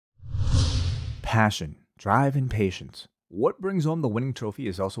passion, drive, and patience. What brings home the winning trophy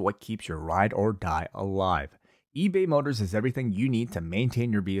is also what keeps your ride or die alive. eBay Motors has everything you need to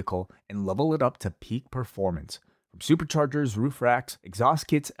maintain your vehicle and level it up to peak performance. From superchargers, roof racks, exhaust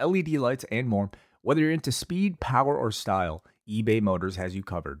kits, LED lights, and more, whether you're into speed, power, or style, eBay Motors has you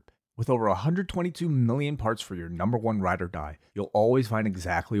covered. With over 122 million parts for your number one ride or die, you'll always find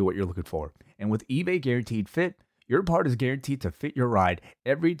exactly what you're looking for. And with eBay Guaranteed Fit, your part is guaranteed to fit your ride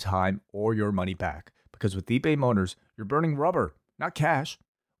every time or your money back. Because with eBay Motors, you're burning rubber, not cash.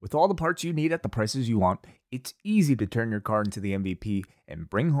 With all the parts you need at the prices you want, it's easy to turn your car into the MVP and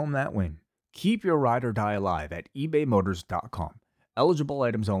bring home that win. Keep your ride or die alive at ebaymotors.com. Eligible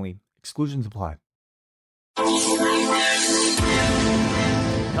items only. Exclusions apply.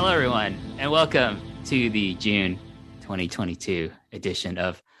 Hello, everyone, and welcome to the June 2022 edition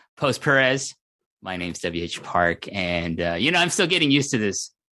of Post Perez. My name's WH Park, and I'm still getting used to this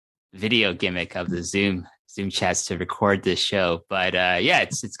video gimmick of the Zoom chats to record this show. But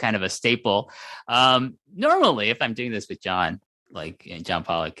it's kind of a staple. Normally, if I'm doing this with John, John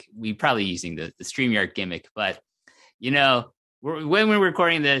Pollock, we probably using the StreamYard gimmick. But when we're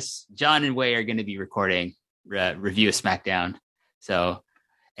recording this, John and Wei are going to be recording review of SmackDown. So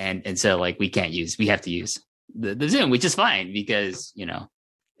we have to use the Zoom, which is fine because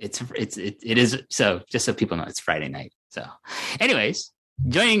it is so, just so people know, it's Friday night. So anyways,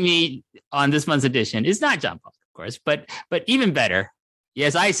 joining me on this month's edition is not John Paul, of course, but even better.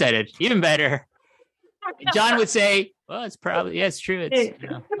 Yes, I said it. Even better. John would say, well, it's probably, yeah, it's true.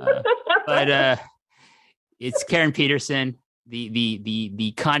 But it's Karen Peterson,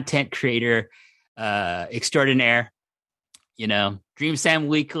 the content creator extraordinaire, Dream Sam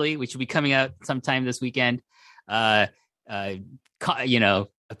Weekly, which will be coming out sometime this weekend,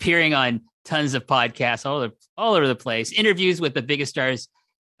 appearing on tons of podcasts all over the place, interviews with the biggest stars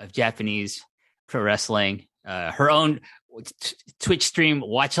of Japanese pro wrestling, her own Twitch stream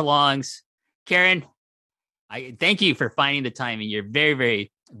watch-alongs. Karen, I thank you for finding the time in your very,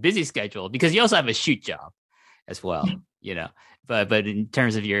 very busy schedule, because you also have a shoot job as well, but in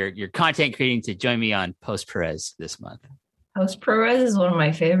terms of your content creating, to join me on Post Perez this month. Post Perez is one of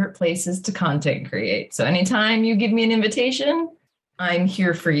my favorite places to content create. So anytime you give me an invitation, I'm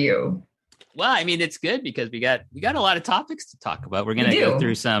here for you. Well, I mean, it's good because we got a lot of topics to talk about. We're going to go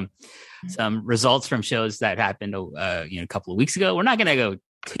through some results from shows that happened, a couple of weeks ago. We're not going to go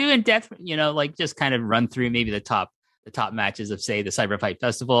too in depth, just kind of run through maybe the top matches of, say, the CyberFight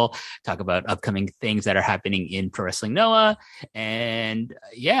Festival, talk about upcoming things that are happening in Pro Wrestling Noah. And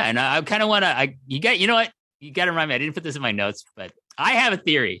and I kind of want to, you got to remind me, I didn't put this in my notes, but I have a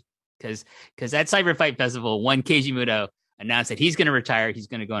theory because at CyberFight Festival, one Keiji Muto announced that he's going to retire. He's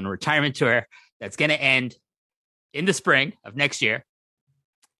going to go on a retirement tour that's going to end in the spring of next year.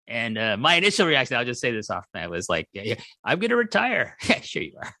 And my initial reaction, I'll just say this off, man, was like, yeah, I'm going to retire. Yeah, sure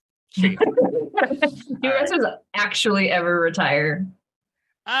you are. Sure you are. He wrestlers actually ever retire?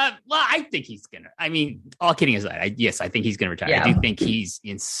 Well, I think he's going to. I mean, all kidding aside, I think he's going to retire. Yeah. I do think he's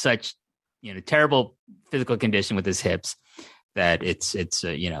in such terrible physical condition with his hips that it's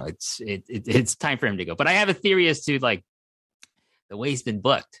time for him to go. But I have a theory as to the way he's been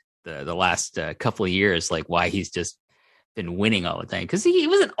booked the last couple of years, why he's just been winning all the time, because he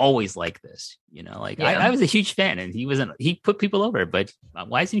wasn't always like this. I was a huge fan, and he put people over, but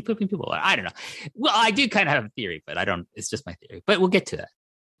why isn't he putting people over? I don't know. Well, I do kind of have a theory, but it's just my theory. But we'll get to that.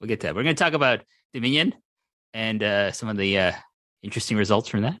 We're going to talk about Dominion and some of the interesting results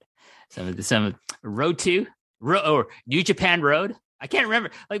from that. Some Road to or New Japan Road. I can't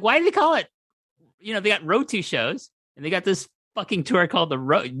remember. Why do they call it? They got Road to shows, and they got this fucking tour called the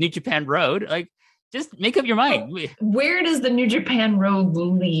New Japan Road. Just make up your mind. Where does the New Japan Road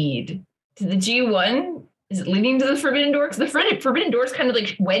lead? To the G1? Is it leading to the Forbidden Door? Because the Forbidden Door is kind of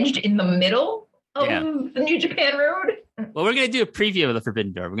wedged in the middle of the New Japan Road. Well, we're going to do a preview of the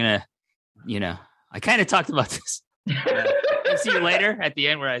Forbidden Door. We're going to, I kind of talked about this. I'll see you later at the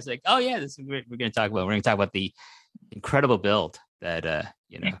end, where I was like, oh yeah, this is what we're going to talk about. We're going to talk about the incredible build that,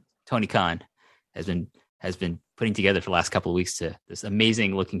 Tony Khan has been putting together for the last couple of weeks to this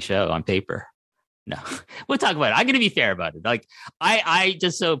amazing looking show on paper. No, we'll talk about it. I'm going to be fair about it. I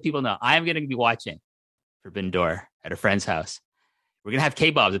just, so people know, I'm going to be watching Forbidden Door at a friend's house. We're going to have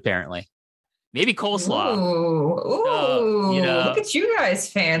kebabs, apparently. Maybe coleslaw. Ooh, so, look at you guys,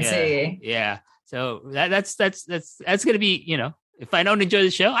 fancy. Yeah. So that's going to be, if I don't enjoy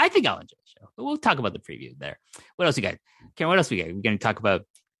the show, I think I'll enjoy the show. But we'll talk about the preview there. What else we got? Karen, what else we got? We're going to talk about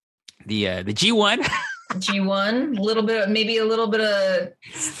the G1. G1, maybe a little bit of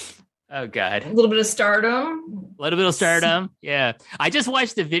Oh God. A little bit of stardom. A little bit of stardom. Yeah. I just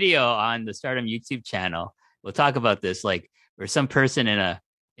watched the video on the Stardom YouTube channel. We'll talk about this. Like where some person in a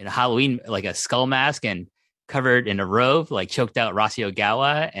Halloween, like a skull mask and covered in a robe, like choked out Rossi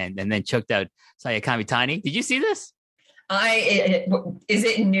Ogawa and then choked out Saya Kamitani. Did you see this? Is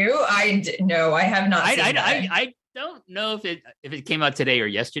it new? No, I have not seen that. I don't know if it came out today or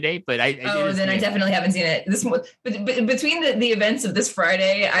yesterday, but I definitely haven't seen it. But between the events of this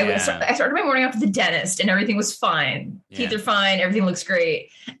Friday, I started my morning off at the dentist and everything was fine. Yeah. Teeth are fine, everything looks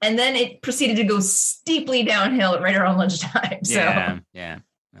great, and then it proceeded to go steeply downhill right around lunchtime. So yeah.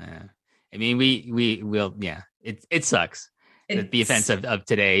 I mean, we will. Yeah, it sucks. The events of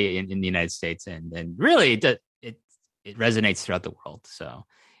today in the United States and really it resonates throughout the world. So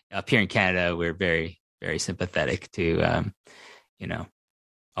up here in Canada, we're very, very sympathetic to,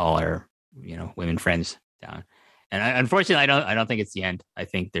 all our, women friends down. And unfortunately, I don't think it's the end. I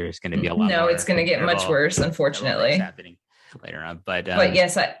think there's going to be a lot. No, it's going to get much worse, unfortunately. Happening later on, but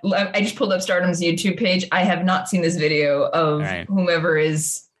yes, I just pulled up Stardom's YouTube page. I have not seen this video of whomever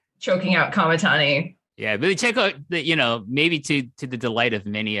is choking out Kamitani. Yeah, but check out maybe to the delight of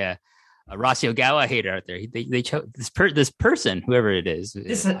many a Rossi Ogawa hater out there. They chose this person, whoever it is.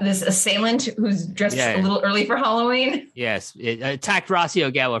 This assailant who's dressed a little early for Halloween. Yes, it attacked Rossi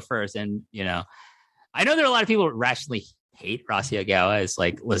Ogawa first, and I know there are a lot of people who rationally hate Rossi Ogawa. It's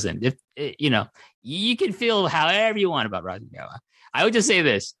like, listen, if you can feel however you want about Rossi Ogawa. I would just say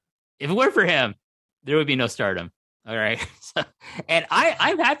this: if it weren't for him, there would be no Stardom. All right, and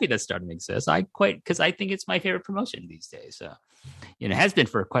I'm happy that Stardom exists. Because I think it's my favorite promotion these days. So. It has been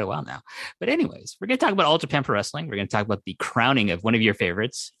for quite a while now. But anyways, we're going to talk about All Japan Pro Wrestling. We're going to talk about the crowning of one of your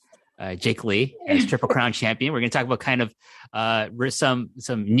favorites, Jake Lee, as Triple Crown champion. We're going to talk about kind of some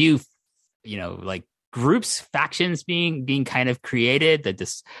new, like groups, factions being kind of created,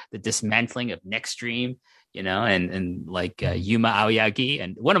 the dismantling of Next Stream, and like Yuma Aoyagi,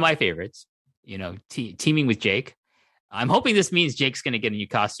 and one of my favorites, teaming with Jake. I'm hoping this means Jake's going to get a new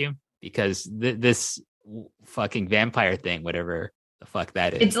costume because this fucking vampire thing, whatever the fuck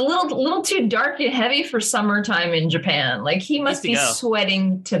that is. It's a little too dark and heavy for summertime in Japan. Like he must be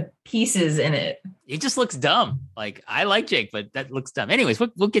sweating to pieces in it. He just looks dumb. Like I like Jake, but that looks dumb. Anyways,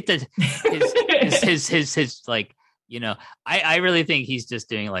 we'll get to his like, I really think he's just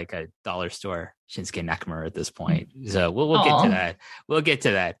doing like a dollar store Shinsuke Nakamura at this point. So we'll get to that. We'll get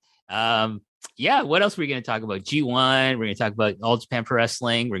to that. What else are we going to talk about? G1. We're going to talk about All Japan Pro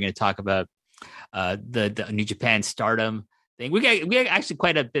Wrestling. We're going to talk about the New Japan Stardom thing. We got actually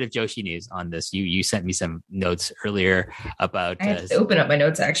quite a bit of Joshi news on this. You sent me some notes earlier about. I have to open up my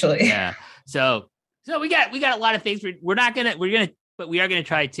notes actually. Yeah. So we got a lot of things. We are gonna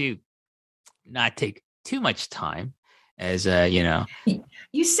try to not take too much time, as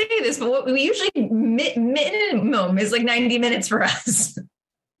You say this, but what we usually minimum is like 90 minutes for us.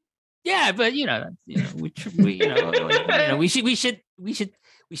 Yeah, but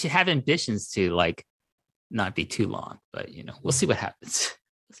we should have ambitions to like not be too long, but we'll see what happens.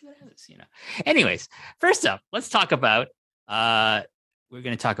 Anyways, first up, let's talk about we're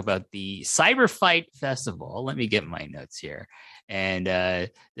going to talk about the CyberFight Festival. Let me get my notes here. And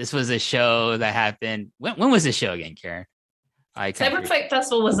this was a show that happened. When was this show again, Karen? CyberFight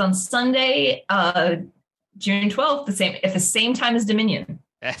Festival was on Sunday, June 12th, at the same time as Dominion.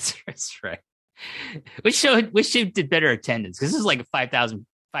 That's right. Which show did better attendance? Because this is like 5,000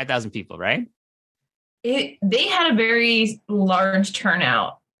 people, right? They had a very large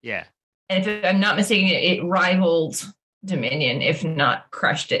turnout. Yeah. And if I'm not mistaken, it rivaled Dominion, if not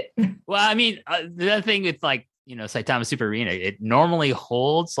crushed it. Well, I mean, the other thing with like, Saitama Super Arena, it normally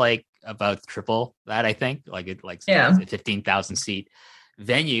holds like about triple that, I think. Like it's a 15,000 seat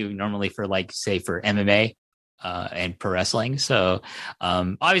venue normally for like, say, for MMA. And pro wrestling. So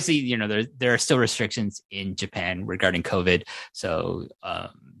obviously, there are still restrictions in Japan regarding COVID. So,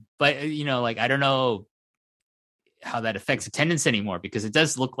 but I don't know how that affects attendance anymore, because it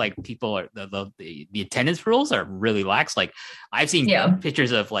does look like people are the attendance rules are really lax. Like I've seen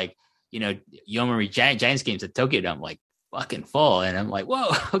pictures of like Yomiuri Giants games at Tokyo Dome, like fucking full, and I'm like,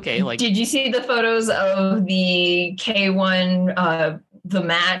 whoa, okay. Like, did you see the photos of the K1 the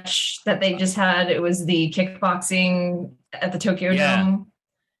match that they just had? It was the kickboxing at the Tokyo Dome.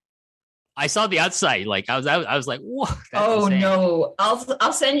 I saw the outside. Like I was like, whoa. Oh insane. No!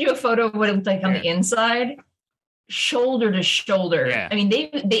 I'll send you a photo of what it looked like on the inside, shoulder to shoulder. Yeah. I mean,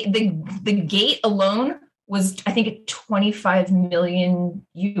 the gate alone was, I think, 25 million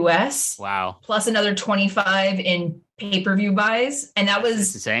US. Wow. Plus another 25 in pay-per-view buys, and that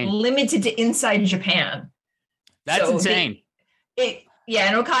was limited to inside Japan. That's insane. Yeah,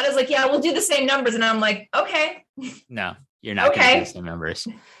 and Okada's like, yeah, we'll do the same numbers, and I'm like, okay. No, you're not going to do the same numbers.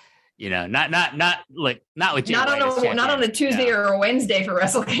 Not with Jay White as champion. Not on a Tuesday or a Wednesday for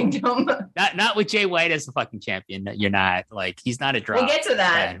Wrestle Kingdom. Not with Jay White as the fucking champion. You're not he's not a draw. We'll get to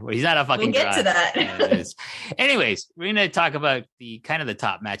that. He's not a fucking draw. We'll get to that. Anyways, we're gonna talk about the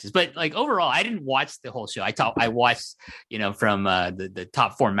top matches, but overall, I didn't watch the whole show. I watched from the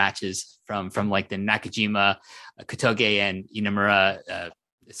top 4 matches from the Nakajima, Kotoge, and Inamura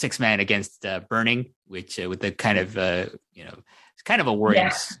 6-man against Burning, which with the kind of it's kind of a worrying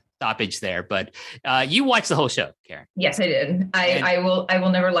stoppage there, but you watched the whole show, Karen. Yes, I did. I will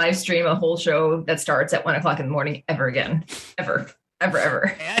never live stream a whole show that starts at 1:00 in the morning ever again. Ever.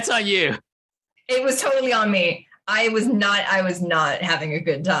 That's on you. It was totally on me. I was not having a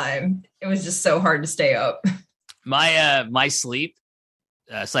good time. It was just so hard to stay up. My sleep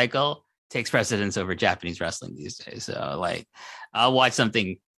cycle takes precedence over Japanese wrestling these days. So I'll watch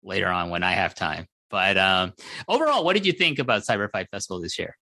something later on when I have time. But overall, what did you think about CyberFight Festival this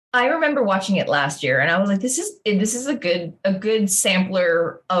year? I remember watching it last year, and I was like, "This is a good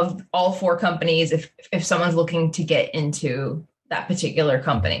sampler of all 4 companies. If someone's looking to get into that particular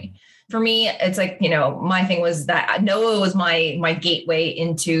company, for me, it's my thing was that Noah was my gateway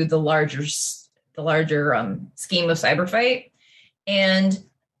into the larger scheme of CyberFight, and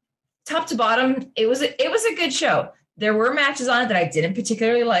top to bottom, it was a good show. There were matches on it that I didn't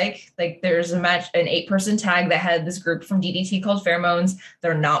particularly like. There's a match, an 8-person tag that had this group from DDT called Pheromones.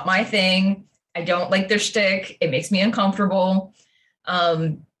 They're not my thing. I don't like their shtick. It makes me uncomfortable.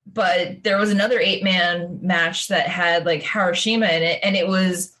 But there was another 8-man match that had Hiroshima in it, and it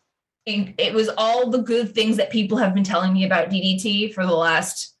was all the good things that people have been telling me about DDT for the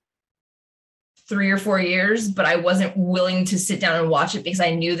last 3 or 4 years, but I wasn't willing to sit down and watch it because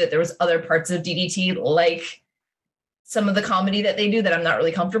I knew that there was other parts of DDT, like some of the comedy that they do, that I'm not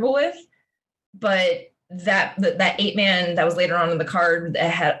really comfortable with. But that 8-man that was later on in the card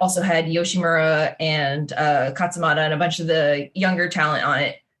that also had Yoshimura and Katsumata and a bunch of the younger talent on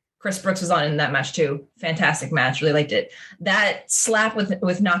it. Chris Brooks was on in that match too. Fantastic match. Really liked it. That slap with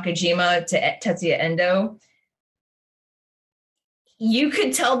Nakajima to Tetsuya Endo, you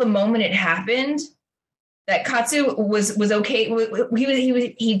could tell the moment it happened that Katsu was okay.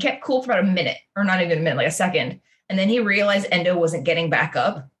 He kept cool for about a minute, or not even a minute, like a second. And then he realized Endo wasn't getting back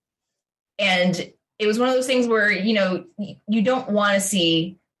up. And it was one of those things where, you don't want to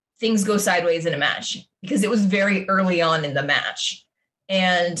see things go sideways in a match, because it was very early on in the match.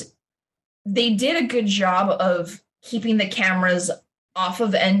 And they did a good job of keeping the cameras off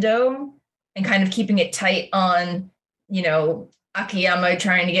of Endo and kind of keeping it tight on, Akiyama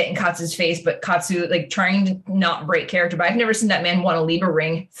trying to get in Katsu's face, but Katsu trying to not break character. But I've never seen that man want to leave a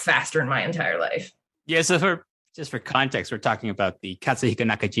ring faster in my entire life. Yeah, so for context, we're talking about the Katsuhiko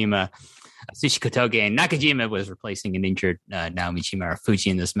Nakajima, Sushi Kotoge, and Nakajima was replacing an injured Naomi Marufuji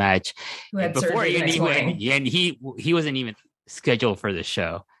in this match. Before he wasn't even scheduled for the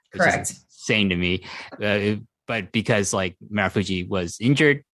show, which correct, is insane to me. But because Marufuji was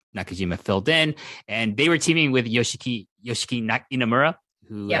injured, Nakajima filled in, and they were teaming with Yoshiki Inamura,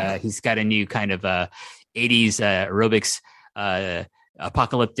 who he's got a new kind of 80s aerobics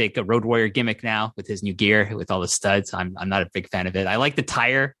apocalyptic road warrior gimmick now with his new gear with all the studs. I'm not a big fan of it. I like the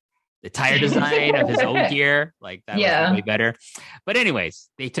tire design of his old gear. That was way better. But anyways,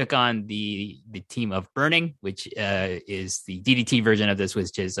 they took on the team of Burning, which is the DDT version of this,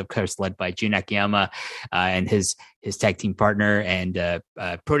 which is of course led by Jun Akiyama and his tag team partner and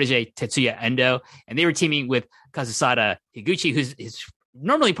protege Tetsuya Endo. And they were teaming with Kazusada Higuchi, who's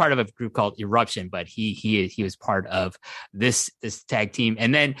normally part of a group called Eruption, but he was part of this tag team.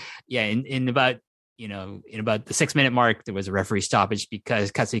 And then in about the 6-minute mark, there was a referee stoppage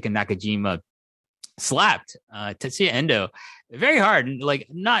because Katsuhiko Nakajima slapped Tetsuya Endo very hard, and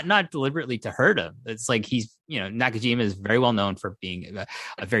not deliberately to hurt him. It's he's Nakajima is very well known for being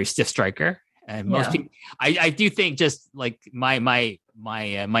a very stiff striker. And most people, I do think, just my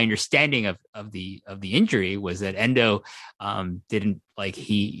understanding of the injury was that Endo didn't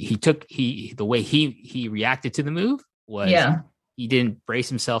the way he reacted to the move was he didn't brace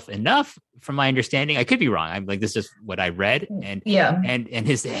himself enough, from my understanding. I could be wrong. I'm this is just what I read, and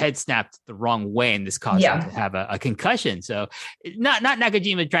his head snapped the wrong way, and this caused him to have a concussion. So not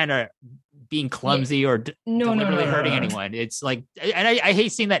Nakajima trying to being clumsy or deliberately hurting anyone. It's and I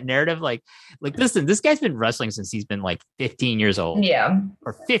hate seeing that narrative. Listen, this guy's been wrestling since he's been 15 years old. Yeah.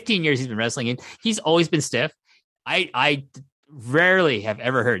 For 15 years he's been wrestling, and he's always been stiff. I rarely have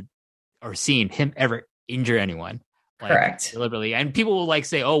ever heard or seen him ever injure anyone. Correct. Deliberately. And people will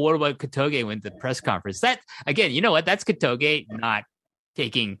say, oh, what about Kotoge with the press conference? That, again, you know what? That's Kotoge not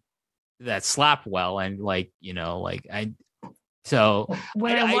taking that slap well, and like, you know, like so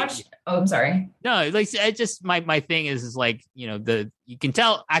when I watched, I'm sorry. No, like I just my thing is like, you know, you can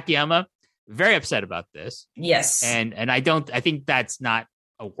tell Akiyama very upset about this. Yes. And I think that's not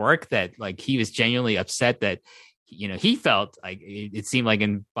a work, that like he was genuinely upset that, you know, he felt like it seemed like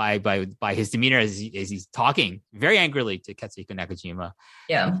by his demeanor as he's talking very angrily to Katsuhiko Nakajima.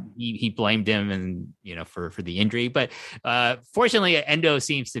 Yeah. He blamed him, and, you know, for the injury. But fortunately, Endo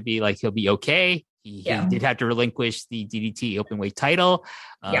seems to be like he'll be okay. He did have to relinquish the DDT openweight title.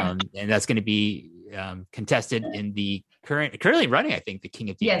 And that's going to be contested in the currently running, I think, the King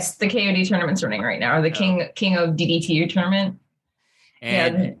of DDT. Yes, the KOD tournament's running right now, or the King of DDT tournament.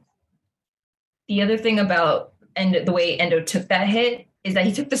 And the other thing about the way Endo took that hit is that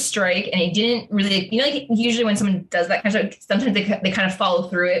he took the strike and he didn't really, you know, like usually when someone does that kind of, sometimes they kind of follow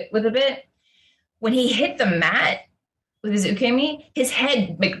through it with a bit. When he hit the mat with his ukemi, his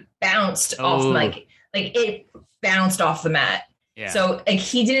head like bounced off, like it bounced off the mat. Yeah. So like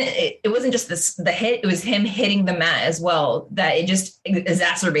he didn't, it wasn't just the hit, it was him hitting the mat as well, that it just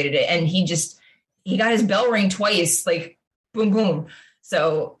exacerbated it. And he got his bell ring twice, like boom, boom.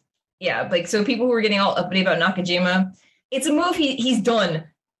 So yeah, like, so people who are getting all uppity about Nakajima, it's a move he's done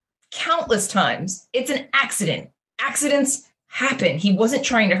countless times. It's an accident. Accidents happen. He wasn't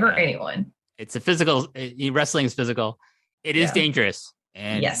trying to hurt anyone. It's a physical, wrestling is physical. It is dangerous.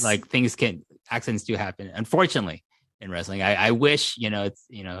 And like accidents do happen, unfortunately, in wrestling. I wish, you know, it's,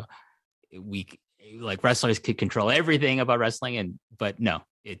 you know, we like wrestlers could control everything about wrestling, but no,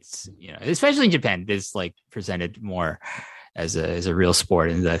 it's, you know, especially in Japan, it's like presented more as a real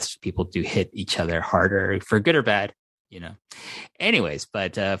sport, and that people do hit each other harder for good or bad, you know. Anyways,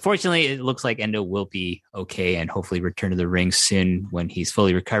 but fortunately, it looks like Endo will be okay and hopefully return to the ring soon when he's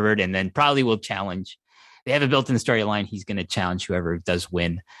fully recovered, and then probably will challenge. They have a built-in storyline. He's going to challenge whoever does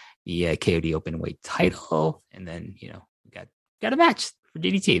win the KOD openweight title, and then, you know, got a match for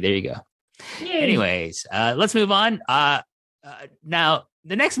DDT. There you go. Yay. Anyways, let's move on. Now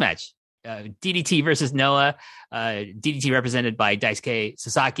the next match. DDT versus Noah. DDT represented by Daisuke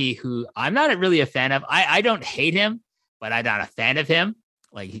Sasaki, who I'm not really a fan of. I don't hate him, but I'm not a fan of him.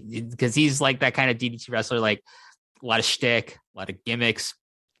 Like, because he's like that kind of DDT wrestler, like a lot of shtick, a lot of gimmicks,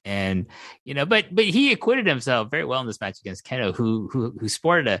 and, you know, but he acquitted himself very well in this match against Keno, who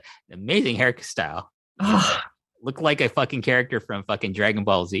sported an amazing hairstyle. Looked like a fucking character from fucking Dragon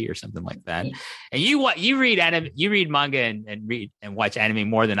Ball Z or something like that. And you read anime, you read manga and read and watch anime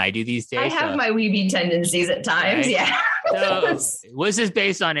more than I do these days. I have my weeby tendencies at times. Right? Yeah. So was this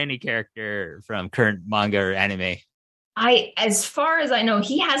based on any character from current manga or anime? As far as I know,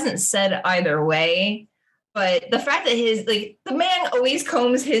 he hasn't said either way. But the fact that the man always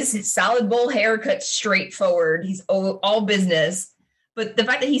combs his salad bowl haircut straight forward. He's all business. But the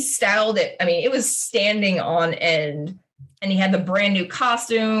fact that he styled it, I mean, it was standing on end, and he had the brand new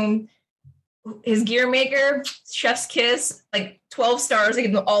costume. His gear maker, chef's kiss, like 12 stars. I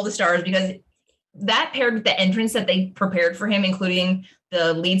give him all the stars, because that paired with the entrance that they prepared for him, including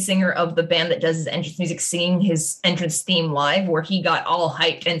the lead singer of the band that does his entrance music singing his entrance theme live, where he got all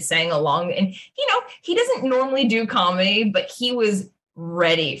hyped and sang along. And, you know, he doesn't normally do comedy, but he was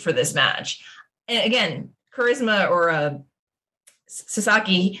ready for this match. And again, charisma or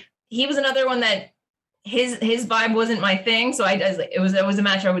Sasaki, he was another one that his vibe wasn't my thing, so it was a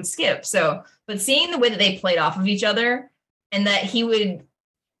match I would skip. So, but seeing the way that they played off of each other, and that he would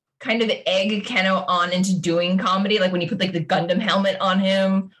kind of egg Keno on into doing comedy, like when he put like the Gundam helmet on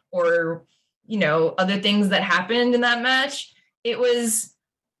him, or, you know, other things that happened in that match,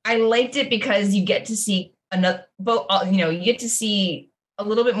 I liked it because you get to see you get to see a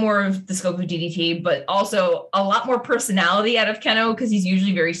little bit more of the scope of DDT, but also a lot more personality out of Keno, because he's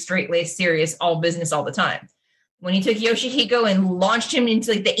usually very straight-laced, serious, all business all the time. When he took Yoshihiko and launched him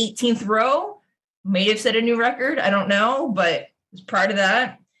into like the 18th row, may have set a new record. I don't know, but was proud of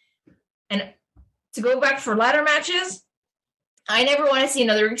that. And to go back for ladder matches, I never want to see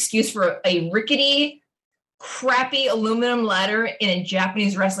another excuse for a rickety, crappy aluminum ladder in a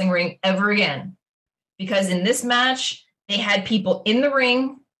Japanese wrestling ring ever again. Because in this match, they had people in the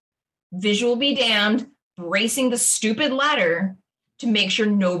ring, visual be damned, bracing the stupid ladder to make sure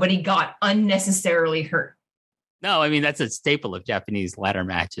nobody got unnecessarily hurt. No, I mean, that's a staple of Japanese ladder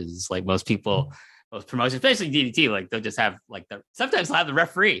matches. Like most promotions, especially DDT, like they'll just have like sometimes they'll have the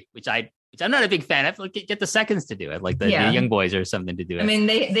referee, which I'm not a big fan of. Like, get the seconds to do it, like the young boys or something to do it. I mean,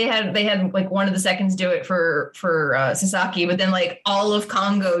 they had like one of the seconds do it for Sasaki, but then like all of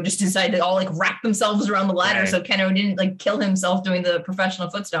Congo just decided to all like wrap themselves around the ladder, right, so Keno didn't like kill himself doing the professional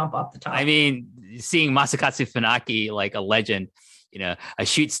foot stomp off the top. I mean, seeing Masakatsu Funaki, like a legend, a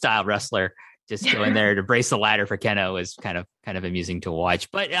shoot style wrestler just going there to brace the ladder for Keno was kind of amusing to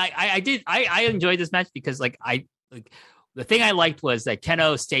watch. But I enjoyed this match because the thing I liked was that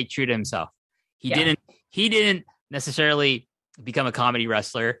Keno stayed true to himself. He didn't necessarily become a comedy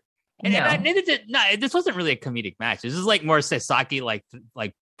wrestler. And this wasn't really a comedic match. This is like more Sasaki like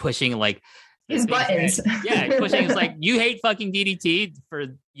pushing like his buttons. Pushing is like, you hate fucking DDT for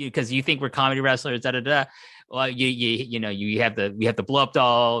you because you think we're comedy wrestlers, da da da. Well, we have the blow up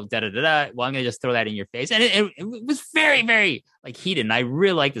doll, da da da da. Well, I'm gonna just throw that in your face, and it was very, very like heated. And I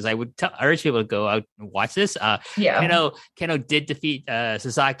really like this. I would urge people to go out and watch this. Keno did defeat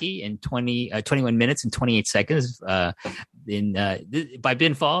Sasaki in 21 minutes and 28 seconds by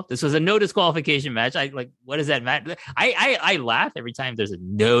pinfall. This was a no disqualification match. What is that match? I laugh every time there's a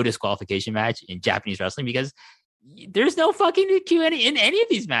no disqualification match in Japanese wrestling because there's no fucking DQ in any of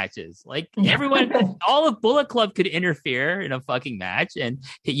these matches. Like everyone, all of Bullet Club could interfere in a fucking match, and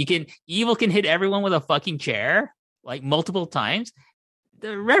Evil can hit everyone with a fucking chair like multiple times.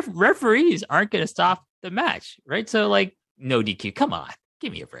 The referees aren't going to stop the match, right? So like no DQ. Come on,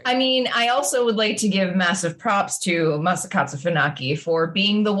 give me a break. I mean, I also would like to give massive props to Masakatsu Funaki for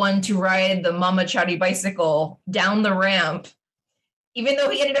being the one to ride the Mamachari bicycle down the ramp. Even though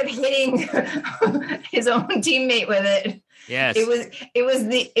he ended up hitting his own teammate with it. Yes.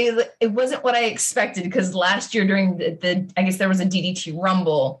 It wasn't what I expected because last year during the I guess there was a DDT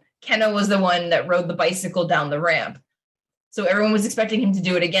Rumble, Keno was the one that rode the bicycle down the ramp. So everyone was expecting him to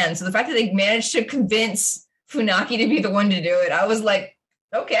do it again. So the fact that they managed to convince Funaki to be the one to do it, I was like,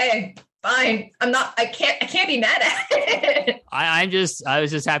 okay, fine. I can't be mad at it. I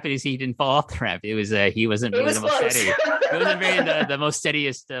was just happy to see he didn't fall off the ramp. He wasn't really the most steady. It wasn't very the most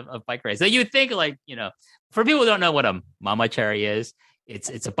steadiest of bike rides. So you would think for people who don't know what a mamachari is,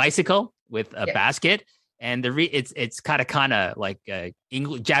 it's a bicycle with a basket, and it's katakana like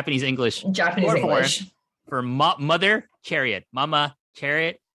Japanese English for mother chariot, mama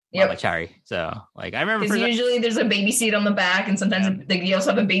chariot. Mamachari. So like I remember usually there's a baby seat on the back, and sometimes you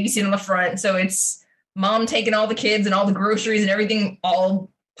also have a baby seat on the front. So it's mom taking all the kids and all the groceries and everything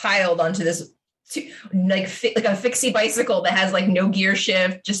all piled onto this like a fixie bicycle that has like no gear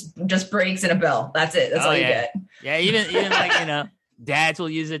shift, just brakes and a bell. That's it. That's all you get. Yeah, even like dads will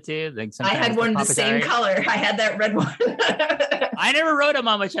use it too. Like I had one the same color. I had that red one. I never rode a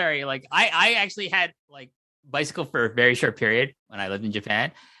mamachari. Like I actually had like bicycle for a very short period when I lived in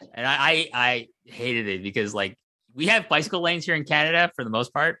Japan, and I hated it because like we have bicycle lanes here in Canada for the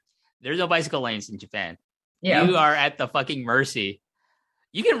most part. There's no bicycle lanes in Japan. Yeah, you are at the fucking mercy.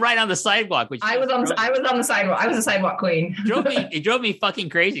 You can ride on the sidewalk, which I was on the sidewalk. I was a sidewalk queen. It drove me fucking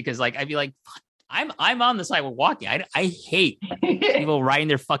crazy because like I'd be like, I'm on the sidewalk walking. I hate people riding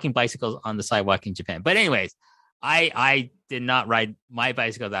their fucking bicycles on the sidewalk in Japan. But anyways, I did not ride my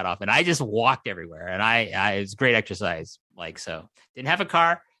bicycle that often. I just walked everywhere, and it was great exercise. Like, so didn't have a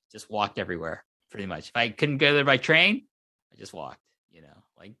car, just walked everywhere pretty much. If I couldn't go there by train, I just walked,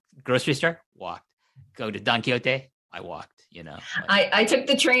 like grocery store, walked, go to Don Quixote, I walked, I took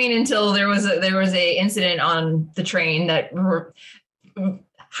the train until there was a incident on the train that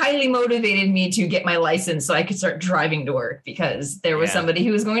highly motivated me to get my license so I could start driving to work, because there was somebody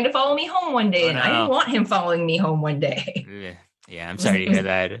who was going to follow me home one day, and I didn't want him following me home one day. Yeah, I'm sorry to hear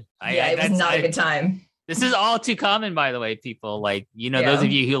that. It was not a good time. This is all too common, by the way, people. Like, those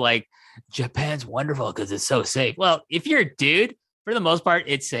of you who like, Japan's wonderful because it's so safe. Well, if you're a dude, for the most part,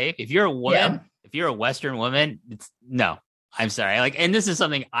 it's safe. If you're a woman, if you're a Western woman, no. I'm sorry. Like, and this is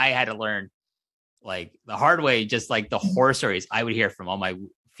something I had to learn, like the hard way. Just like the horror stories I would hear from all my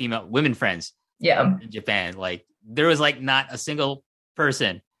women friends. In Japan, like there was like not a single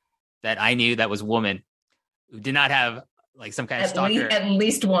person that I knew that was woman who did not have like some kind of stalker. At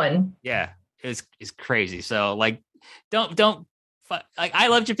least one. Yeah, it's crazy. So like, don't like, I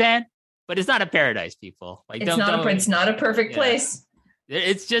love Japan, but it's not a paradise, people. Like, it's not a perfect place.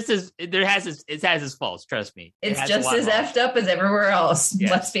 It's just it has its faults. Trust me. It's just as effed up as everywhere else.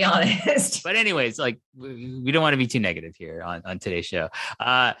 Yes. Let's be honest. But anyways, like we don't want to be too negative here on today's show.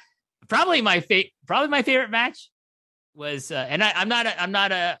 Probably my favorite match was, and I'm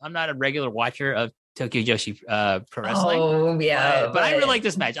not a regular watcher of Tokyo Joshi Pro Wrestling. Oh yeah, but I really like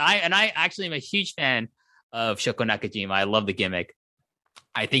this match. I actually am a huge fan of Shoko Nakajima. I love the gimmick.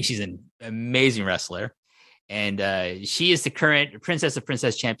 I think she's an amazing wrestler. And she is the current Princess of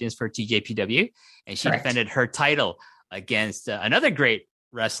Princess Champions for TJPW. And she defended her title against another great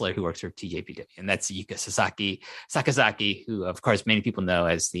wrestler who works for TJPW. And that's Yuka Sakazaki, who, of course, many people know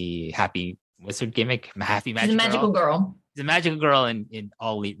as the Happy, what's her gimmick? Happy Magic Girl. Magical Girl. The magical girl in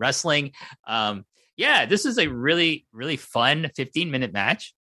All Elite Wrestling. Yeah, this is a really, really fun 15-minute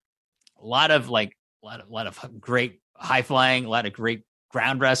match. A lot of great high flying, a lot of great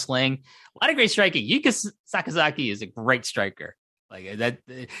ground wrestling, a lot of great striking. Yuka Sakazaki is a great striker. Like that,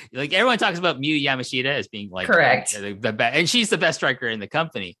 like everyone talks about Miyu Yamashita as being like correct, the best, and she's the best striker in the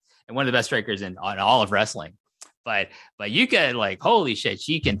company and one of the best strikers on all of wrestling. But Yuka, like, holy shit,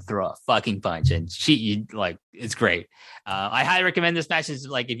 she can throw a fucking punch, and it's great. I highly recommend this match. Is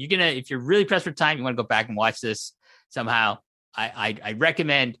like if you're really pressed for time, you want to go back and watch this somehow. I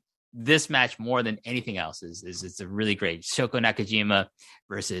recommend this match more than anything else. It's a really great Shoko Nakajima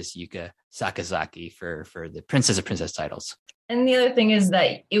versus Yuka Sakazaki for the Princess titles. And the other thing is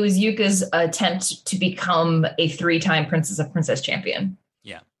that it was Yuka's attempt to become a 3-time Princess champion.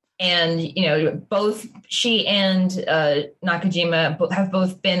 Yeah. And, both she and Nakajima have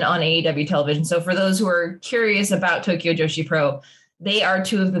both been on AEW television. So for those who are curious about Tokyo Joshi Pro, they are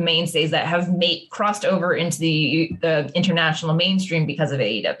two of the mainstays that have crossed over into the international mainstream because of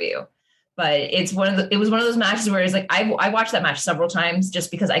AEW. But it was one of those matches where it's like, I watched that match several times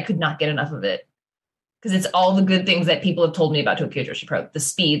just because I could not get enough of it. Because it's all the good things that people have told me about Tokyo Joshi Pro: the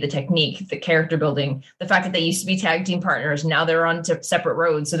speed, the technique, the character building, the fact that they used to be tag team partners. Now they're on separate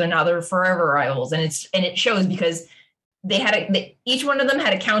roads. So they're forever rivals. And it shows because each one of them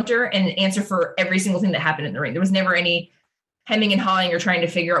had a counter and an answer for every single thing that happened in the ring. There was never any hemming and hawing or trying to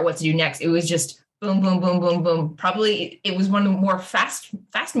figure out what to do next. It was just boom, boom, boom, boom, boom. Probably it was one of the more fast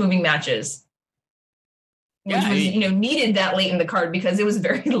moving matches. Which was, needed that late in the card because it was a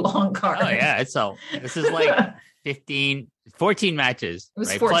very long card. Oh yeah, this is like 14 matches. It was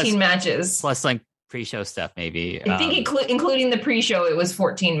right? 14 matches. Plus like pre-show stuff maybe. I think including the pre-show, it was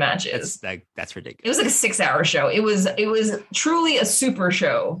 14 matches. That's ridiculous. It was like a 6-hour show. It was truly a super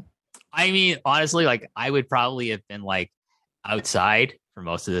show. I mean, honestly, like I would probably have been like outside for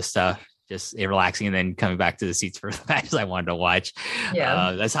most of this stuff, just relaxing and then coming back to the seats for the matches I wanted to watch.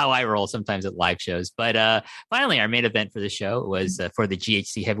 Yeah. That's how I roll sometimes at live shows. But finally, our main event for the show was for the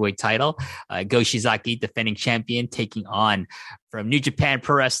GHC heavyweight title. Go Shizaki, defending champion, taking on from New Japan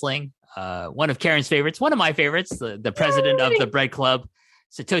Pro Wrestling, one of Karen's favorites, one of my favorites, the president of the Bread Club,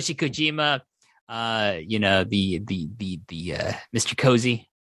 Satoshi Kojima, the Mr. Cozy,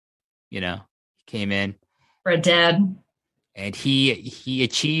 came in. Bread Dad. And he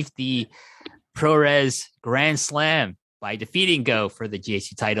achieved the ProRes Grand Slam by defeating Go for the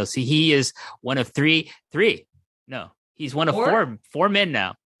GHC title. See, he is one of he's one of four men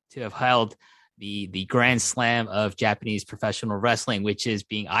now to have held the Grand Slam of Japanese professional wrestling, which is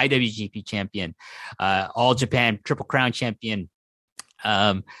being IWGP champion, All Japan Triple Crown champion,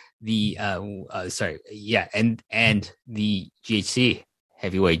 and the GHC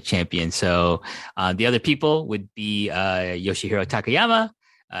heavyweight champion. So the other people would be Yoshihiro Takayama,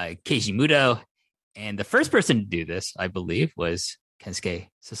 Keiji Muto, and the first person to do this, I believe, was Kensuke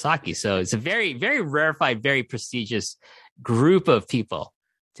Sasaki. So it's a very, very rarefied, very prestigious group of people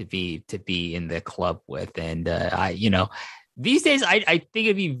to be in the club with. And these days, I think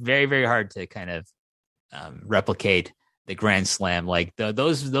it'd be very, very hard to kind of replicate the Grand Slam. Like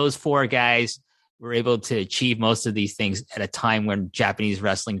those four guys were able to achieve most of these things at a time when Japanese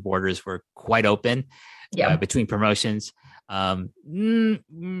wrestling borders were quite open between promotions.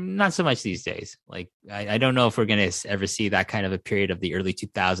 Not so much these days. Like, I don't know if we're going to ever see that kind of a period of the early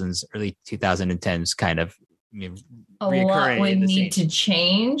 2000s, early 2010s kind of a lot would need to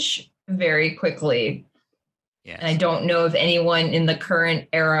change very quickly. Yeah. And I don't know if anyone in the current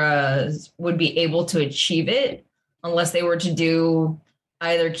era would be able to achieve it unless they were to do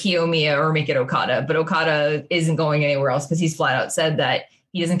either Kiyomiya or make it Okada. But Okada isn't going anywhere else because he's flat out said that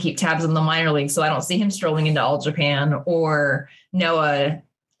he doesn't keep tabs on the minor leagues. So I don't see him strolling into All Japan or Noah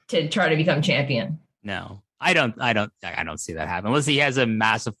to try to become champion. No, I don't see that happen unless he has a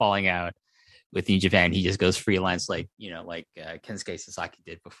massive falling out with New Japan. He just goes freelance like Kensuke Sasaki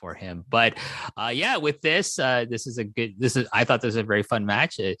did before him. But with this, I thought this was a very fun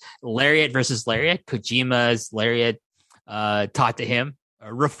match. Lariat versus Lariat. Kojima's Lariat taught to him,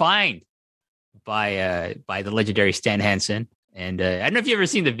 refined by the legendary Stan Hansen. And I don't know if you've ever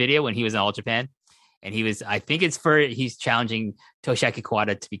seen the video when he was in All Japan, and he's challenging Toshiaki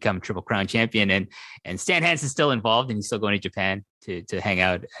Kawada to become Triple Crown champion, and Stan Hansen's still involved, and he's still going to Japan to hang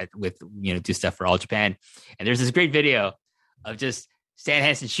out do stuff for All Japan. And there's this great video of just Stan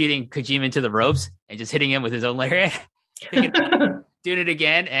Hansen shooting Kojima into the ropes and just hitting him with his own lariat, doing it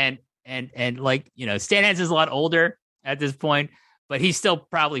again, and Stan Hansen's a lot older at this point, but he's still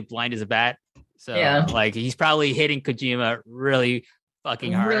probably blind as a bat. So he's probably hitting Kojima really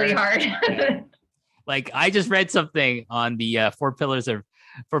fucking hard. Really hard. Yeah. Like I just read something on the 4 Pillars of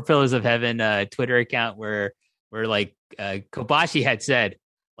for Pillars of Heaven Twitter account where like Kobashi had said,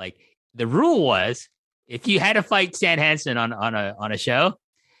 like, the rule was if you had to fight Stan Hansen on a show,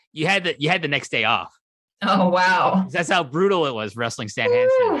 you had the next day off. Oh wow, that's how brutal it was wrestling Stan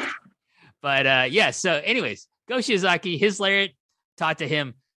Hansen. But yeah, so anyways, Go Shiozaki, his lariat taught to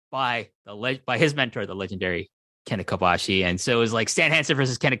him by his mentor, the legendary Kenta Kobashi. And so it was like Stan Hansen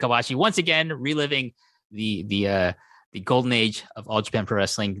versus Kenta Kobashi, once again reliving the golden age of All Japan Pro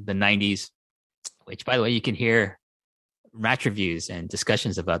Wrestling, the 90s, which, by the way, you can hear match reviews and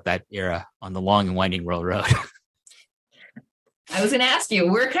discussions about that era on the long and winding World Road. I was going to ask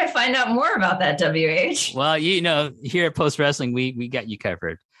you, where can I find out more about that, WH? Well, here at Post Wrestling, we got you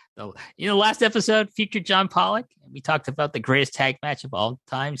covered. So, last episode featured John Pollock. We talked about the greatest tag match of all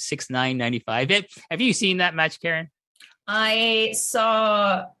time, 6'9", 95. Have you seen that match, Karen? I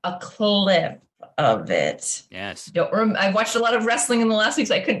saw a clip of it. Yes. I watched a lot of wrestling in the last week,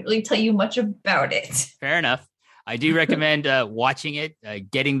 so I couldn't really tell you much about it. Fair enough. I do recommend watching it,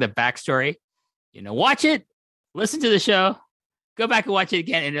 getting the backstory. Watch it, listen to the show, go back and watch it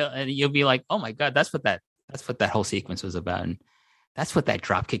again, and you'll be like, "Oh my god, that's what that whole sequence was about." And that's what that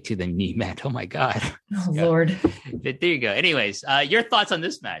drop kick to the knee meant. Oh my god. Oh Lord. There you go. Anyways, your thoughts on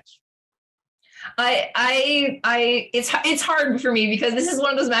this match? It's hard for me because this is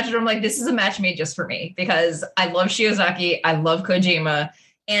one of those matches where I'm like, this is a match made just for me because I love Shiozaki, I love Kojima,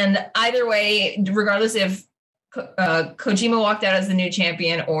 and either way, regardless if Kojima walked out as the new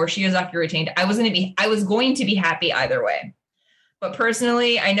champion or Shiozaki retained, I was going to be happy either way. But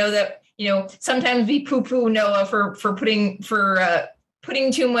personally, I know that sometimes we poo-poo Noah for putting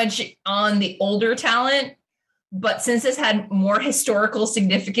too much on the older talent. But since this had more historical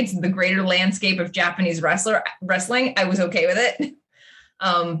significance in the greater landscape of Japanese wrestling, I was okay with it.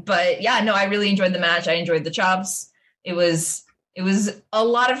 But yeah, no, I really enjoyed the match. I enjoyed the chops. It was a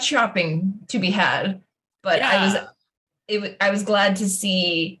lot of chopping to be had, but yeah. I was glad to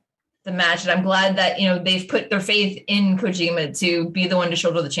see the match, and I'm glad that they've put their faith in Kojima to be the one to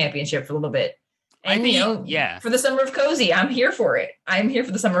shoulder the championship for a little bit. And for the summer of Cozy, I'm here for it. I'm here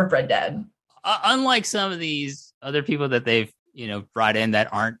for the summer of Bread Dad. Unlike some of these other people that they've brought in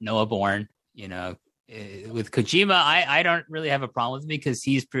that aren't Noah born, with Kojima, I don't really have a problem with him because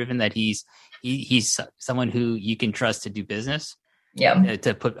he's proven that he's someone who you can trust to do business. Yeah,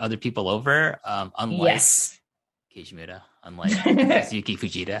 to put other people over. Unlike Kishimoto, unlike Suzuki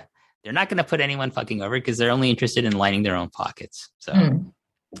Fujita, they're not going to put anyone fucking over because they're only interested in lining their own pockets. So.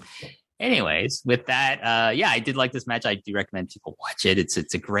 Anyways, with that, I did like this match. I do recommend people watch it. It's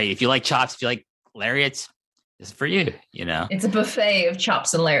a great, if you like chops, if you like lariats, this is for you, It's a buffet of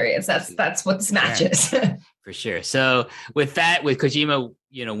chops and lariats. That's what this match is. For sure. So with that, with Kojima,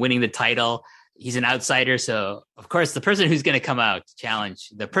 winning the title, he's an outsider. So of course, the person who's going to come out to challenge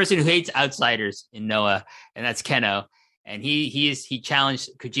the person who hates outsiders in Noah, and that's Keno. And he challenged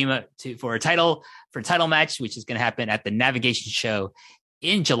Kojima for a title match, which is going to happen at the Navigation Show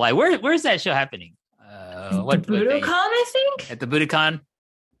in July. Where's that show happening? Budokan, I think. At the Budokan?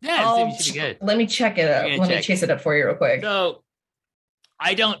 Yeah, it should be good. Let me check it up. Let me chase it up for you real quick. So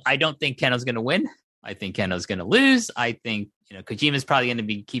I don't think Keno's going to win. I think Keno's going to lose. I think Kojima's probably going to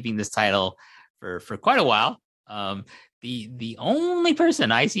be keeping this title for quite a while. The only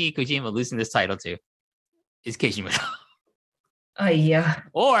person I see Kojima losing this title to is Kishimoto. Yeah.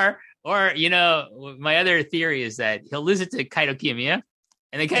 Or my other theory is that he'll lose it to Kaito Kiyomiya,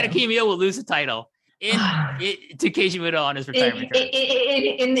 and then Kaito Kiyomiya will lose the title to Kishimoto on his retirement tour.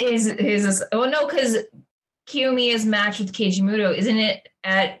 In his no, because Kiyomiya's match with Kishimoto, isn't it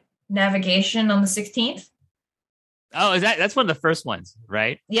at Navigation on the 16th? Oh, that's one of the first ones,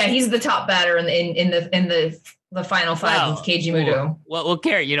 right? Yeah, he's the top batter in the final five with Kishimoto. Well,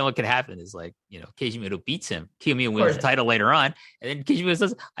 Carrie, what could happen is Kishimoto beats him. Kiyomiya wins the title later on, and then Kishimoto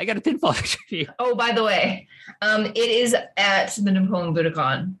says, "I got a pinfall victory." Oh, by the way, it is at the Nippon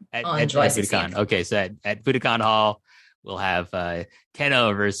Budokan on July 16th. Okay, so at Budokan Hall, we'll have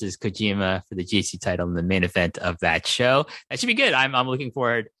Keno versus Kojima for the GC title in the main event of that show. That should be good. I'm looking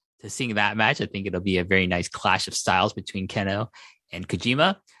forward to seeing that match. I think it'll be a very nice clash of styles between Keno and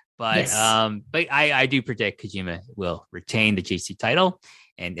Kojima. But yes. But I do predict Kojima will retain the JC title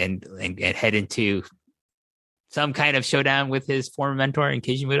and head into some kind of showdown with his former mentor in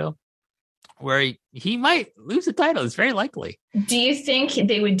Kishimoto, where he might lose the title. It's very likely. Do you think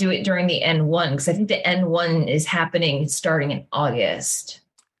they would do it during the N1? Because I think the N1 is happening starting in August.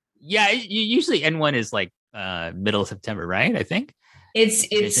 Yeah, usually N1 is middle of September, right? I think it's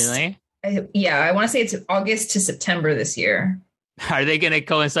I want to say it's August to September this year. Are they going to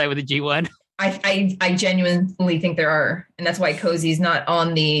coincide with the G1? I genuinely think there are, and that's why Cozy's not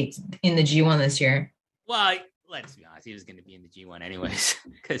in the G1 this year. Well, let's be honest, he was going to be in the G1 anyways,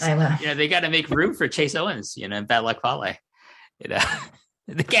 because they got to make room for Chase Owens, and Bad Luck Fale.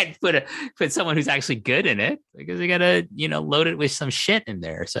 They can't put someone who's actually good in it, because they got to load it with some shit in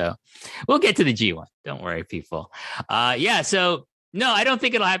there. So we'll get to the G1. Don't worry, people. So no, I don't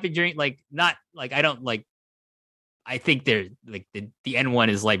think it'll happen during I think they're like the N1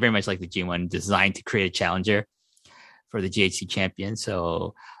 is like very much like the G1, designed to create a challenger for the GHC champion.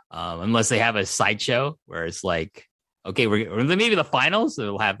 So unless they have a sideshow where it's like, okay, or maybe the finals,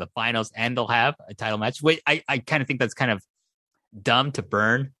 they'll have the finals and they'll have a title match. Which I kind of think that's kind of dumb to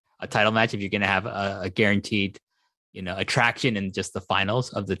burn a title match if you're going to have a guaranteed, attraction in just the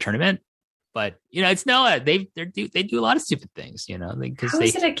finals of the tournament. But it's Noah. They do a lot of stupid things.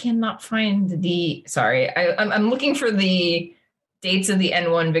 Because I cannot find the. Sorry, I'm looking for the dates of the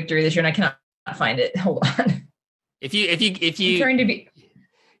N1 victory this year, and I cannot find it. Hold on. If you trying to be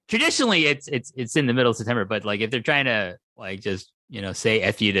traditionally, it's in the middle of September. But like if they're trying to just say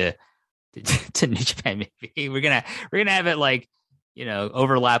F you to New Japan, maybe we're gonna have it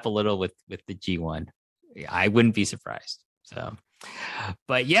overlap a little with the G1. I wouldn't be surprised. So.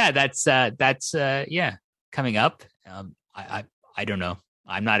 But yeah, that's coming up. I don't know.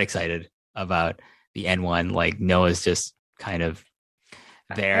 I'm not excited about the N1. Like Noah's just kind of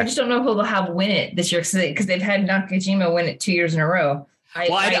there. I just don't know who they'll have win it this year because they've had Nakajima win it 2 years in a row.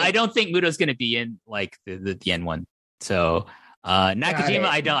 I don't think Muto's going to be in like the N1. So Nakajima,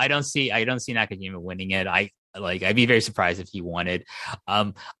 I don't see Nakajima winning it. I'd be very surprised if he won it.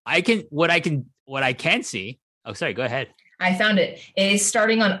 What I can see. Oh, sorry. Go ahead. I found it. It is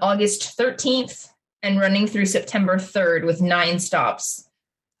starting on August 13th and running through September 3rd with 9 stops.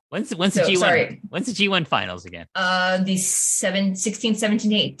 When's the G1? Sorry. When's the G1 finals again? The 16th,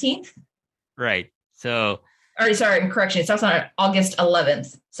 17th, 18th. Right. So. Sorry, correction. It starts on August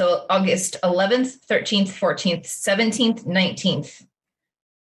 11th. So August 11th, 13th, 14th, 17th, 19th,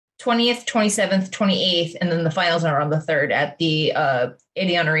 20th, 27th, 28th, and then the finals are on the 3rd at the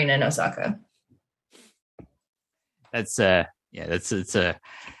Edion Arena in Osaka. That's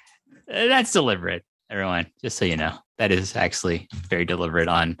deliberate, everyone. Just so you know, that is actually very deliberate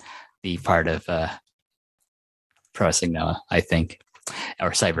on the part of Pro Wrestling Noah, I think,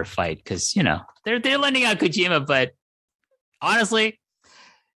 or CyberFight, because they're lending out Kojima, but honestly,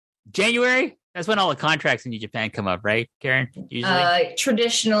 January, that's when all the contracts in New Japan come up, right, Karen? Usually,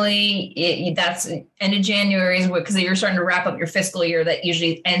 traditionally, that's end of January because you're starting to wrap up your fiscal year. That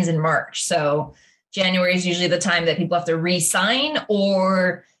usually ends in March, so. January is usually the time that people have to re-sign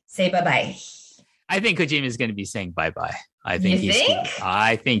or say bye-bye. I think Kojima is going to be saying bye-bye. I think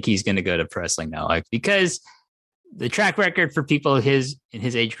he's going to go to Pro Wrestling now, because the track record for people in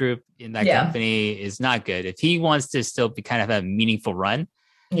his age group in that company is not good. If he wants to still be kind of a meaningful run,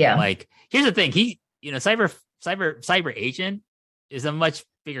 here's the thing: Cyber Agent is a much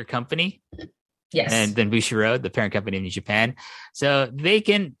bigger company. Yes. And then Bushiroad, the parent company in Japan. So they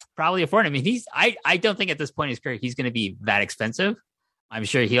can probably afford him. I mean, I don't think at this point in his career, he's going to be that expensive. I'm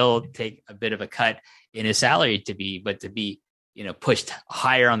sure he'll take a bit of a cut in his salary to be pushed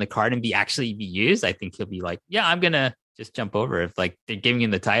higher on the card and be used. I think he'll be like, yeah, I'm going to just jump over if they're giving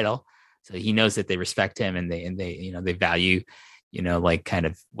him the title. So he knows that they respect him and they value, kind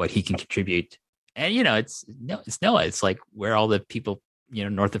of what he can contribute. And, it's Noah. It's like where all the people,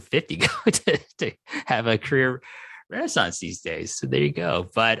 north of 50 go to have a career renaissance these days. So there you go.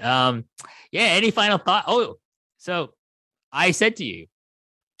 But any final thought? Oh, so I said to you,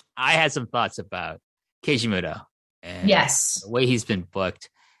 I had some thoughts about Keiji Muto and the way he's been booked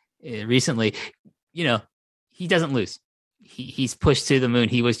recently. He doesn't lose. He's pushed to the moon.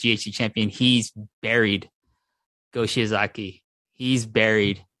 He was GHC champion. He's buried Go Shiozaki. He's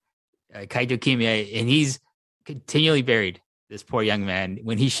buried Kaito Kiyomiya, and he's continually buried this poor young man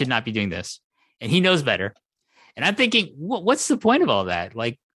when he should not be doing this, and he knows better. And I'm thinking, what's the point of all that?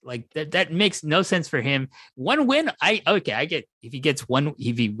 Like that makes no sense for him. One win, I get if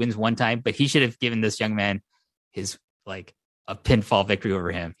he wins one time, but he should have given this young man his a pinfall victory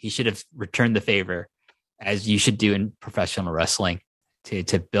over him. He should have returned the favor, as you should do in professional wrestling,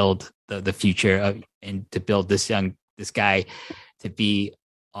 to build the future of, and to build this guy to be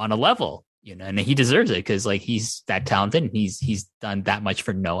on a level. And he deserves it because he's that talented and he's done that much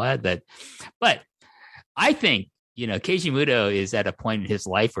for Noah but I think, Keiji Muto is at a point in his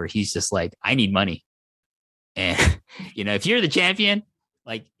life where he's just like, I need money. And, if you're the champion,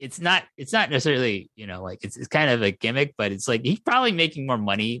 it's not necessarily, it's kind of a gimmick, but it's he's probably making more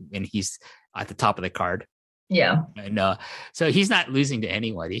money when he's at the top of the card, Yeah. No, so he's not losing to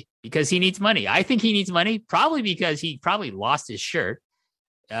anybody because he needs money. I think he needs money probably because he probably lost his shirt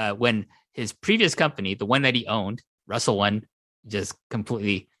when his previous company, the one that he owned, Russell One, just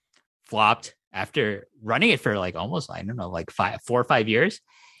completely flopped after running it for like almost, I don't know, like 4 or 5 years.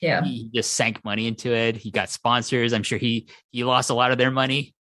 Yeah. He just sank money into it. He got sponsors. I'm sure he lost a lot of their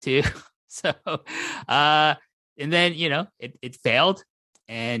money too. So, and then, it failed.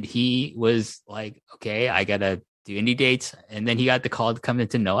 And he was like, okay, I got to do indie dates. And then he got the call to come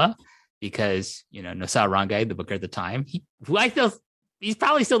into Noah because, Nosawa Rangai, the booker at the time, he's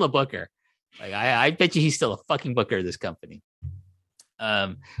probably still the booker. Like, I bet you he's still a fucking booker of this company.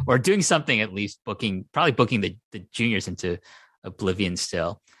 Or doing something, at least probably booking the juniors into oblivion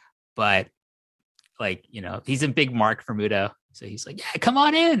still. But like, he's a big mark for Muto. So he's like, yeah, come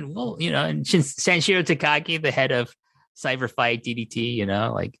on in. Well, and Sanshiro Takagi, the head of CyberFight DDT,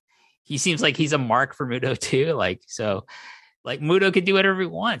 like he seems like he's a mark for Muto too. Like, so like Muto could do whatever he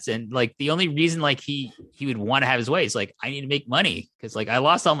wants. And like the only reason like he would want to have his way is like, I need to make money because like I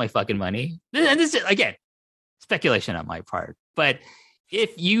lost all my fucking money. And this is again, speculation on my part. But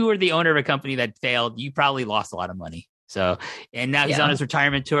if you were the owner of a company that failed, you probably lost a lot of money. So, and now he's on his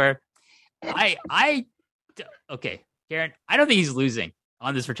retirement tour. Okay, Karen, I don't think he's losing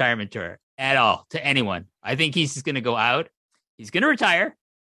on this retirement tour at all to anyone. I think he's just going to go out. He's going to retire.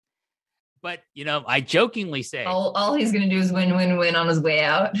 But, I jokingly say all he's going to do is win on his way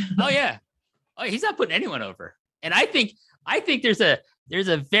out. Oh, yeah. Oh, he's not putting anyone over. And I think there's a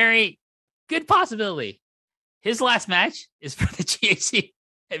very good possibility his last match is for the GHC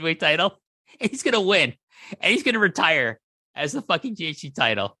heavyweight title. And he's going to win. And he's going to retire as the fucking GHC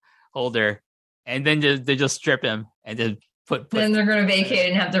title holder. And then they just strip him and then put then they're going to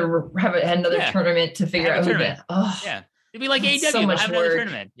vacate and have to have another tournament to figure out who yeah. It'd be like AEW, so much have work. Another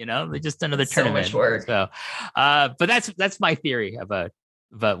tournament, they just another tournament. So much work. So, but that's my theory about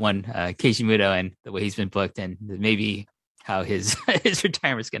one Keiji Muto and the way he's been booked and maybe how his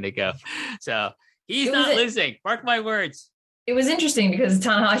retirement's going to go. So he's not losing. Mark my words. It was interesting because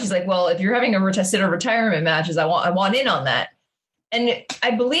Tanahashi's like, well, if you're having a set of retirement matches, I want in on that. And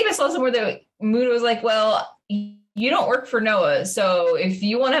I believe I saw somewhere that Muto was like, well, you don't work for Noah. So if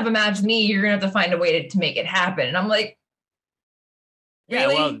you want to have a match with me, you're going to have to find a way to make it happen. And I'm like,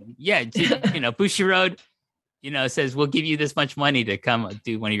 really? Yeah, well, yeah. Bushiroad, says, we'll give you this much money to come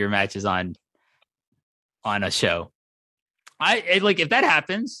do one of your matches on a show. If that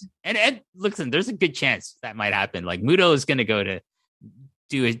happens, and listen, there's a good chance that might happen. Like Muto is going to go to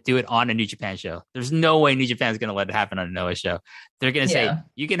do it on a New Japan show. There's no way New Japan is going to let it happen on a Noah show. They're going to say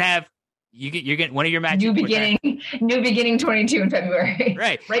you're getting one of your matches. New beginning 22 in February.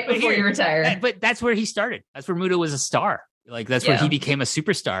 Right before you retire. But that's where he started. That's where Muto was a star. Like that's where he became a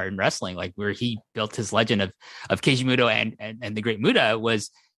superstar in wrestling. Like where he built his legend of Keiji Muto and the Great Muta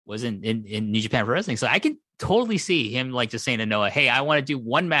was in New Japan Pro Wrestling. So I can totally see him like just saying to Noah, "Hey, I want to do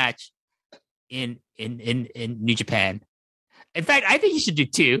one match in New Japan." In fact, I think he should do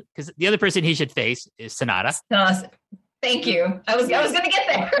two because the other person he should face is Sonata. Thank you. I was going to get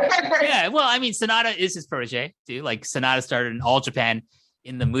there. Yeah, well, I mean, Sonata is his protege too. Like Sonata started in All Japan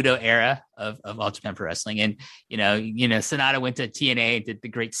in the Muto era of All Japan Pro Wrestling, and Sonata went to TNA and did the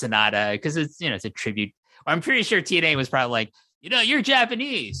Great Sonata because it's it's a tribute. Or I'm pretty sure TNA was probably like, you're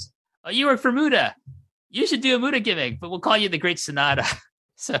Japanese. Oh, you work for Muta. You should do a Muta gimmick, but we'll call you the Great Sonata.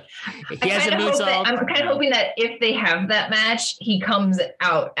 So he has a moonsault. I'm kind of hoping that if they have that match, he comes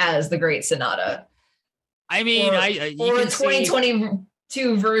out as the Great Sonata. I mean, or a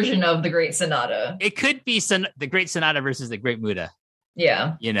 2022 version of the Great Sonata. It could be the Great Sonata versus the Great Muta.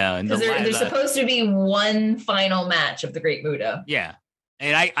 Yeah, and there's supposed to be one final match of the Great Muta. Yeah,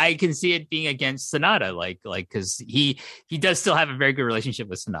 and I can see it being against Sonata, like because he does still have a very good relationship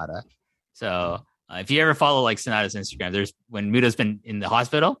with Sonata. So if you ever follow like Sonata's Instagram, there's when Muta's been in the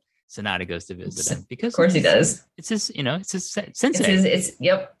hospital, Sonata goes to visit him because of course he does. It's his it's his sensei.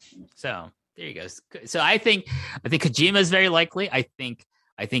 Yep. So there you go. So I think Kojima is very likely. I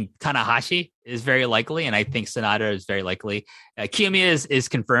think Tanahashi is very likely, and I think Sonata is very likely. Kiyomiya is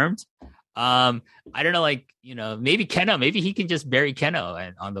confirmed. I don't know, maybe Keno. Maybe he can just bury Keno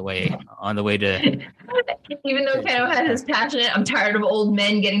and on the way to. Even though Keno had his passionate, I'm tired of old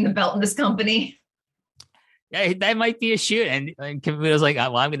men getting the belt in this company. Yeah, that might be a shoot. And Kiyomiya's like,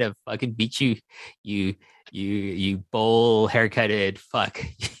 well, I'm gonna fucking beat you, you bowl haircutted fuck.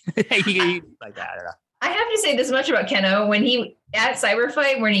 Like that. I don't know. I have to say this much about Keno. When at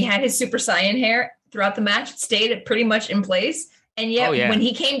CyberFight, when he had his Super Saiyan hair throughout the match, it stayed pretty much in place. And yet, when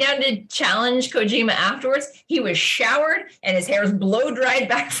he came down to challenge Kojima afterwards, he was showered and his hair was blow dried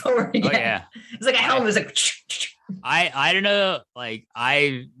back forward again. Oh, yeah. It's like a helmet was like. I don't know. Like,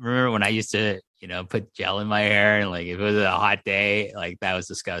 I remember when I used to, put gel in my hair, and like if it was a hot day, like that was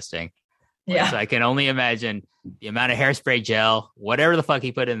disgusting. Yeah. So I can only imagine the amount of hairspray gel, whatever the fuck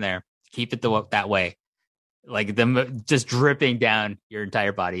he put in there, keep it that way. Like them just dripping down your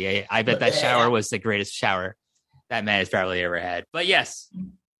entire body. I bet that shower was the greatest shower that man has probably ever had. But yes,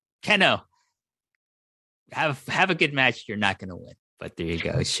 Keno, have a good match. You're not going to win, but there you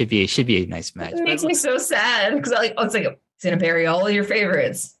go. It should be a nice match. It makes me so sad because it's like it's going to bury all of your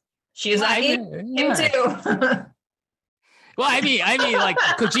favorites. Him too. Well, I mean, like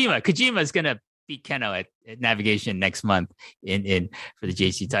Kojima is going to beat Keno at Navigation next month in for the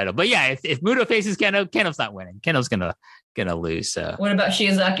JC title. But yeah, if Muto faces Keno, Keno's not winning. Keno's gonna lose. So what about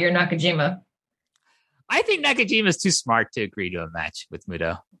Shiozaki or Nakajima? I think Nakajima's too smart to agree to a match with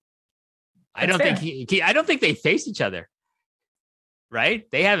Muto. I don't think they face each other. Right?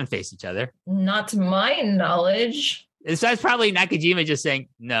 They haven't faced each other. Not to my knowledge. That's probably Nakajima just saying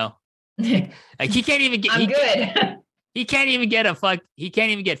no. Like he can't even get. I'm good. He can't even get fucking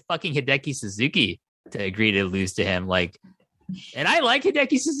Hideki Suzuki to agree to lose to him. Like, and I like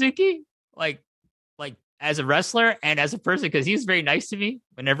Hideki Suzuki, like as a wrestler and as a person, because he was very nice to me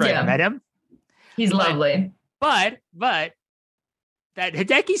whenever I met him. He's lovely. But that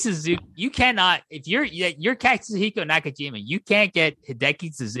Hideki Suzuki, you cannot, if you're Katsuhiko Nakajima, you can't get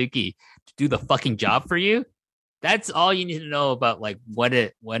Hideki Suzuki to do the fucking job for you. That's all you need to know about like what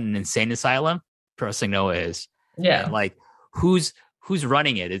an insane asylum Pro Wrestling Noah is. Yeah. And like who's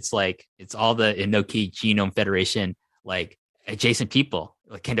running it? It's like it's all the Inoki Genome Federation, like adjacent people,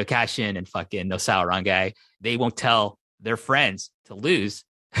 like Kendo Kashin and fucking Nosawa Rangai. They won't tell their friends to lose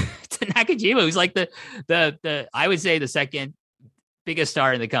to Nakajima, who's like the I would say the second biggest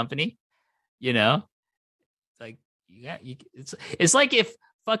star in the company. Like it's like if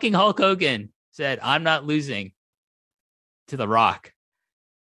fucking Hulk Hogan said, "I'm not losing to The Rock."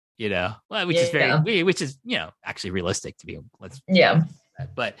 Which is actually realistic to be.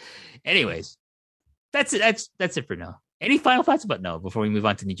 But anyways, that's it. That's it for Noah. Any final thoughts about Noah before we move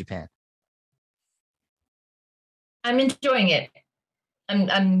on to New Japan? I'm enjoying it.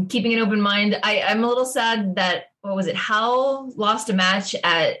 I'm keeping an open mind. I'm a little sad that Hal lost a match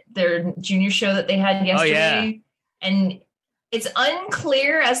at their junior show that they had yesterday, and it's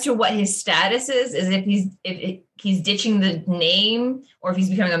unclear as to what his status is if he's ditching the name, or if he's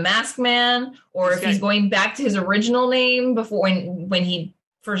becoming a masked man, or if he's going back to his original name before he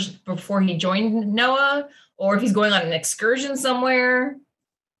joined Noah, or if he's going on an excursion somewhere.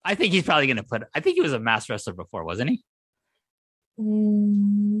 I think he's probably going to I think he was a masked wrestler before, wasn't he?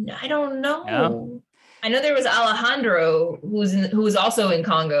 I don't know. No? I know there was Alejandro who was also in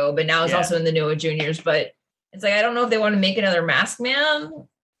Congo, but now is also in the Noah Juniors, but it's like, I don't know if they want to make another masked man,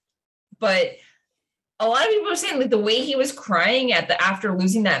 but a lot of people are saying like the way he was crying after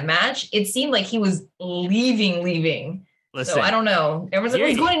losing that match, it seemed like he was leaving. Listen, so I don't know. Everyone's like,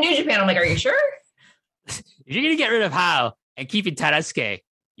 he's going to New Japan. I'm like, are you sure? If you're going to get rid of Hao and keeping Tadasuke,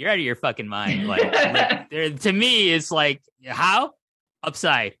 you're out of your fucking mind. Like to me, it's like Hao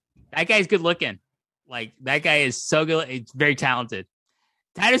upside. That guy's good looking. Like that guy is so good. It's very talented.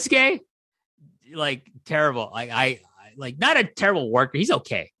 Tadasuke, like terrible. Like I like not a terrible worker. He's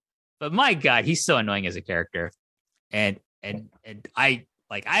okay, but my God, he's so annoying as a character. And I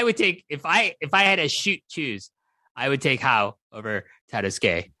would take if I had to choose, I would take Hao over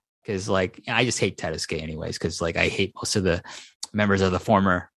Tadasuke, because like I just hate Tadasuke anyways, because like I hate most of the members of the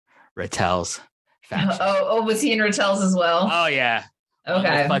former Rattel's faction. Oh, was he in Rattel's as well? Oh yeah.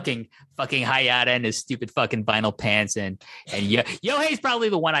 Okay. Fucking Hayata and his stupid fucking vinyl pants and Yohei's probably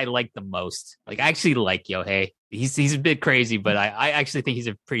the one I like the most. Like I actually like Yohei. He's a bit crazy, but I actually think he's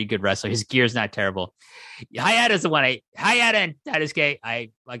a pretty good wrestler. His gear's not terrible. Hayata's the one Hayata and Tadasuke, I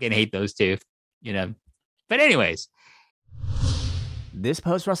fucking hate those two, But anyways. This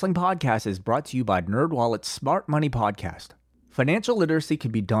Post Wrestling podcast is brought to you by NerdWallet's Smart Money Podcast. Financial literacy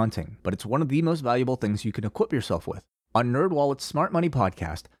can be daunting, but it's one of the most valuable things you can equip yourself with. On NerdWallet's Smart Money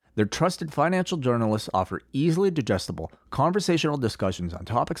Podcast, their trusted financial journalists offer easily digestible, conversational discussions on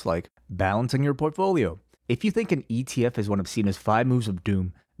topics like balancing your portfolio. If you think an ETF is one of Cena's 5 moves of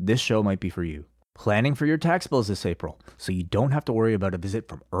doom, this show might be for you. Planning for your tax bills this April, so you don't have to worry about a visit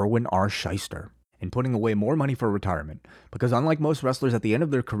from Erwin R. Shyster. And putting away more money for retirement, because unlike most wrestlers at the end of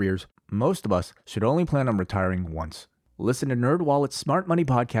their careers, most of us should only plan on retiring once. Listen to NerdWallet's Smart Money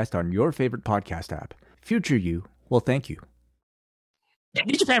Podcast on your favorite podcast app. Future you will thank you.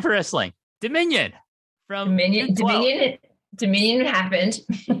 New Japan Pro Wrestling. Dominion. From Dominion. Dominion happened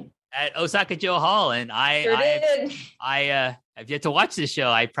at Osaka Joe Hall, and I have yet to watch this show.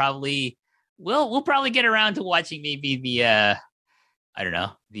 I probably we'll probably get around to watching maybe the I don't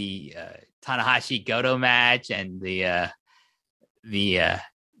know, the Tanahashi Goto match and the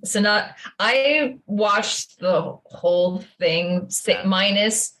Sonata. I watched the whole thing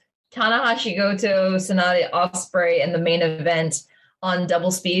minus Tanahashi Goto, Sonata Ospreay, and the main event on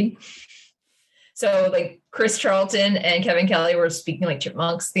double speed. So like Chris Charlton and Kevin Kelly were speaking like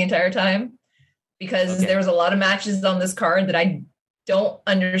chipmunks the entire time because there was a lot of matches on this card that I don't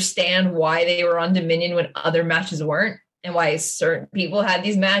understand why they were on Dominion when other matches weren't, and why certain people had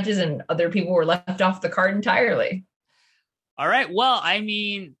these matches and other people were left off the card entirely. All right. Well, I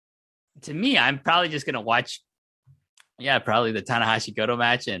mean, to me, I'm probably just going to watch, probably the Tanahashi Goto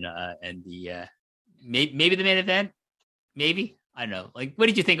match and the maybe the main event. Maybe. I don't know. Like, what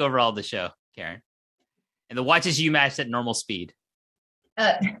did you think overall of the show, Karen? And the Watches You match at normal speed.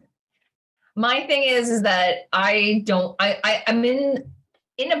 My thing is that I'm in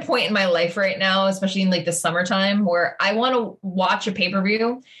a point in my life right now, especially in like the summertime, where I want to watch a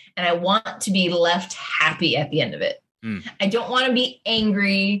pay-per-view and I want to be left happy at the end of it. I don't want to be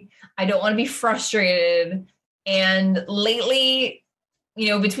angry. I don't want to be frustrated. And lately,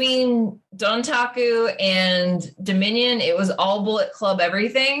 between Dontaku and Dominion, it was all Bullet Club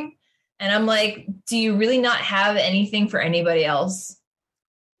everything. And I'm like, do you really not have anything for anybody else?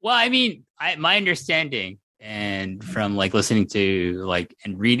 Well, I mean, my understanding, and from like listening to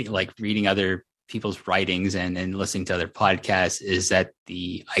and reading other people's writings and listening to other podcasts, is that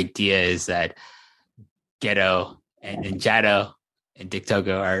the idea is that Geto and Jado and Dick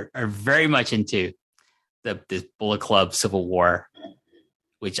Togo are very much into the Bullet Club Civil War,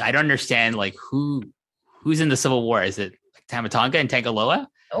 which I don't understand. Like who's in the Civil War? Is it like Tamatonga and Tangaloa?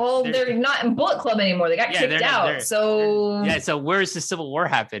 Well, they're not in Bullet Club anymore. They got kicked out. So where's the Civil War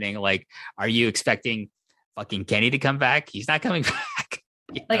happening? Like, are you expecting fucking Kenny to come back? He's not coming back.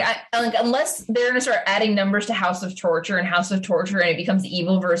 Unless they're gonna start adding numbers to House of Torture and it becomes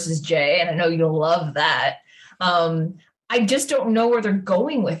Evil versus Jay, and I know you'll love that. I just don't know where they're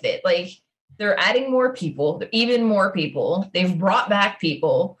going with it. Like, they're adding more people, even more people. They've brought back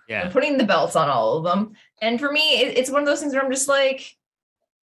people. Yeah. They're putting the belts on all of them. And for me, it's one of those things where I'm just like,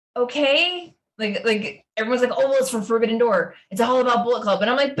 okay, like everyone's like, oh, well, it's from Forbidden Door. It's all about Bullet Club. And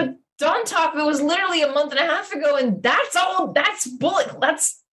I'm like, but Don Taco was literally a month and a half ago, and that's Bullet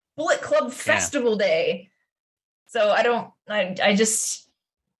Club Festival Day. So I just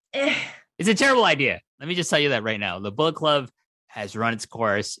It's a terrible idea. Let me just tell you that right now. The Bullet Club has run its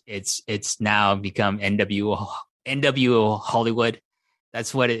course. It's now become NWO Hollywood.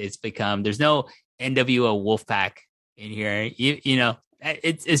 That's what it's become. There's no NWO Wolfpack in here. You know,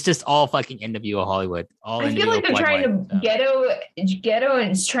 it's just all fucking NWO Hollywood. All I feel like they're trying to Ghetto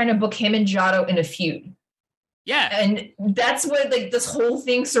and is trying to book him and Jado in a feud. Yeah, and that's what like this whole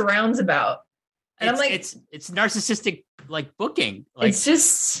thing surrounds about. And I'm like, it's narcissistic like booking. Like, it's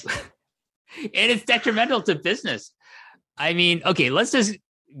just, and it's detrimental to business. I mean, okay, let's just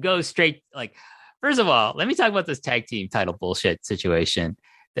go straight. Like, first of all, let me talk about this tag team title bullshit situation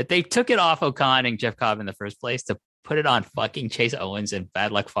that they took it off Okan and Jeff Cobb in the first place to put it on fucking Chase Owens and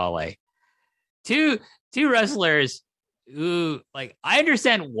Bad Luck Fale. Two wrestlers who, like, I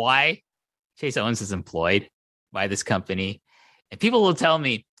understand why Chase Owens is employed by this company, and people will tell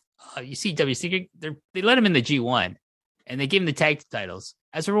me, oh, you see WC, they let him in the G1 and they give him the tag titles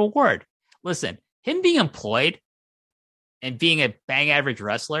as a reward. Listen, him being employed and being a bang average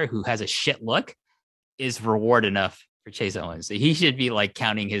wrestler who has a shit look is reward enough for Chase Owens. He should be like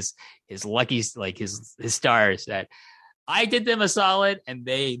counting his lucky, like his stars that I did them a solid and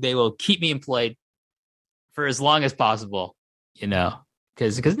they will keep me employed for as long as possible, you know,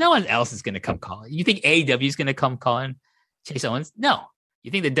 because no one else is going to come calling. You think AEW is going to come calling Chase Owens? No. You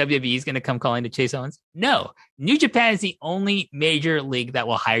think the WWE is going to come calling to Chase Owens? No. New Japan is the only major league that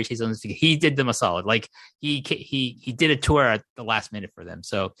will hire Chase Owens. He did them a solid. Like he did a tour at the last minute for them.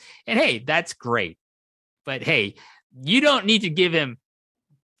 So, and hey, that's great. But hey, you don't need to give him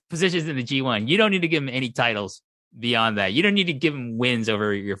positions in the G1. You don't need to give him any titles beyond that. You don't need to give him wins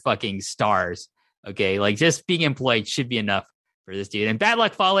over your fucking stars. Okay. Like, just being employed should be enough for this dude. And Bad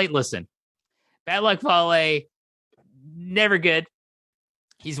Luck Fale, listen, Bad Luck Fale, never good.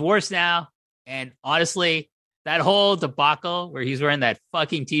 He's worse now. And honestly, that whole debacle where he's wearing that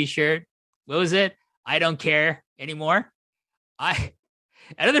fucking t-shirt, what was it? I don't care anymore. And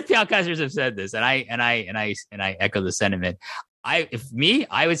other podcasters have said this, and I echo the sentiment. I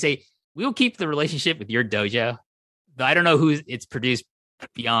would say we will keep the relationship with your dojo. Though I don't know who it's produced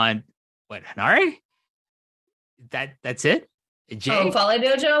beyond what, Hanare? That's it. Jay? Oh, Follow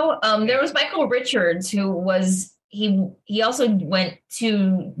Dojo. There was Michael Richards, who was he also went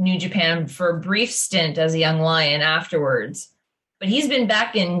to New Japan for a brief stint as a young lion afterwards, but he's been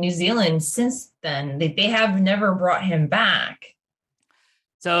back in New Zealand since then. They have never brought him back.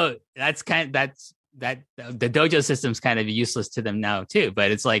 So the dojo system's kind of useless to them now too.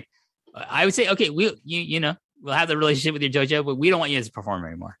 But it's like, I would say, okay, we'll have the relationship with your dojo, but we don't want you as a performer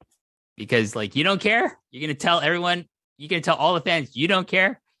anymore, because like you don't care. You're gonna tell everyone. You're gonna tell all the fans you don't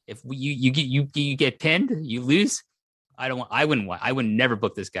care. If you get pinned, you lose. I would never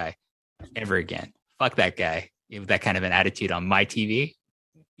book this guy ever again. Fuck that guy with that kind of an attitude on my TV.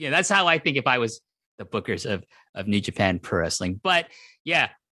 Yeah, that's how I think if I was the bookers of New Japan Pro Wrestling. But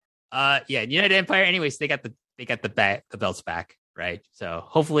United Empire. Anyways, they got the belts back, right? So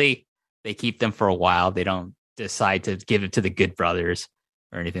hopefully they keep them for a while. They don't decide to give it to the Good Brothers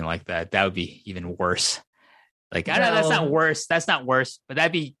or anything like that. That would be even worse. Like, I know that's not worse. That's not worse, but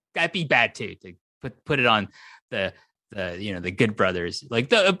that'd be bad too, to put it on the Good Brothers.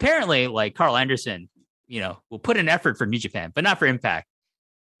 Like apparently like Carl Anderson, will put an effort for New Japan, but not for Impact.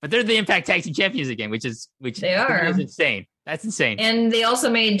 But they're the Impact Tag Team Champions again, which is insane. That's insane. And they also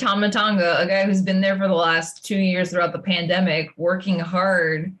made Tama Tonga, a guy who's been there for the last 2 years throughout the pandemic, working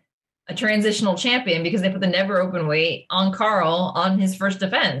hard, a transitional champion, because they put the never open weight on Carl on his first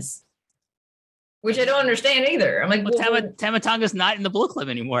defense. Which I don't understand either. I'm like, Tama Tonga's not in the Bullet Club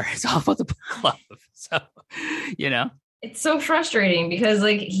anymore. It's all about the Bullet Club. So, It's so frustrating because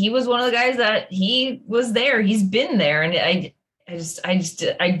like he was one of the guys that he was there. He's been there. And I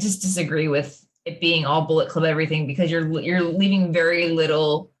just disagree with it being all Bullet Club everything, because you're leaving very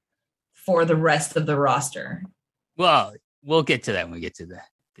little for the rest of the roster. Well, we'll get to that when we get to the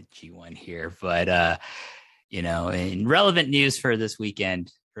G1 here. But, in relevant news for this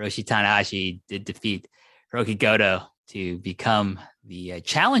weekend, Hiroshi Tanahashi did defeat Hiroki Goto to become the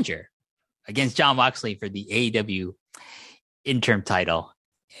challenger against Jon Moxley for the AEW interim title.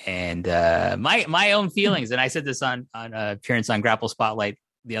 And my own feelings, and I said this on appearance on Grapple Spotlight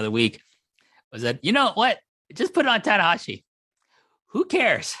the other week, was that, you know what? Just put it on Tanahashi. Who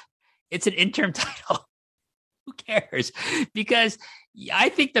cares? It's an interim title. Who cares? Because I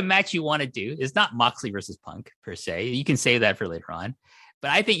think the match you want to do is not Moxley versus Punk per se. You can save that for later on. But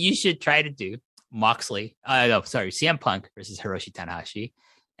I think you should try to do CM Punk versus Hiroshi Tanahashi,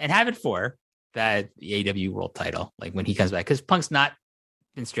 and have it for that the AEW World Title, like when he comes back, because Punk's not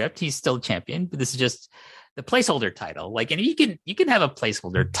been stripped; he's still champion. But this is just the placeholder title. Like, and you can have a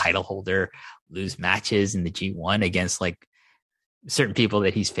placeholder title holder lose matches in the G1 against like certain people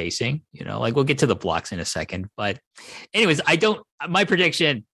that he's facing. Like we'll get to the blocks in a second. But anyways, my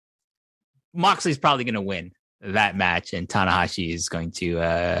prediction: Moxley's probably going to win that match, and Tanahashi is going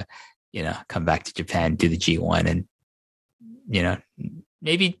to come back to Japan, do the G1, and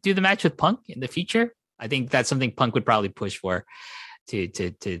maybe do the match with Punk in the future. I think that's something Punk would probably push for, to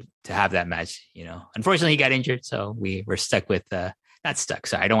have that match. Unfortunately he got injured, so we're stuck with not stuck.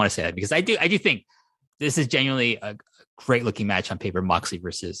 So I don't want to say that, because I do think this is genuinely a great looking match on paper, Moxley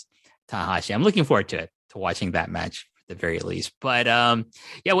versus Tanahashi. I'm looking forward to watching that match the very least. But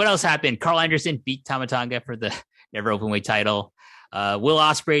what else happened? Carl Anderson beat Tama Tonga for the never openweight title. Will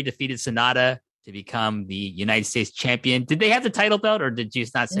Ospreay defeated Sonata to become the United States champion. Did they have the title belt, or did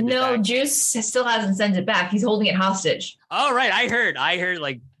Juice not send it back? No, Juice still hasn't sent it back. He's holding it hostage. Oh, right. I heard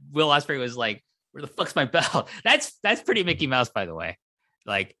like Will Ospreay was like, where the fuck's my belt? That's pretty Mickey Mouse, by the way.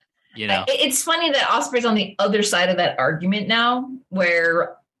 Like, it's funny that Ospreay's on the other side of that argument now,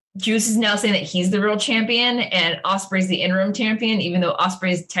 where Juice is now saying that he's the real champion and Ospreay's the interim champion, even though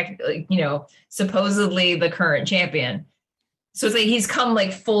Ospreay's technically, supposedly the current champion. So it's like he's come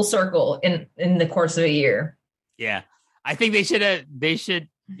like full circle in the course of a year. Yeah. I think they should,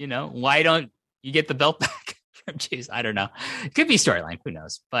 why don't you get the belt back from Juice? I don't know. It could be storyline. Who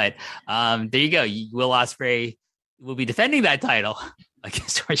knows? But there you go. Will Ospreay will be defending that title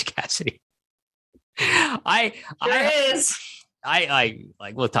against Orange Cassidy. I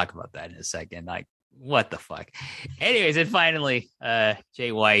we'll talk about that in a second. Like, what the fuck? Anyways, and finally,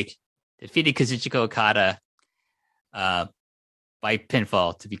 Jay White defeated Kazuchika Okada by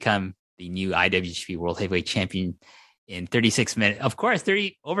pinfall to become the new IWGP World Heavyweight Champion in 36 minutes. Of course,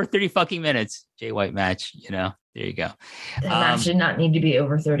 over 30 fucking minutes. Jay White match. There you go. That match did not need to be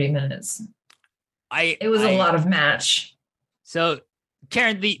over 30 minutes. It was a lot of match. So,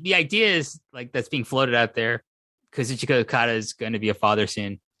 Karen, the idea is like that's being floated out there. Kazuchika Okada is going to be a father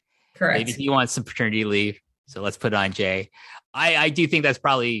soon. Correct. Maybe he wants some paternity leave, so let's put it on Jay. I do think that's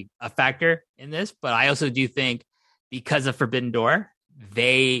probably a factor in this, but I also do think because of Forbidden Door,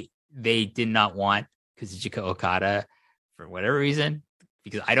 they did not want Kazuchika Okada for whatever reason,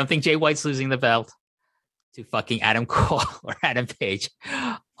 because I don't think Jay White's losing the belt to fucking Adam Cole or Adam Page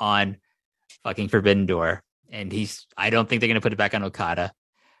on fucking Forbidden Door. And I don't think they're going to put it back on Okada.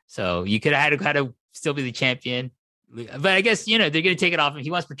 So you could have had Okada still be the champion. But I guess, they're going to take it off. If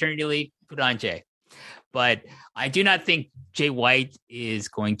he wants paternity leave, put it on Jay. But I do not think Jay White is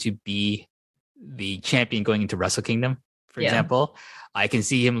going to be the champion going into Wrestle Kingdom, for example. I can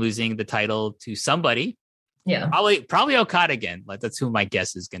see him losing the title to somebody. Yeah. Probably Okada again. Like, that's who my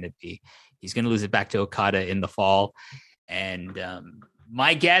guess is going to be. He's going to lose it back to Okada in the fall. And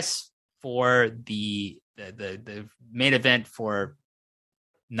my guess for the main event for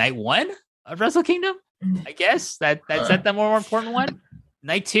night 1 of Wrestle Kingdom, I guess that's that the more important one.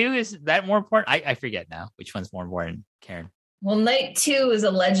 Night 2, is that more important? I forget now which one's more important, Karen. Well, night 2 is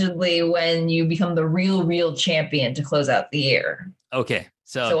allegedly when you become the real champion to close out the year. Okay.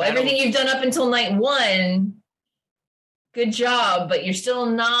 So everything you've done up until night 1, good job, but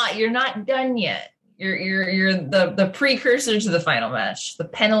you're not done yet. You're the precursor to the final match, the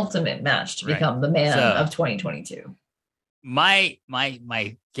penultimate match to become the man of 2022. My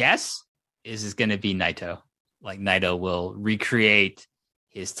guess is going to be Naito. Like, Naito will recreate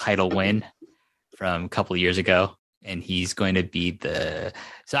his title win from a couple of years ago, and he's going to be just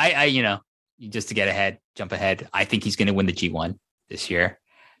to jump ahead, I think he's going to win the G1 this year.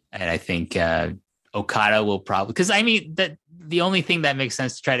 And I think Okada will probably, because the only thing that makes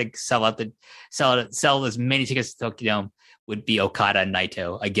sense to try to sell as many tickets to Tokyo Dome would be Okada and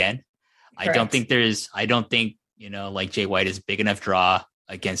Naito again. Correct. I don't think like Jay White is a big enough draw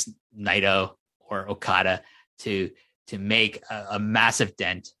against Naito or Okada to make a massive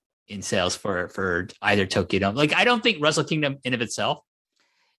dent in sales for either Tokyo Dome. Like, I don't think Wrestle Kingdom in of itself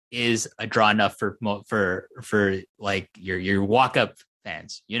is a draw enough for like your walk up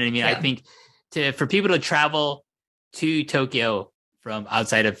fans. You know what I mean? Yeah. I think for people to travel to Tokyo from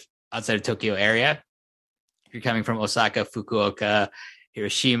outside of Tokyo area, if you're coming from Osaka, Fukuoka,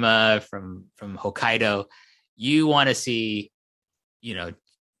 Hiroshima, from Hokkaido, you want to see,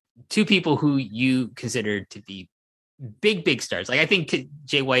 two people who you consider to be big stars. Like, I think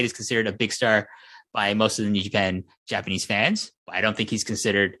Jay White is considered a big star by most of the New Japanese fans, but I don't think he's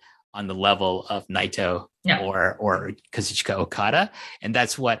considered on the level of Naito or Kazuchika Okada. And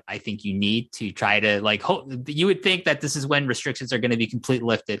that's what I think you need to try to you would think that this is when restrictions are going to be completely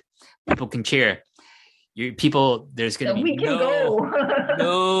lifted. People can cheer. There's going to be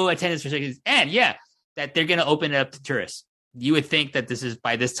no attendance restrictions. And that they're going to open it up to tourists. You would think that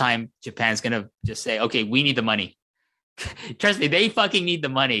by this time, Japan's going to just say, okay, we need the money. Trust me, they fucking need the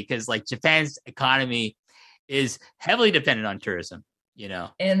money, because like Japan's economy is heavily dependent on tourism,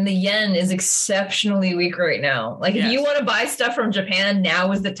 And the yen is exceptionally weak right now. Like, if you want to buy stuff from Japan,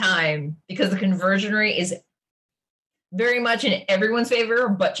 now is the time, because the conversion rate is very much in everyone's favor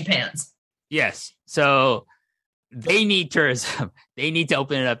but Japan's. Yes. So they need tourism. They need to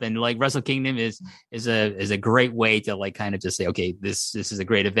open it up, and like Wrestle Kingdom is a great way to like kind of just say, okay, this is a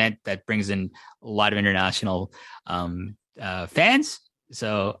great event that brings in a lot of international fans.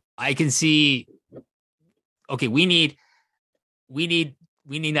 So I can see, okay, we need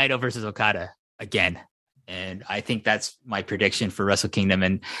Naito versus Okada again, and I think that's my prediction for Wrestle Kingdom,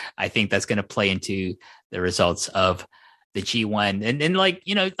 and I think that's going to play into the results of the G1. And like,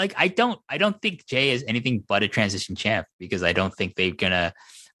 I don't think Jay is anything but a transition champ, because I don't think they're going to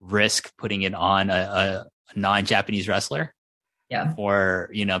risk putting it on a non-Japanese wrestler. Yeah. Or,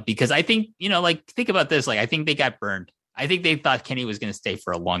 because I think, think about this. Like, I think they got burned. I think they thought Kenny was going to stay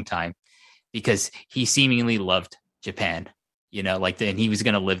for a long time because he seemingly loved Japan, and he was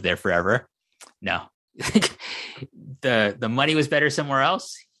going to live there forever. No, the money was better somewhere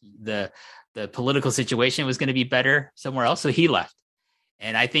else. The political situation was going to be better somewhere else. So he left.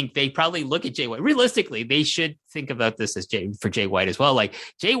 And I think they probably look at Jay White. Realistically, they should think about this as for Jay White as well. Like,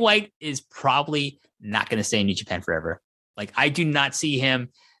 Jay White is probably not going to stay in New Japan forever. Like, I do not see him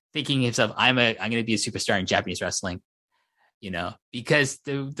thinking himself, I'm going to be a superstar in Japanese wrestling, because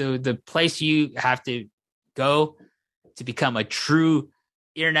the place you have to go to become a true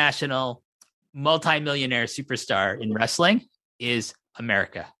international multimillionaire superstar in wrestling is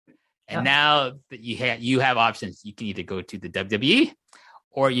America. And now that you have options, you can either go to the WWE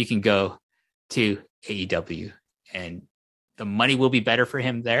or you can go to AEW, and the money will be better for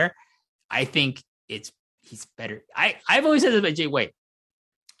him there. I think he's better. I've always said this about Jay White.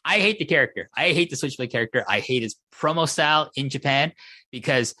 I hate the character. I hate the Switchblade character. I hate his promo style in Japan,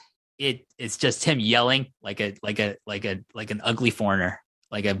 because it's just him yelling like an ugly foreigner,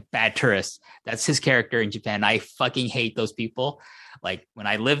 like a bad tourist. That's his character in Japan. I fucking hate those people. Like, when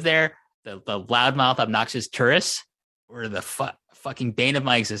I lived there, the loudmouth, obnoxious tourists were the fucking bane of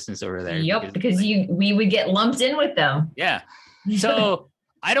my existence over there. Yep, because we would get lumped in with them. Yeah. So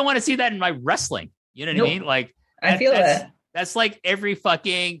I don't want to see that in my wrestling. You know what I mean? Like, I feel that. That's like every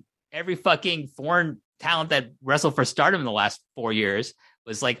fucking foreign talent that wrestled for Stardom in the last 4 years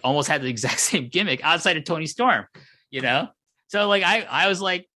was like almost had the exact same gimmick outside of Tony Storm, you know? So like, I was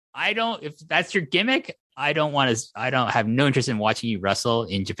like, if that's your gimmick, I don't have no interest in watching you wrestle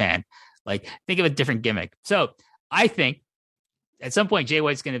in Japan. Like, think of a different gimmick. So I think at some point Jay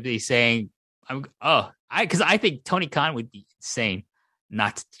White's going to be saying, because I think Tony Khan would be insane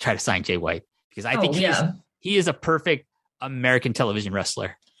not to try to sign Jay White, because I think he is a perfect American television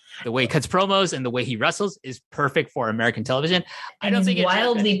wrestler. The way he cuts promos and the way he wrestles is perfect for American television. I don't think it's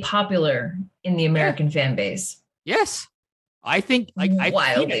wildly popular in the American fan base. Yes. I think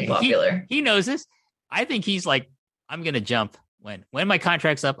wildly popular. He knows this. I think he's like, I'm going to jump when my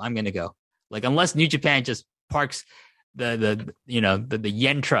contract's up. I'm going to go. Like, unless New Japan just parks the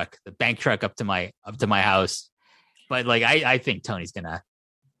yen truck, the bank truck up to my house. But like, I think Tony's going to,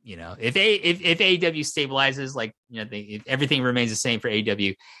 if AEW stabilizes, like, if everything remains the same for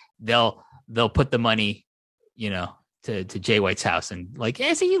AEW, they'll put the money, to Jay White's house. And like,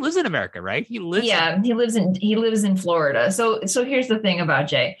 see, he lives in America, right? He lives in Florida. So here's the thing about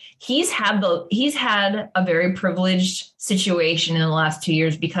Jay. He's had a very privileged situation in the last 2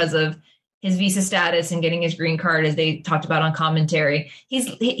 years because of his visa status and getting his green card, as they talked about on commentary. He's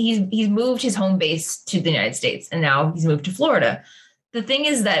moved his home base to the United States, and now he's moved to Florida. The thing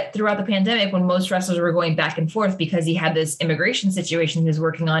is that throughout the pandemic, when most wrestlers were going back and forth because he had this immigration situation he was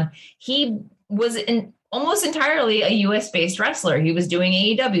working on, he was almost entirely a US-based wrestler. He was doing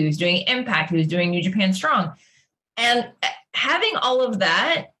AEW, he was doing Impact, he was doing New Japan Strong. And having all of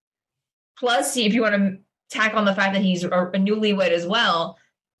that, plus if you want to tack on the fact that he's a newlywed as well,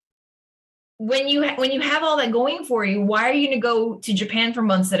 when you have all that going for you, why are you going to go to Japan for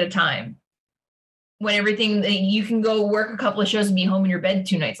months at a time? When everything, you can go work a couple of shows and be home in your bed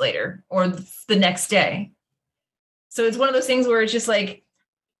 2 nights later or the next day. So it's one of those things where it's just like,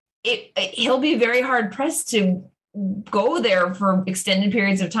 he'll be very hard pressed to go there for extended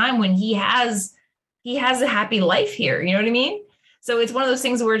periods of time when he has a happy life here. You know what I mean? So it's one of those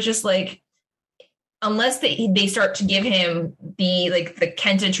things where it's just like, unless they start to give him the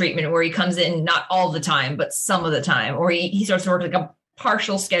Kenta treatment where he comes in not all the time, but some of the time, or he starts to work like a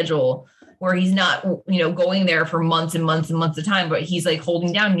partial schedule where he's not, going there for months and months and months at a time, but he's like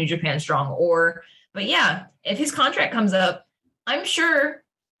holding down New Japan Strong. But yeah, if his contract comes up, I'm sure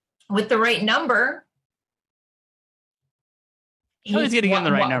with the right number, he's getting on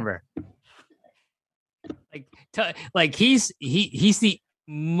the right number. Like he's the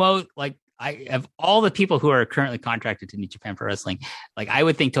most, like, I have all the people who are currently contracted to New Japan Pro Wrestling. Like, I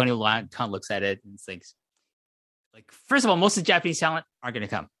would think Tony Khan looks at it and thinks, like, first of all, most of the Japanese talent aren't going to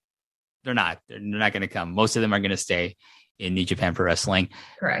come. They're not going to come. Most of them are going to stay in New Japan Pro Wrestling.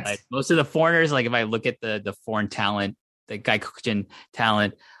 Correct. But most of the foreigners, like if I look at the foreign talent, the Gaikokujin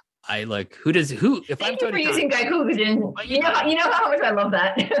talent, I look, Thank you for using Gaikokujin. You know how much I love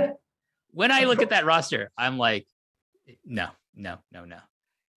that. When I look at that roster, I'm like, no.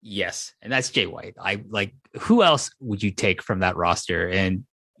 Yes. And that's Jay White. I like, who else would you take from that roster? And,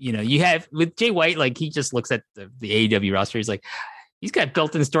 you have with Jay White, like, he just looks at the AEW roster. He's like, he's got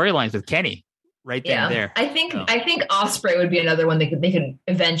built-in storylines with Kenny right then and there. I think Ospreay would be another one they could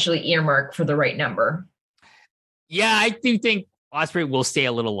eventually earmark for the right number. Yeah, I do think Ospreay will stay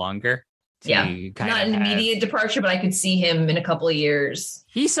a little longer. Yeah, not an immediate departure, but I could see him in a couple of years.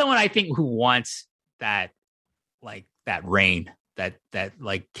 He's someone I think who wants that reign, that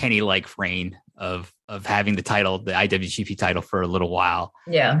like Kenny-like reign of having the title, the IWGP title, for a little while.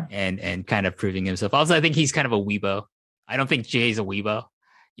 Yeah, and kind of proving himself. Also, I think he's kind of a weebo. I don't think Jay's a weebo.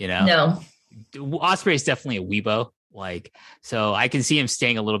 No. Ospreay is definitely a weebo. Like, so I can see him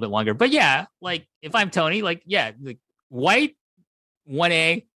staying a little bit longer. But yeah, like if I'm Tony, like, yeah, like White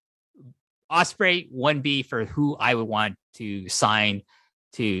 1A, Ospreay 1B for who I would want to sign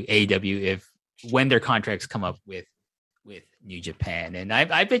to AEW when their contracts come up with New Japan. And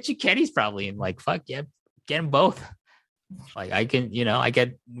I bet you Kenny's probably in, like, fuck yeah, get them both. Like, I can, I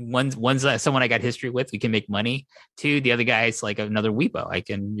get one's someone I got history with. We can make money. 2, the other guy's like another weepo. I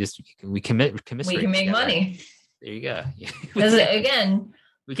can we can make money. There you go. Because again,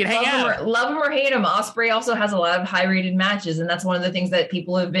 we can hang out. Love him or hate him, Ospreay also has a lot of high rated matches, and that's one of the things that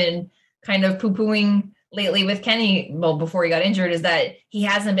people have been kind of poo-pooing lately with Kenny. Well, before he got injured, is that he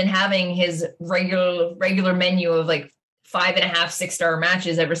hasn't been having his regular menu of like 5.5 6-star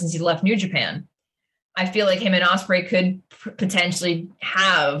matches ever since he left New Japan. I feel like him and Ospreay could potentially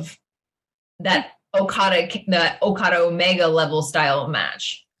have Okada Omega level style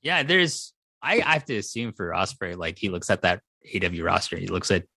match. Yeah, I have to assume for Ospreay, like he looks at that AW roster, he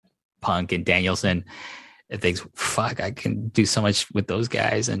looks at Punk and Danielson and thinks, fuck, I can do so much with those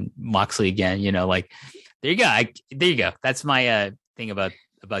guys, and Moxley again, like there you go. There you go. That's my thing about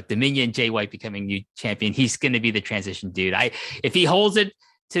Dominion. Jay White becoming new champion. He's going to be the transition dude. If he holds it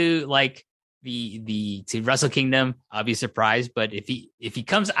to like to Wrestle Kingdom, I'll be surprised. But if he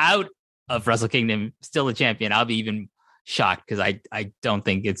comes out of Wrestle Kingdom still a champion, I'll be even shocked, because I don't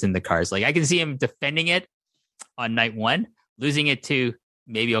think it's in the cards. Like I can see him defending it on night one, losing it to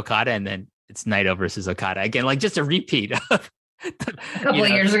maybe Okada, and then it's Naito versus Okada again, like just a repeat of a couple of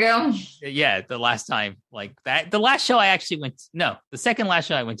years ago. Yeah, the last time like that. The last show I actually the second last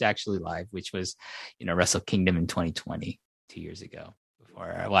show I went to actually live, which was Wrestle Kingdom in 2020, 2 years ago,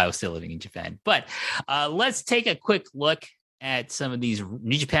 while I was still living in Japan. But let's take a quick look at some of these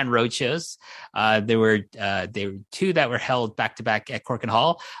New Japan road shows. There were two that were held back to back at Corkin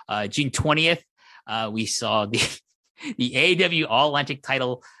Hall. June 20th, we saw the AEW All Atlantic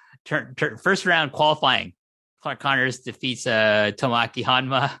title first round qualifying. Clark Connors defeats Tomoaki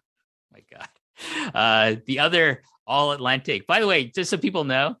Hanma. Oh my God. The other All Atlantic. By the way, just so people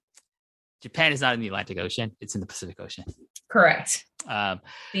know, Japan is not in the Atlantic Ocean. It's in the Pacific Ocean. Correct. The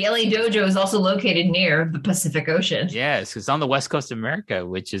LA Dojo is also located near the Pacific Ocean. Yes, it's on the west coast of America,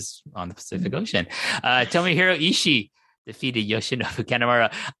 which is on the Pacific Ocean. Tomohiro Ishii defeated Yoshinobu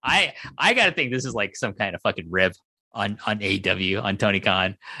Kanemaru. I gotta think this is like some kind of fucking rib on AEW, on Tony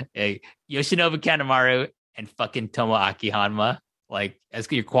Khan. Yoshinobu Kanemaru and fucking Tomoaki Hanma, like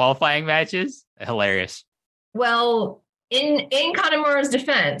as your qualifying matches. Hilarious. Well, in Kanemaru's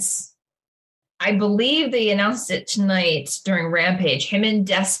defense, I believe they announced it tonight during Rampage. Him and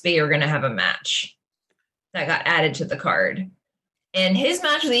Despy are going to have a match that got added to the card. And his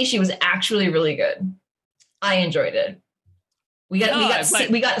match with Ishii was actually really good. I enjoyed it. We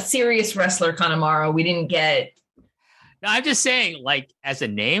got serious wrestler Kanemaru. We didn't get. No, I'm just saying, like, as a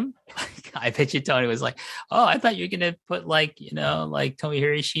name, I bet you Tony was like, oh, I thought you were going to put like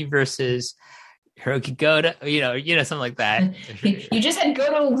Tomohiro Ishii versus Hiroki Goto, something like that. You just had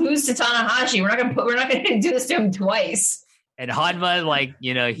Goto lose to Tanahashi. We're not gonna do this to him twice. And Hanma,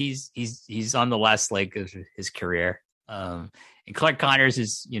 he's on the last leg of his career. And Clark Connors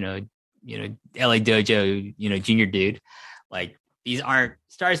is, LA Dojo, junior dude. Like, these aren't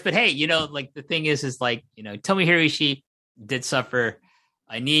stars, but hey, the thing is like, Tomohiro Ishii did suffer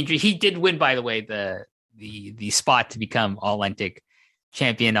a knee injury. He did win, by the way, the spot to become All Atlantic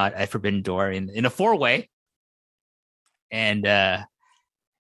champion at Forbidden Door in a 4-way, and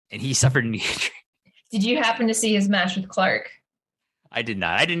he suffered a knee injury. Did you happen to see his match with Clark? I did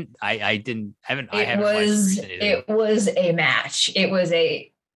not. It was a match. It was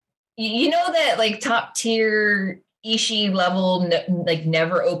that like top tier Ishii level, like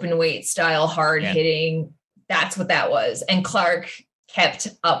never open weight style, hard hitting. That's what that was. And Clark kept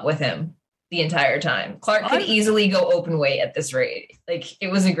up with him the entire time. Clark could easily go open weight at this rate. Like, it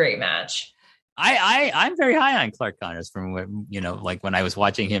was a great match. I'm very high on Clark Connors from when I was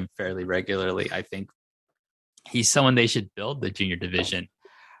watching him fairly regularly. I think he's someone they should build the junior division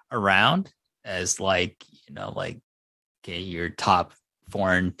around as your top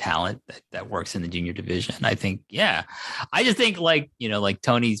foreign talent that works in the junior division. I think, I just think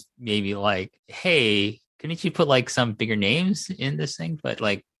Tony's maybe like, hey, couldn't you put like some bigger names in this thing? But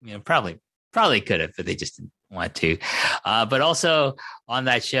probably could have, but they just didn't want to. But also on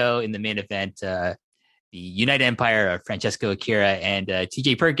that show in the main event, the United Empire of Francesco Akira and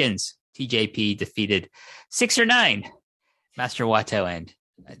TJ Perkins, TJP, defeated 6 or 9 Master Wato and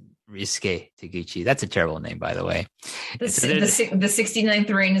Ryusuke Taguchi. That's a terrible name, by the way. The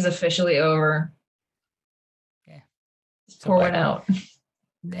 69th reign is officially over. Yeah. Pour one out.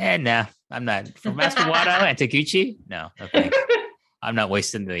 No, I'm not. For Master Wato and Taguchi, no. Okay. I'm not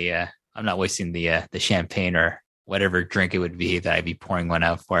wasting the champagne or whatever drink it would be that I'd be pouring one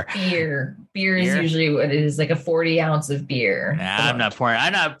out for. Beer is usually what it is, like a 40 ounce of beer. I'm not pouring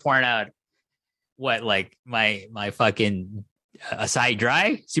out what, like my fucking Acai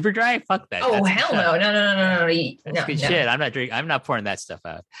Dry, super dry. Fuck that. Oh, hell no. That's good shit. I'm not pouring that stuff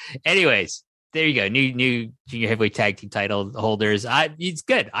out. Anyways, there you go. New junior heavyweight tag team title holders. It's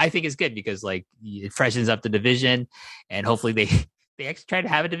good. I think it's good because like it freshens up the division, and hopefully they actually try to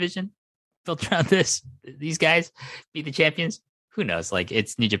have a division built around these guys be the champions. Who knows? Like,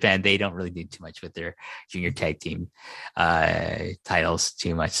 it's New Japan. They don't really do too much with their junior tag team titles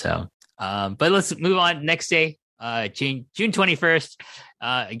too much. So, but let's move on. Next day, June 21st.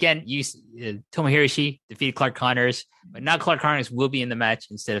 Again, Tomohiro Ishii defeated Clark Connors, but now Clark Connors will be in the match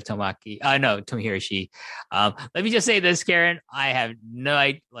instead of Tomohiro Ishii. Let me just say this, Karen. I have no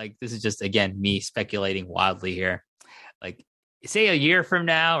idea. Like, this is just, again, me speculating wildly here. Like, say a year from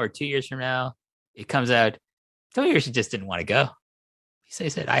now or 2 years from now, it comes out, Tomohiro Ishii just didn't want to go. He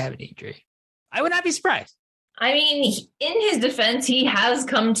said, I have an injury. I would not be surprised. I mean, in his defense, he has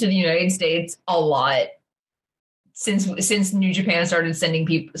come to the United States a lot since New Japan started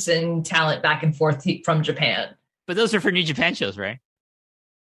sending talent back and forth from Japan. But those are for New Japan shows, right?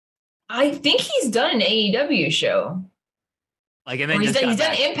 I think he's done an AEW show. Like, and then he's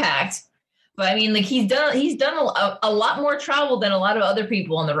done Impact. But I mean, like, he's done a lot more travel than a lot of other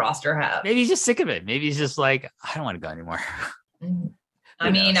people on the roster have. Maybe he's just sick of it. Maybe he's just like, I don't want to go anymore. I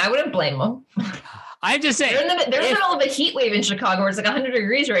mean, I wouldn't blame him. I'm just saying. They're in the middle of a heat wave in Chicago where it's like 100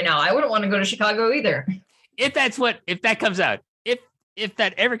 degrees right now. I wouldn't want to go to Chicago either. If that comes out, if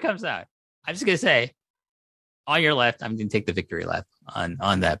that ever comes out, I'm just going to say, on your left, I'm going to take the victory lap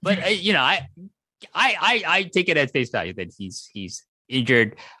on that. But, I take it at face value that he's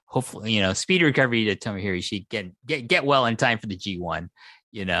injured. Hopefully, speedy recovery to Tomohiro Ishii. Get well in time for the G1.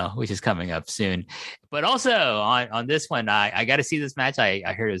 Which is coming up soon. But also on this one, I got to see this match.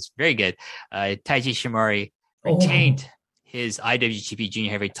 I heard it was very good. Taiji Shimori retained his IWGP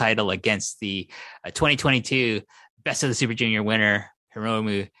Junior Heavyweight title against the 2022 Best of the Super Junior winner,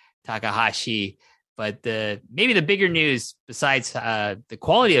 Hiromu Takahashi. But maybe the bigger news, besides the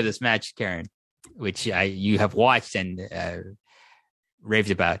quality of this match, Karen, which you have watched and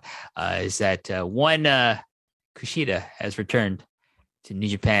raved about, is that one Kushida has returned to New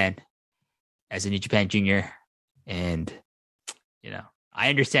Japan as a New Japan Junior. And, I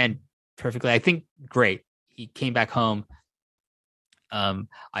understand perfectly. I think great. He came back home. I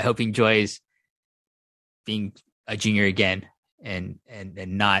hope he enjoys being a junior again and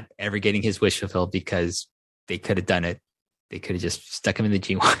not ever getting his wish fulfilled, because they could have done it. They could have just stuck him in the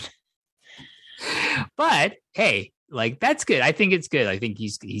G1. But hey, like, that's good. I think it's good. I think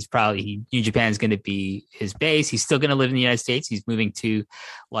he's probably New Japan is going to be his base. He's still going to live in the United States. He's moving to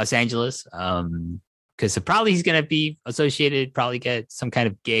Los Angeles because probably he's going to be associated, probably get some kind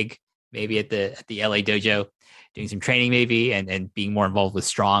of gig, maybe at the LA dojo, doing some training maybe, and being more involved with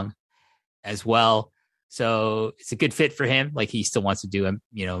Strong as well. So it's a good fit for him. Like, he still wants to do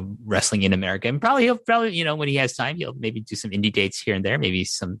wrestling in America, and he'll probably when he has time, he'll maybe do some indie dates here and there, maybe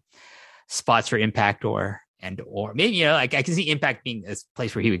some spots for Impact or maybe, I can see Impact being a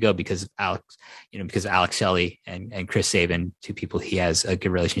place where he would go because of Alex Shelley and Chris Sabin, two people he has a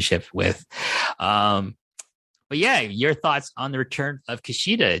good relationship with. But yeah, your thoughts on the return of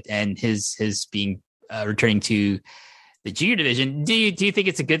Kushida and his being returning to the junior division. Do you think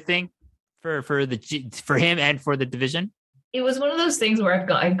it's a good thing for him and for the division? It was one of those things where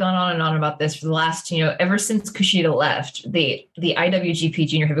I've gone on and on about this for the last, ever since Kushida left. The IWGP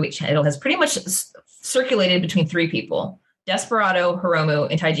Junior Heavyweight title has pretty much circulated between three people: Desperado, Hiromu,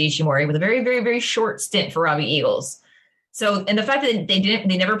 and Taiji Ishimori, with a very, very, very short stint for Robbie Eagles. So, and the fact that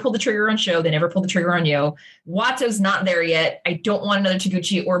they never pulled the trigger on Sho, they never pulled the trigger on Yo. Wato's not there yet. I don't want another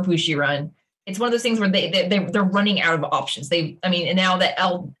Taguchi or Bushi run. It's one of those things where they're running out of options. And now that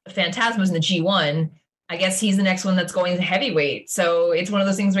El Phantasma's in the G1, I guess he's the next one that's going to heavyweight. So it's one of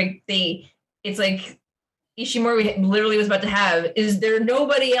those things where it's like Ishimori literally was about to have, is there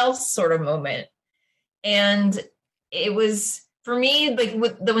nobody else sort of moment. And it was, for me, like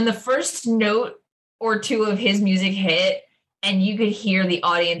when the first note or two of his music hit, and you could hear the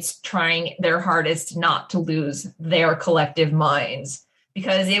audience trying their hardest not to lose their collective minds,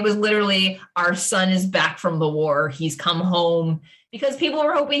 because it was literally, our son is back from the war. He's come home, because people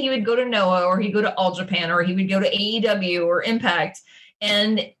were hoping he would go to Noah, or he'd go to All Japan, or he would go to AEW or Impact.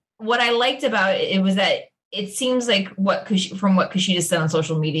 And what I liked about it was that it seems like from what Kushida said on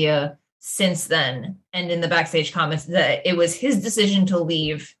social media since then, and in the backstage comments, that it was his decision to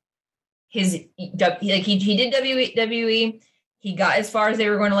leave he did WWE. He got as far as they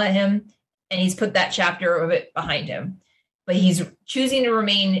were going to let him, and he's put that chapter of it behind him. But he's choosing to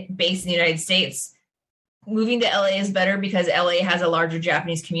remain based in the United States. Moving to LA is better because LA has a larger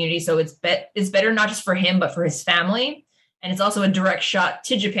Japanese community, so it's better not just for him but for his family. And it's also a direct shot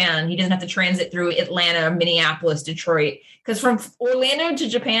to Japan. He doesn't have to transit through Atlanta, Minneapolis, Detroit. Because from Orlando to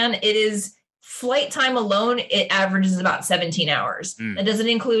Japan, it is flight time alone, it averages about 17 hours. That doesn't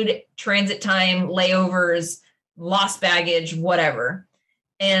include transit time, layovers, lost baggage, whatever.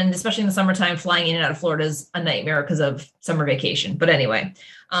 And especially in the summertime, flying in and out of Florida is a nightmare because of summer vacation. But anyway,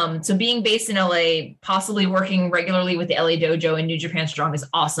 so being based in LA, possibly working regularly with the LA Dojo and New Japan Strong is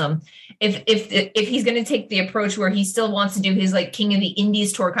awesome. If he's going to take the approach where he still wants to do his like King of the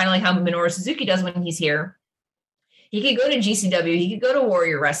Indies tour, kind of like how Minoru Suzuki does when he's here, he could go to GCW, he could go to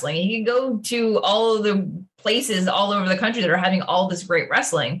Warrior Wrestling, he could go to all of the places all over the country that are having all this great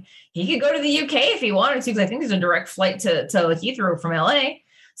wrestling. He could go to the UK if he wanted to, because I think there's a direct flight to Heathrow from LA.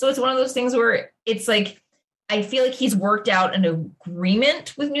 So it's one of those things where it's like, I feel like he's worked out an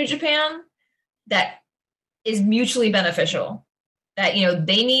agreement with New Japan that is mutually beneficial. That, you know,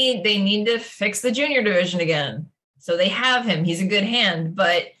 they need to fix the junior division again. So they have him. He's a good hand,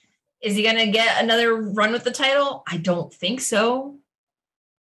 but is he going to get another run with the title? I don't think so.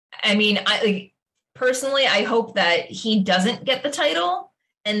 I mean, personally, I hope that he doesn't get the title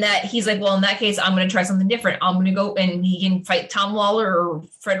and that he's like, well, in that case, I'm going to try something different. I'm going to go and he can fight Tom Lawler or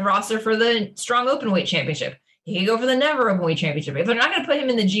Fred Rosser for the Strong Openweight Championship. He can go for the Never Openweight Championship. If they're not going to put him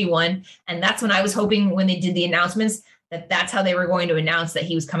in the G1, and that's when I was hoping when they did the announcements that that's how they were going to announce that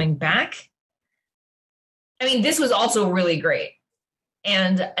he was coming back. I mean, this was also really great.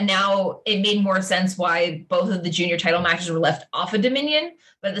 And now it made more sense why both of the junior title matches were left off of Dominion.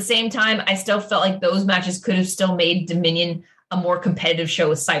 But at the same time, I still felt like those matches could have still made Dominion a more competitive show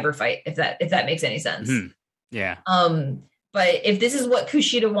with CyberFight, if that makes any sense. Mm-hmm. Yeah. But if this is what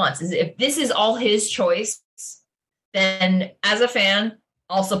Kushida wants, is if this is all his choice, then as a fan,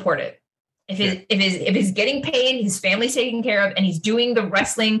 I'll support it. If he's getting paid, his family's taken care of, and he's doing the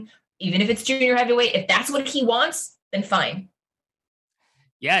wrestling, even if it's junior heavyweight, if that's what he wants, then fine.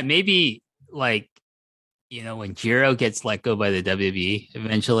 Yeah, maybe like, you know, when Jiro gets let go by the WWE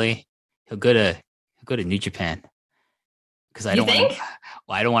eventually, he'll go to New Japan. Because I don't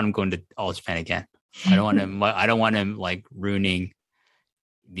want him going to All Japan again. I don't want him like ruining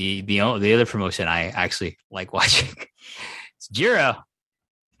the other promotion I actually like watching. It's Jiro.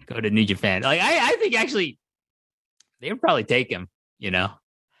 Go to New Japan. Like I think actually they would probably take him, you know.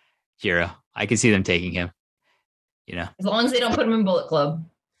 Jiro. I can see them taking him. You know. As long as they don't put him in Bullet Club.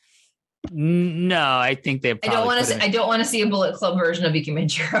 No, I think they probably I don't want to see a Bullet Club version of Ike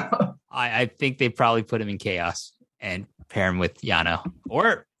Jiro. I think they probably put him in Chaos and pair him with Yano.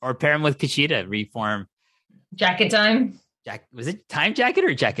 Or pair him with Kushida, reform. Jacket Time. Was it Time Jacket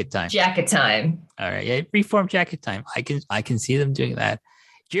or Jacket Time? Jacket Time. All right, yeah, reform Jacket Time. I can see them doing that.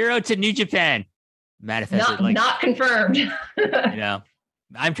 Jiro to New Japan. Manifest not confirmed. You know,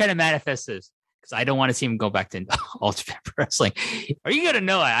 I'm trying to manifest this because I don't want to see him go back to All Japan Pro Wrestling. Are you going to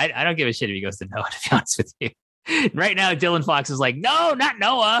Noah? I don't give a shit if he goes to Noah, to be honest with you. Right now, Dylan Fox is like, no, not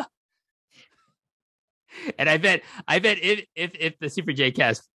Noah. And I bet if the Super J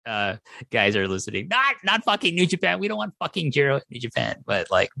Cast guys are listening, not fucking New Japan. We don't want fucking Jiro at New Japan.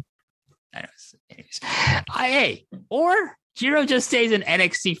 But like, anyways, or Jiro just stays in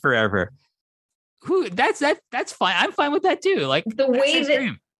NXT forever. That's fine. I'm fine with that too. Like the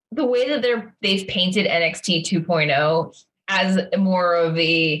way that they've painted NXT 2.0 as more of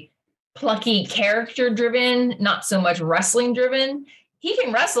a plucky character driven, not so much wrestling driven. He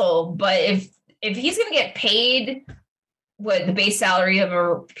can wrestle, but if he's going to get paid what the base salary of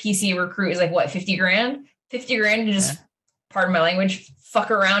a PC recruit is like, what, 50 grand to just, pardon my language, fuck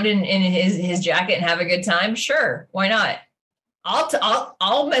around in his jacket and have a good time. Sure. Why not?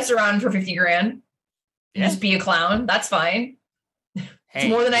 I'll mess around for 50 grand and just be a clown. That's fine. Hey, it's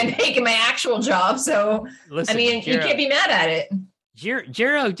more than I make in my actual job. So, listen, I mean, Jiro, you can't be mad at it.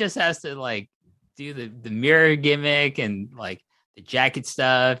 Jiro just has to like do the mirror gimmick and like the jacket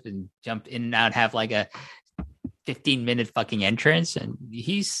stuff and jump in and out, have like a 15-minute fucking entrance. And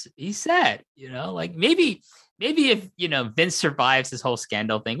he's set, you know, like maybe if, you know, Vince survives this whole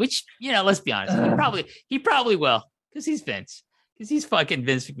scandal thing, which, you know, let's be honest, he probably will, because he's Vince, because he's fucking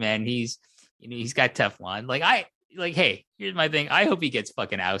Vince McMahon. He's, you know, he's got Teflon. Hey, here's my thing. I hope he gets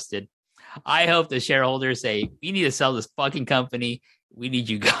fucking ousted. I hope the shareholders say, we need to sell this fucking company. We need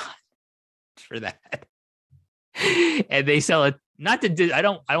you gone for that. And they sell it not to I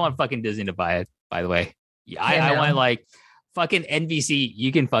don't want fucking Disney to buy it, by the way. I want like fucking NBC,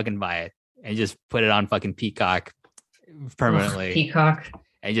 you can fucking buy it and just put it on fucking Peacock permanently. Peacock.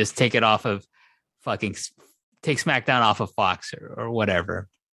 And just take it off of take SmackDown off of Fox or whatever.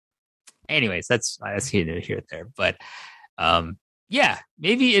 Anyways, that's here there. But yeah,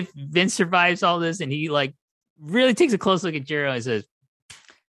 maybe if Vince survives all this and he like really takes a close look at Jiro and says,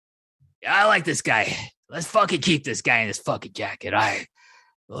 I like this guy. Let's fucking keep this guy in his fucking jacket.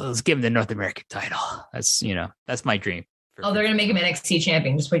 Let's give him the North American title. That's, you know, that's my dream. They're gonna make him NXT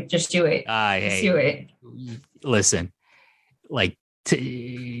champion. Just do it. Just do it. Listen, like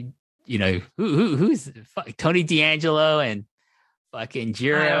who's Tony D'Angelo and fucking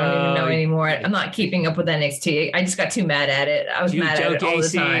Jiro. I don't even know anymore. I'm not keeping up with NXT. I just got too mad at it. I was mad at it all the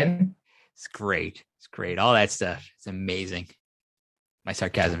time. It's great. It's great. All that stuff. It's amazing. My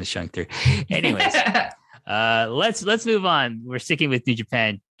sarcasm is showing through. Anyways, let's move on. We're sticking with New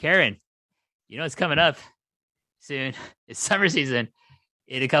Japan. Karen, you know what's coming up soon? It's summer season.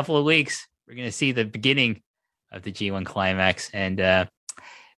 In a couple of weeks, we're going to see the beginning of the G1 Climax, and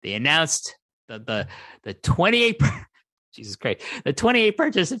they announced the 28 Jesus Christ, the 28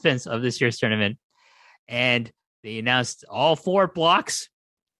 participants of this year's tournament, and they announced all 4 blocks.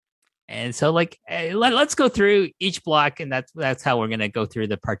 And so, let's go through each block, and that's how we're gonna go through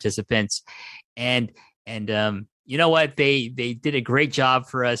the participants. And you know what? They did a great job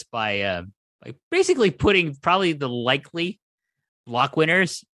for us by basically putting probably the likely block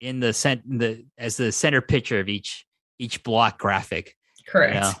winners as the center picture of each block graphic.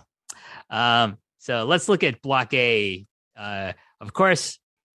 Correct. You know? So let's look at block A. Of course,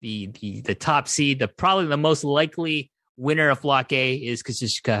 the top seed, probably the most likely winner of block A is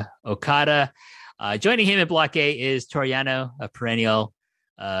Kazuchika Okada. Joining him in block A is Toriano, a perennial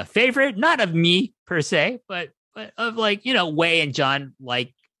favorite, not of me per se, but of Wei and John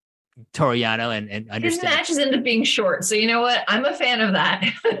like Toriano and understand. His matches end up being short, so you know what? I'm a fan of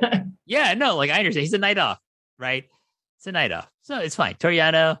that. Yeah, no, I understand. He's a night off, right? It's a night off, so it's fine.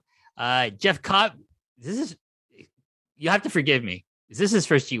 Toriano, Jeff Cobb. You have to forgive me. Is this his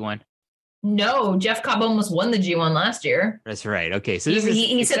first G1? No, Jeff Cobb almost won the G1 last year. That's right. Okay, so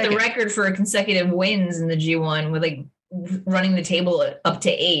he set the record for consecutive wins in the G1 with running the table up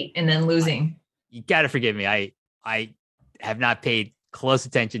to 8 and then losing. You got to forgive me. I have not paid close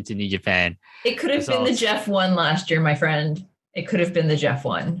attention to New Japan. It could have been the Jeff one last year, my friend. It could have been the Jeff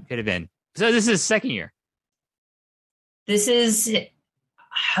one. Could have been. So this is second year. This is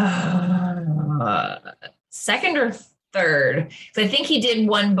second or third. So I think he did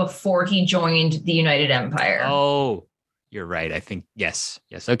one before he joined the United Empire. Oh, you're right. I think yes.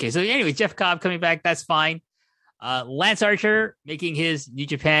 Okay. So anyway, Jeff Cobb coming back. That's fine. Lance Archer making his New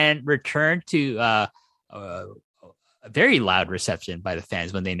Japan return to a very loud reception by the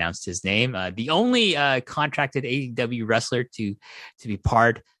fans when they announced his name. The only contracted AEW wrestler to be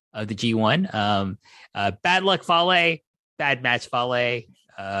part of the G1. Bad Luck Fale, Bad Match Fale.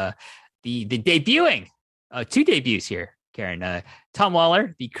 The debuting, 2 debuts here, Karen. Tom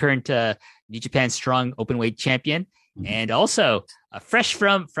Waller, the current New Japan Strong Openweight champion, and also fresh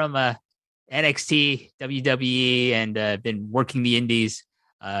from NXT, WWE, and been working the Indies.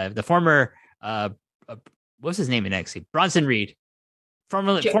 The former, what's his name in NXT? Bronson Reed,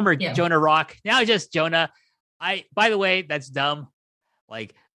 former Jonah Rock. Now just Jonah. By the way, that's dumb.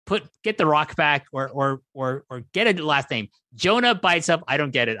 Get the Rock back or get a last name. Jonah by itself, I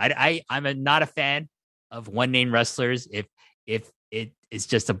don't get it. I'm not a fan of one name wrestlers if it is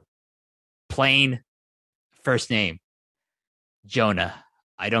just a plain first name. Jonah.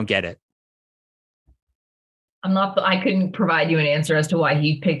 I don't get it. I couldn't provide you an answer as to why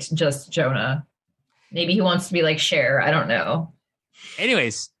he picked just Jonah. Maybe he wants to be like Cher. I don't know.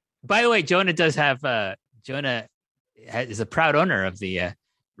 Anyways, by the way, Jonah does have Jonah is a proud owner of the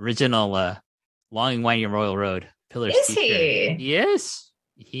original Long and Winding Royal Road Pillars. Is he? Yes.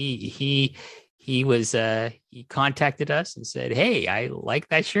 He was he contacted us and said, "Hey, I like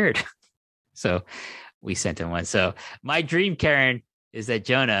that shirt." So we sent him one. So my dream, Karen, is that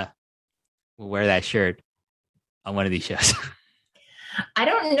Jonah will wear that shirt on one of these shows. I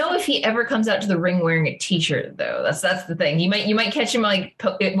don't know if he ever comes out to the ring wearing a t-shirt though. That's the thing. You might catch him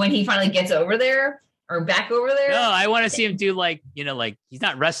when he finally gets over there or back over there. No, I want to see him do he's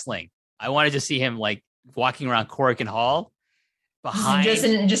not wrestling. I wanted to see him walking around Corrigan Hall behind just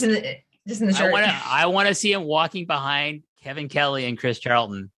in the shirt. I want to see him walking behind Kevin Kelly and Chris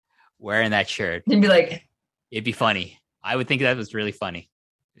Charlton wearing that shirt. And be like, it'd be funny. I would think that was really funny.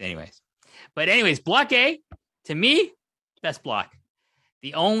 Anyways, block A, to me, best block.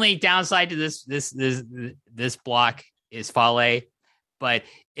 The only downside to this block is Fale, but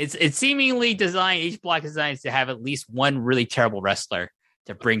it's seemingly designed. Each block is designed to have at least one really terrible wrestler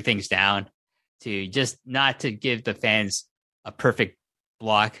to bring things down, to just not to give the fans a perfect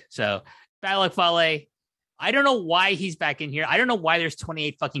block. So Bad Luck Fale. I don't know why he's back in here. I don't know why there's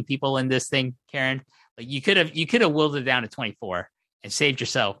 28 fucking people in this thing, Karen. You could have willed it down to 24 and saved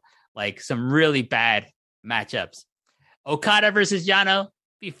yourself some really bad matchups. Okada versus Yano,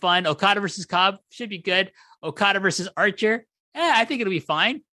 be fun. Okada versus Cobb should be good. Okada versus Archer, I think it'll be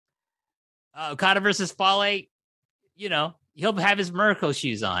fine. Okada versus Fale, he'll have his Miracle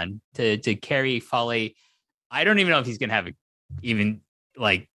shoes on to carry Fale. I don't even know if he's gonna have even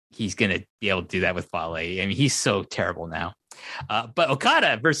like he's going to be able to do that with Fale. I mean, he's so terrible now. But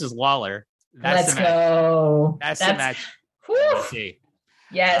Okada versus Lawler. Let's go. That's the match. See.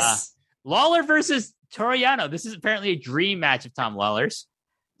 Yes. Lawler versus Toriano. This is apparently a dream match of Tom Lawler's.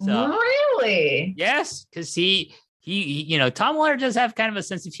 So, really? Yes, because he Tom Lawler does have kind of a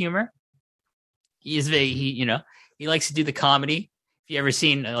sense of humor. He likes to do the comedy. If you ever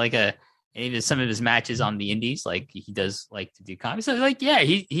seen some of his matches on the indies, like he does like to do comedy. So like, yeah,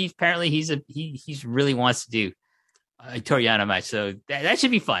 he apparently he's really wants to do a Toriano match. So that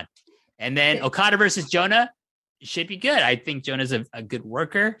should be fun. And then Okada versus Jonah should be good. I think Jonah's a good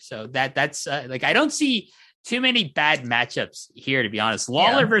worker. So that's I don't see too many bad matchups here, to be honest.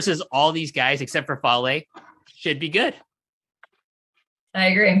 Lawler versus all these guys except for Fale should be good. I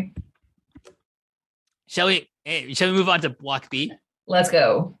agree. Shall we move on to Block B? Let's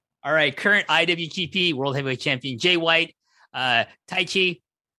go. All right. Current IWGP World Heavyweight Champion Jay White, Taichi,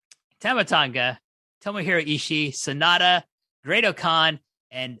 Tamatanga, Tomohiro Ishii, Sonata, Great-O-Khan,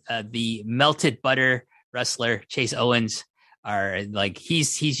 and the melted butter wrestler Chase Owens are like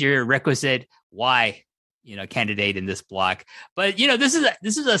he's your requisite candidate in this block. But this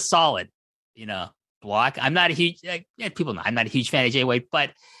is a solid block. I'm not a huge people know I'm not a huge fan of Jay White,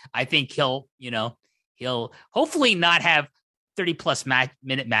 but I think he'll hopefully not have 30 plus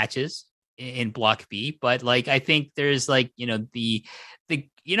minute matches in Block B. But I think there's what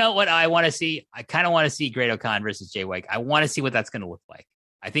I want to see. I kind of want to see Great-O-Khan versus Jay White. I want to see what that's going to look like.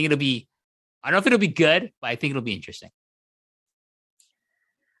 I think I don't know if it'll be good, but I think it'll be interesting.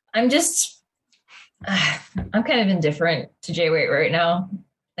 I'm kind of indifferent to Jay White right now.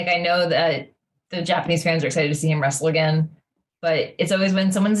 I know that the Japanese fans are excited to see him wrestle again, but it's always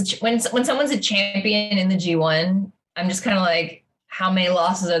when someone's a champion in the G1, I'm just kind of like, how many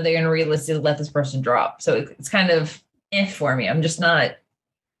losses are they going to realistically let this person drop? So it's kind of for me. I'm just not.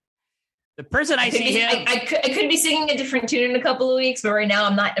 The person I see him, I could be singing a different tune in a couple of weeks, but right now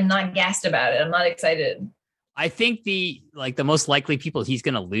I'm not gassed about it. I'm not excited. I think the most likely people he's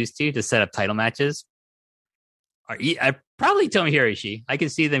going to lose to set up title matches are probably Tomohiro Ishii. I can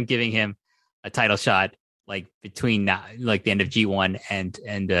see them giving him a title shot between now, the end of G1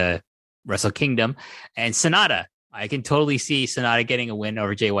 and Wrestle Kingdom, and Sonata. I can totally see Sonata getting a win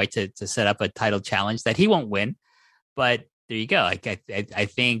over Jay White to set up a title challenge that he won't win, but there you go. I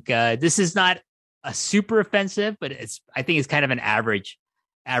think this is not a super offensive, but I think it's kind of an average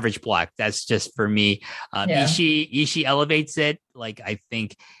block. That's just for me. Ishii elevates it. I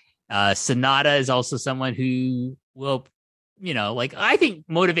think Sonata is also someone who will, I think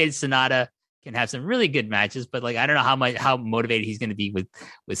motivated Sonata can have some really good matches, but I don't know how motivated he's going to be with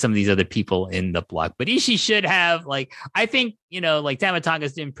some of these other people in the block. But Ishii should have I think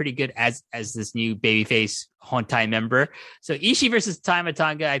Tamatonga's doing pretty good as this new babyface Hontai member. So Ishii versus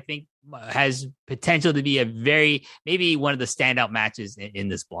Tamatonga, I think, has potential to be maybe one of the standout matches in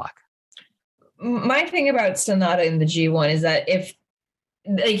this block. My thing about Sonata in the G1 is that if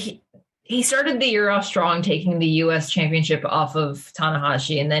he started the year off strong, taking the U.S. championship off of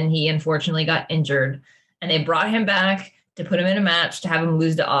Tanahashi, and then he unfortunately got injured, and they brought him back to put him in a match to have him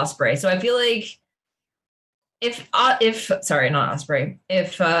lose to Ospreay. So I feel like if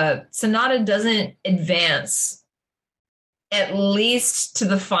Sonata doesn't advance at least to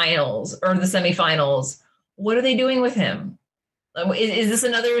the finals or the semifinals, what are they doing with him? Is this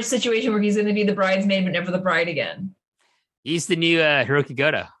another situation where he's going to be the bridesmaid but never the bride again? He's the new Hiroki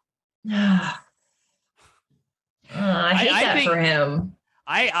Goto. I hate that for him.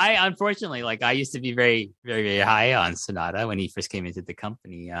 I unfortunately, I used to be very, very, very high on Sonata when he first came into the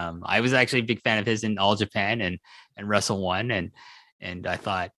company. I was actually a big fan of his in All Japan and Wrestle One, and I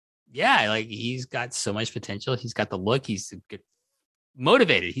thought, he's got so much potential. He's got the look. He's good,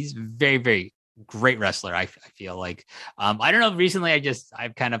 motivated. He's very, very great wrestler. I feel like I don't know. Recently,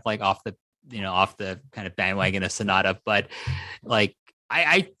 I've kind of off the kind of bandwagon of Sonata, but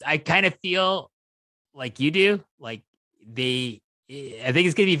I kind of feel like you do. I think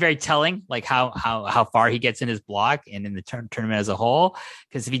it's going to be very telling, how far he gets in his block and in the tournament as a whole.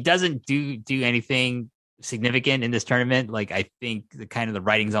 Because if he doesn't do anything significant in this tournament, I think the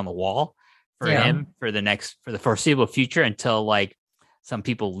writing's on the wall for him for the foreseeable future until some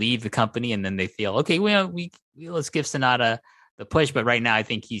people leave the company and then they feel, okay, we let's give Sonata the push. But right now, I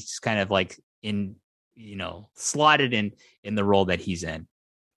think he's kind of in, slotted in the role that he's in.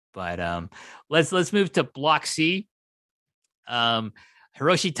 But let's move to Block C.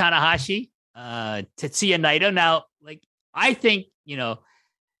 Hiroshi Tanahashi, Tetsuya Naito. Now, I think,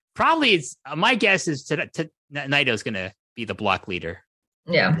 probably it's my guess is Naito's going to be the block leader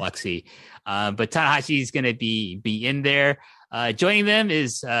Yeah. Block C. But Tanahashi is going to be in there. Joining them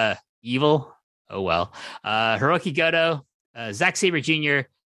is Evil. Oh, well. Hiroki Goto, Zack Sabre Jr.,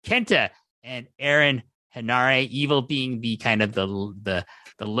 Kenta, and Aaron Henare. Evil being the kind of the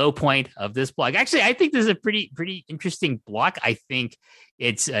low point of this block. Actually, I think this is a pretty interesting block. I think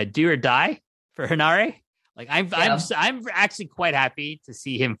it's do or die for Henare. Like I'm actually quite happy to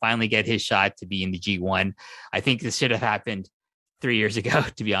see him finally get his shot to be in the G1. I think this should have happened 3 years ago,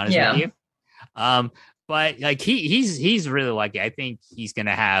 to be honest with you. But like he's really lucky. I think he's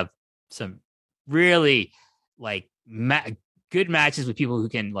gonna have some really like good matches with people who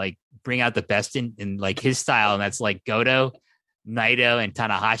can like bring out the best in like his style, and that's like Goto, Naito, and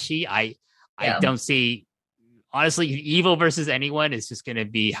Tanahashi. I don't see, honestly, Evil versus anyone is just gonna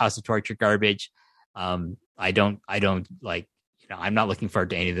be House of Torture garbage. I don't like, I'm not looking forward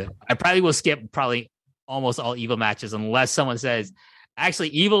to any of it. I probably will skip almost all Evil matches unless someone says, actually,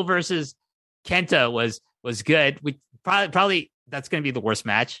 Evil versus Kenta was good. We probably that's going to be the worst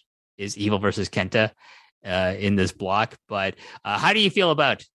match, is Evil versus Kenta in this block. But how do you feel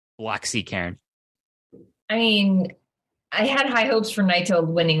about Block C, Karen? I mean, I had high hopes for Naito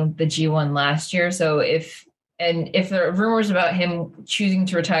winning the G1 last year. So if there are rumors about him choosing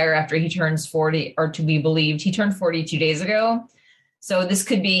to retire after he turns 40, or to be believed, he turned 40 2 days ago. So this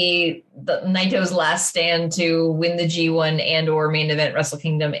could be Naito's last stand to win the G1 and or main event Wrestle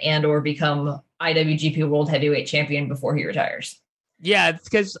Kingdom and or become IWGP World Heavyweight Champion before he retires. Yeah,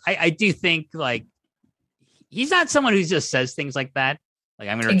 because I do think like he's not someone who just says things like that. Like,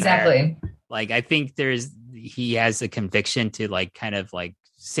 I'm going to retire. Exactly. Like, I think he has a conviction to like kind of like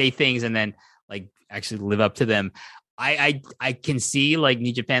say things and then like actually live up to them. I can see like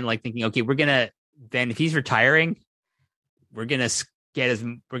New Japan like thinking, okay, if he's retiring, we're gonna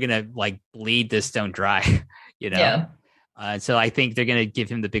like bleed this stone dry, Yeah. So I think they're gonna give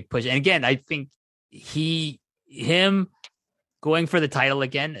him the big push. And again, I think him going for the title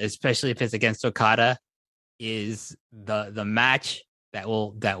again, especially if it's against Okada, is the match that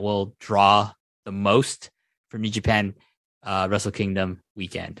will draw the most from New Japan Wrestle Kingdom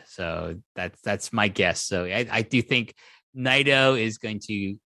weekend. So that's my guess. So I do think Naito is going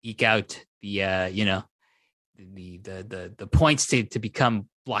to eke out the points to become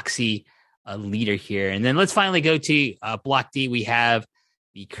Block C leader here. And then let's finally go to Block D. We have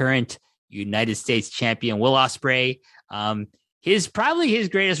the current United States champion, Will Ospreay. Probably his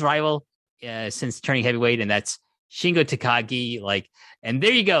greatest rival since turning heavyweight, and that's Shingo Takagi. Like, and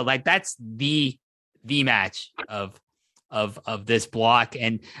there you go. Like, that's the match of this block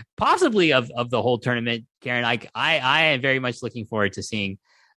and possibly of the whole tournament, Karen. I am very much looking forward to seeing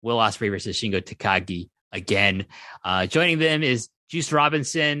Will Ospreay versus Shingo Takagi again. Joining them is Juice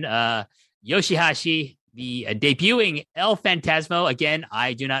Robinson, Yoshihashi, the debuting El Phantasmo. Again,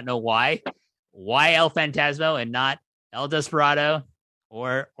 I do not know why El Phantasmo and not El Desperado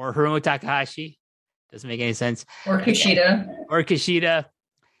or Hiromu Takahashi. Doesn't make any sense. Or Kushida.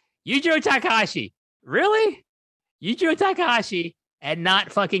 Yujiro Takahashi. Really? Yujiro Takahashi and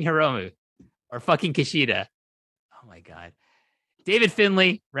not fucking Hiromu or fucking Kushida. Oh my God. David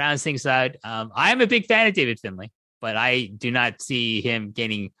Finlay rounds things out. I'm a big fan of David Finlay, but I do not see him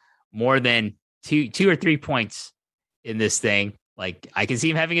gaining more than two or 3 points in this thing. Like, I can see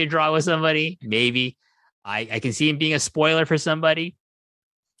him having a draw with somebody, maybe. I can see him being a spoiler for somebody.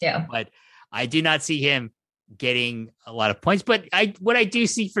 Yeah. But I do not see him getting a lot of points. But what I do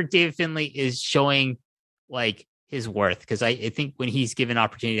see for David Finlay is showing like his worth, because I think when he's given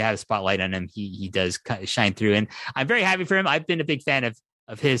opportunity to have a spotlight on him, he does kind of shine through. And I'm very happy for him. I've been a big fan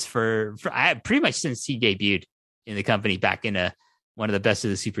of his for pretty much since he debuted in the company back in one of the best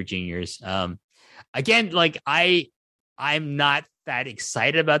of the Super Juniors. Again, like I'm not that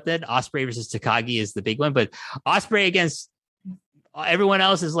excited about that. Ospreay versus Takagi is the big one, but Ospreay against everyone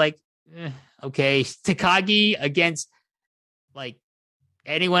else is like, okay. Takagi against like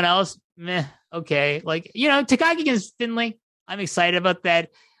anyone else, meh, okay. Like, Takagi against Finlay, I'm excited about that.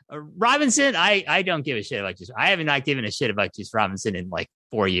 Robinson, I don't give a shit about Juice. I have not given a shit about Juice Robinson in like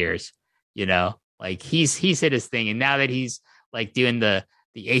 4 years. Like he's hit his thing, and now that he's like doing the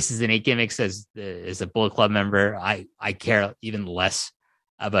Aces and 8 gimmicks as a Bullet Club member, I care even less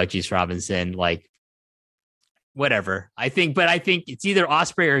about Juice Robinson. Like, whatever. I think it's either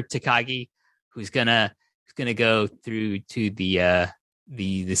Ospreay or Takagi who's gonna go through to the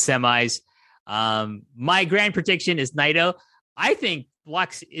semis. My grand prediction is Naito. I think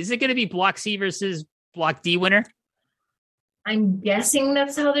is it going to be Block C versus Block D winner? I'm guessing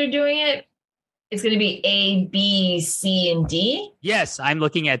that's how they're doing it. It's going to be A, B, C, and D. Yes, I'm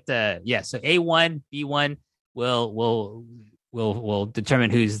looking at so A1, B1 will will determine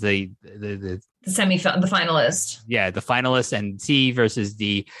who's the finalist. Yeah, the finalist, and C versus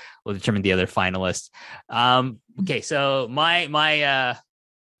D will determine the other finalist. Okay, so my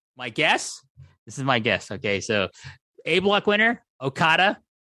guess. This is my guess. Okay, so A block winner Okada.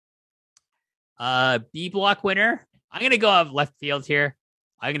 B block winner. I'm gonna go off left field here.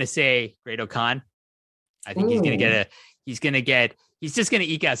 I'm gonna say Great-O-Khan. I think he's just gonna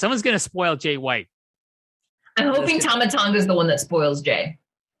eke out. Someone's gonna spoil Jay White. I'm hoping Tama Tonga is the one that spoils Jay.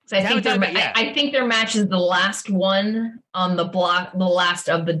 So I think their match is the last one on the block, the last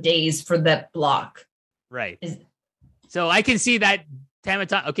of the days for that block. Right. So I can see that Tama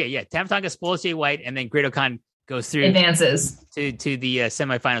Tonga. Okay, yeah, Tama Tonga spoils Jay White, and then Great-O-Khan goes through, advances to the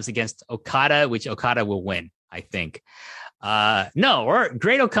semifinals against Okada, which Okada will win, I think. No, or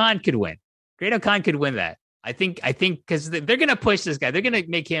Great-O-Khan could win. Great-O-Khan could win that. I think because they're going to push this guy. They're going to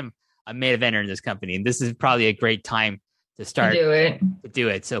make him a main eventer in this company, and this is probably a great time to start to do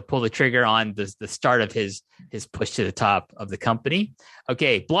it. So pull the trigger on the start of his push to the top of the company.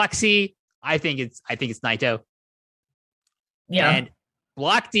 Okay, block C. I think it's Naito. Yeah. And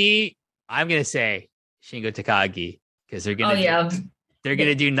block D. I'm going to say Shingo Takagi, because they're going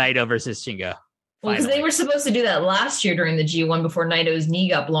to do Naito versus Shingo. Well, because they were supposed to do that last year during the G1 before Naito's knee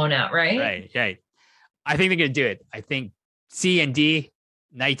got blown out, right? Right. I think they're going to do it. I think C and D,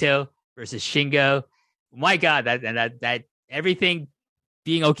 Naito versus Shingo. My God, that everything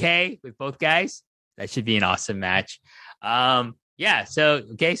being okay with both guys, that should be an awesome match. Yeah. So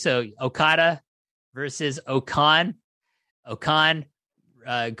Okada versus Okan. Okan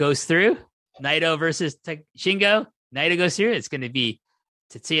goes through. Naito versus Shingo. Naito goes through. It's going to be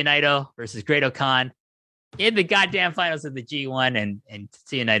Tetsuya Naito versus Great-O-Khan in the goddamn finals of the G1, and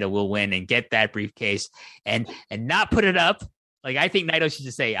Tetsuya Naito will win and get that briefcase and not put it up. Like, I think Naito should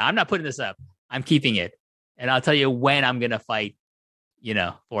just say, I'm not putting this up. I'm keeping it. And I'll tell you when I'm going to fight,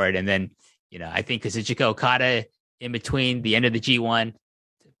 for it. And then, I think Kazuchika Okada in between the end of the G1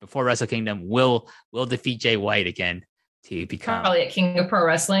 before Wrestle Kingdom will defeat Jay White again to become probably at King of Pro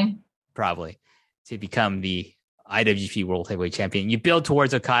Wrestling. Probably to become the IWGP World Heavyweight Champion. You build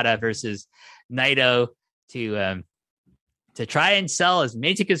towards Okada versus Naito to try and sell as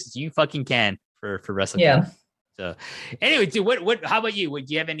many tickets as you fucking can for Wrestle Kingdom. So anyway, dude, what? How about you? Do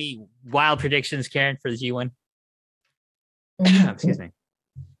you have any wild predictions, Karen, for the G1? Excuse me.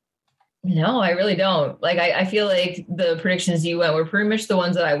 No, I really don't. Like, I feel like the predictions you went were pretty much the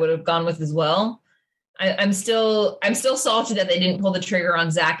ones that I would have gone with as well. I'm still salty that they didn't pull the trigger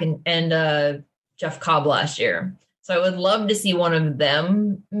on Zach and Jeff Cobb last year. So I would love to see one of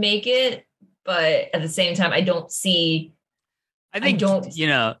them make it, but at the same time, I don't see. Zach Jeff,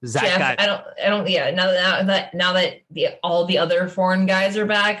 got. I don't. Yeah. Now that all the other foreign guys are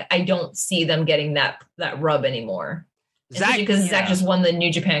back, I don't see them getting that rub anymore. Because Zach just won the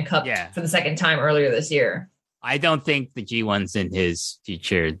New Japan Cup for the second time earlier this year. I don't think the G1's in his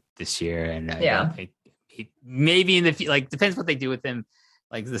future this year, and he maybe in the depends what they do with him,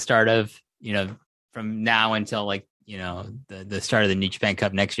 like the start of from now until the start of the New Japan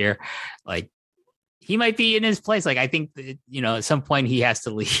Cup next year, like. He might be in his place. Like, I think that, at some point he has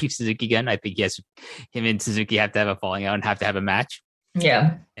to leave Suzuki again. I think him and Suzuki have to have a falling out and have to have a match.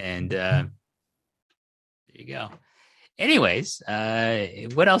 Yeah. And there you go. Anyways,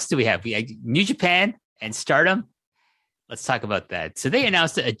 what else do we have? We have New Japan and Stardom. Let's talk about that. So they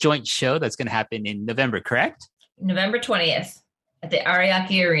announced a joint show that's going to happen in November, correct? November 20th at the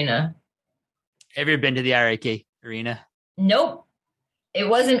Ariake Arena. Have you ever been to the Ariake Arena? Nope. It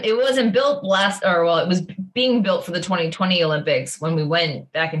wasn't built it was being built for the 2020 Olympics when we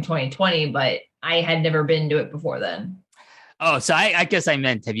went back in 2020, but I had never been to it before then. Oh, so I guess I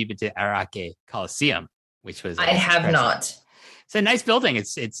meant, have you been to Ariake Coliseum, which was I have not. It's a nice building.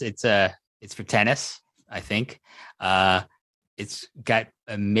 It's for tennis, I think. It's got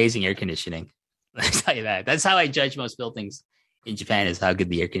amazing air conditioning. Let me tell you that. That's how I judge most buildings in Japan, is how good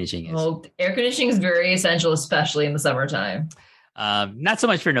the air conditioning is. Well, air conditioning is very essential, especially in the summertime. Not so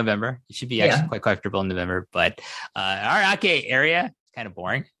much for November. It should be actually quite comfortable in November, but Ariake area is kind of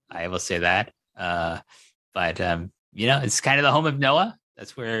boring. I will say that. But it's kind of the home of Noah.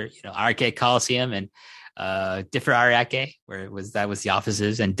 That's where Ariake Coliseum and Differ Ariake, where that was the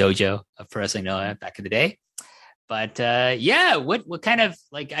offices and dojo of Pro Wrestling Noah back in the day. But what kind of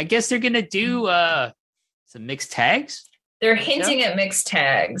I guess they're gonna do some mixed tags. They're hinting at mixed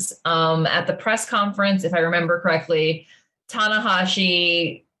tags. At the press conference, if I remember correctly,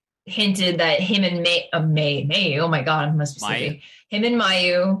 Tanahashi hinted that him and May, oh my God, I must be sleepy. Him and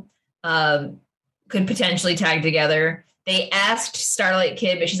Mayu could potentially tag together. they asked Starlight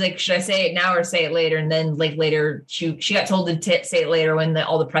Kid, but she's like, should I say it now or say it later? And then like later, she got told to say it later when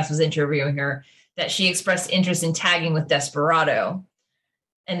all the press was interviewing her, that she expressed interest in tagging with Desperado.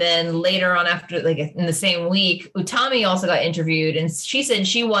 And then later on, after like in the same week, Utami also got interviewed, and she said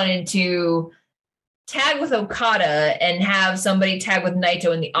she wanted to tag with Okada and have somebody tag with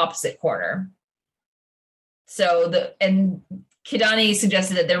Naito in the opposite corner. So Kidani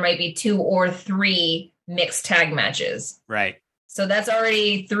suggested that there might be 2 or 3 mixed tag matches. Right. So that's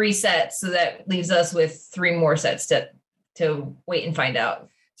already 3 sets. So that leaves us with 3 more sets to wait and find out.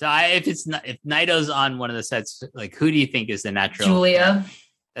 So if Naito's on one of the sets, like who do you think is the natural? Julia.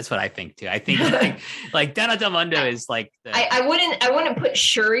 That's what I think too. I think like Donna Del Mundo is like. I wouldn't put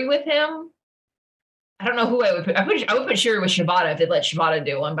Shuri with him. I don't know who I would put. I would put Shuri with Shibata if they'd let Shibata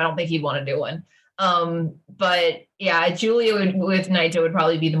do one, but I don't think he'd want to do one. But yeah, Julia with Naito would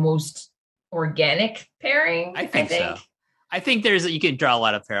probably be the most organic pairing. I think so. I think you can draw a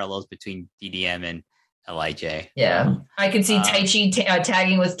lot of parallels between DDM and LIJ. Yeah, I could see Taichi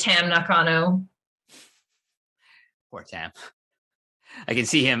tagging with Tam Nakano. Poor Tam. I can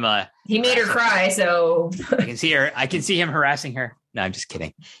see him. He made her cry, so I can see her. I can see him harassing her. No, I'm just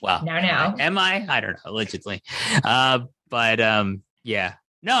kidding. Wow. Now. Am I? I don't know. Allegedly. Yeah.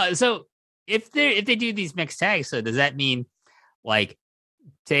 No. So if they do these mixed tags, so does that mean like,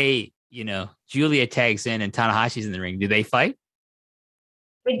 say, Julia tags in and Tanahashi's in the ring? Do they fight?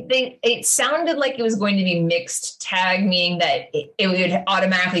 It sounded like it was going to be mixed tag, meaning that it would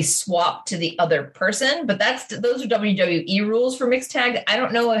automatically swap to the other person. But those are WWE rules for mixed tag. I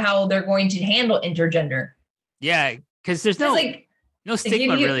don't know how they're going to handle intergender. Yeah, because there's no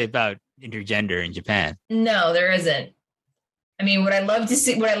stigma really about intergender in Japan. No, there isn't. I mean, would I love to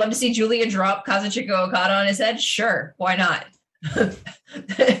see Julia drop Kazuchika Okada on his head? Sure, why not?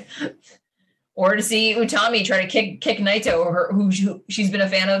 Or to see Utami try to kick Naito, who she's been a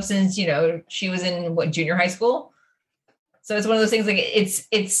fan of since she was in junior high school. So it's one of those things like it's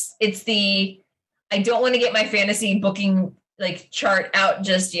the I don't want to get my fantasy booking like chart out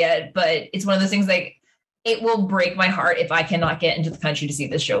just yet, but it's one of those things like it will break my heart if I cannot get into the country to see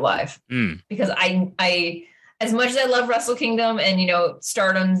this show live because I as much as I love Wrestle Kingdom and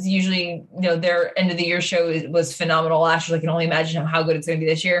Stardom's usually their end of the year show was phenomenal last year. I can only imagine how good it's going to be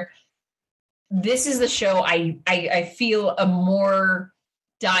this year. This is the show I feel a more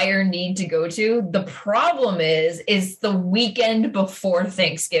dire need to go to. The problem is the weekend before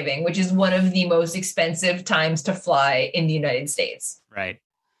Thanksgiving, which is one of the most expensive times to fly in the United States. Right.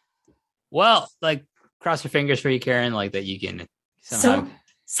 Well, like cross your fingers for you, Karen, like that you can somehow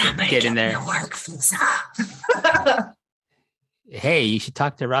get in there. Work visa. Hey, you should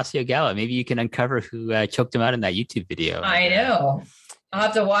talk to Rossio Gallo. Maybe you can uncover who choked him out in that YouTube video. I know. I'll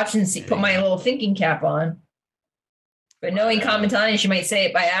have to watch and see. Put my little thinking cap on. But knowing Kamitani, she might say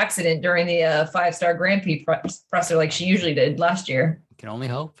it by accident during the 5-star Grand Prix presser like she usually did last year. You can only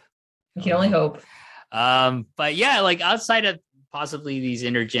hope. You can only hope. But yeah, like outside of possibly these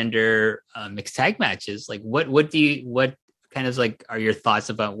intergender mixed tag matches, like what kind of like are your thoughts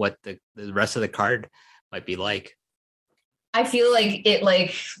about what the rest of the card might be like? I feel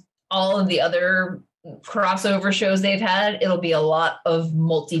like all of the other crossover shows they've had, it'll be a lot of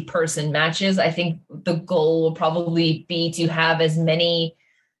multi-person matches. I think the goal will probably be to have as many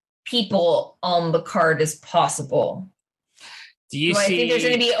people on the card as possible. Do I think there's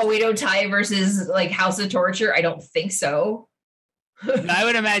going to be Oedo Tai versus like House of Torture? I don't think so. I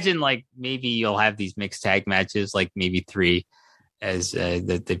would imagine like maybe you'll have these mixed tag matches, like maybe 3 as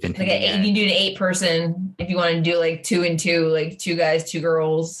that they've been. Like you can do an 8-person if you want to do like 2 and 2, like 2 guys, 2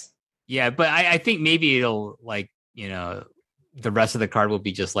 girls. Yeah, but I think maybe it'll like, the rest of the card will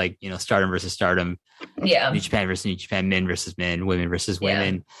be just like, Stardom versus Stardom. Yeah. New Japan versus New Japan, men versus men, women versus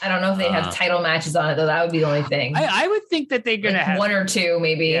women. I don't know if they'd have title matches on it, though. That would be the only thing. I would think that they're going to have 1 or 2,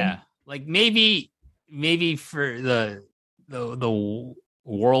 maybe. Yeah. Like maybe for the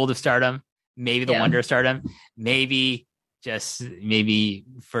world of Stardom, maybe the wonder of Stardom, maybe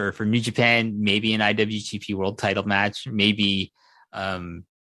for New Japan, maybe an IWGP world title match, maybe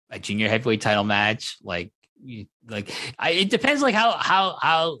a junior heavyweight title match, it depends like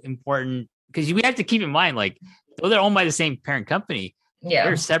how important, because we have to keep in mind like though they're owned by the same parent company,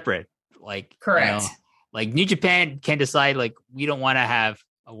 they're separate. Like correct. Like New Japan can decide like we don't want to have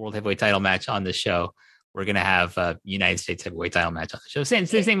a world heavyweight title match on this show. We're gonna have a United States heavyweight title match on the show.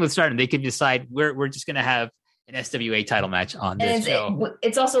 Same with Stardom. They could decide we're just gonna have an SWA title match on this show.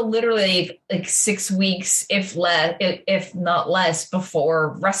 It's also literally like 6 weeks, if not less,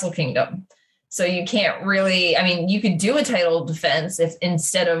 before Wrestle Kingdom. So you can't really. I mean, you could do a title defense if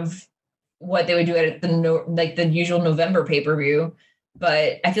instead of what they would do at the usual November pay-per-view.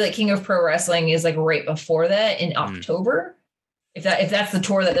 But I feel like King of Pro Wrestling is like right before that in October. If that's the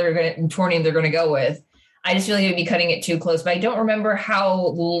tour that they're going to go with. I just feel like it would be cutting it too close. But I don't remember how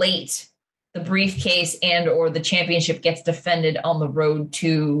late the briefcase and or the championship gets defended on the road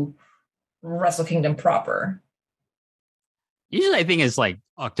to Wrestle Kingdom proper. Usually I think it's like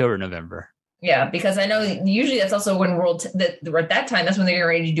October, November. Yeah, because I know usually that's also when at that time, that's when they're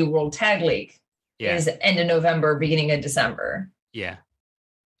ready to do World Tag League. Yeah. Is end of November, beginning of December. Yeah.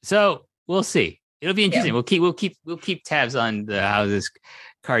 So we'll see. It'll be interesting. Yeah. We'll keep tabs on how this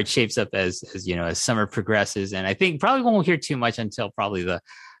card shapes up as summer progresses. And I think probably won't hear too much until probably the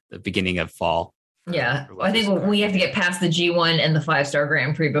beginning of fall. Yeah. I think we have to get past the G1 and the 5-star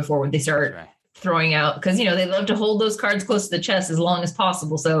Grand Prix before they start throwing out, because they love to hold those cards close to the chest as long as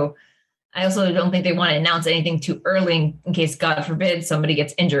possible. So I also don't think they want to announce anything too early in case, God forbid, somebody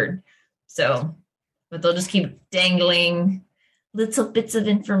gets injured. So, but they'll just keep dangling little bits of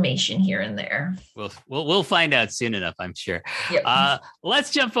information here and there. We'll find out soon enough, I'm sure. Yep.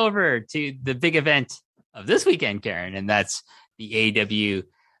 Let's jump over to the big event of this weekend, Karen, and that's the AEW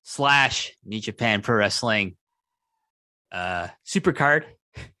 / New Japan Pro Wrestling Supercard.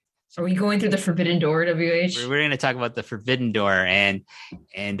 Are we going through the Forbidden Door, WH? We're going to talk about the Forbidden Door, and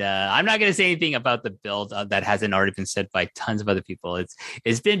I'm not going to say anything about the build that hasn't already been said by tons of other people.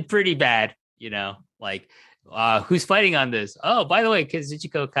 It's been pretty bad, who's fighting on this? Oh, by the way,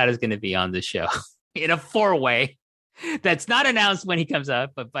 Kazuchika Okada is going to be on the show in a 4-way. That's not announced when he comes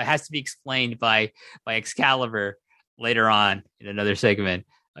up, but has to be explained by Excalibur later on in another segment.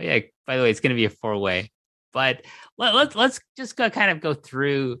 Oh yeah, by the way, it's going to be a 4-way. But let's just kind of go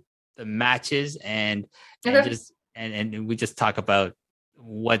through the matches and we just talk about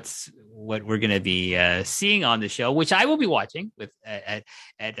what we're going to be seeing on the show, which I will be watching with at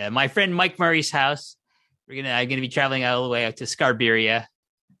my friend Mike Murray's house. I'm going to be traveling all the way out to Scarberia,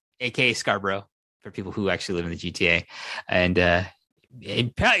 aka Scarborough, for people who actually live in the GTA. And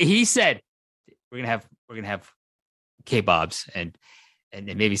he said we're going to have kebabs and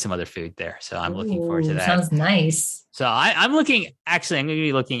maybe some other food there. So I'm looking forward to that. Sounds nice. So I'm going to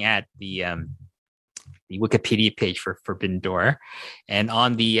be looking at the Wikipedia page for Forbidden Door, and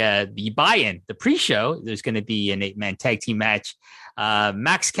on the buy-in, the pre-show, there's going to be an 8-man tag team match.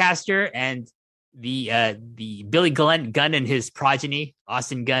 Max Caster and the Billy Gunn and his progeny,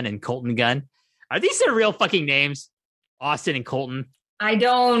 Austin Gunn and Colton Gunn. Are these their real fucking names? Austin and Colton? I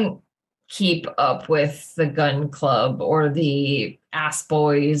don't keep up with the Gun Club or the Ass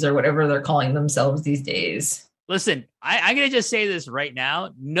Boys or whatever they're calling themselves these days. Listen, I'm going to just say this right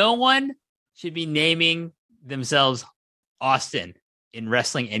now. No one should be naming themselves Austin in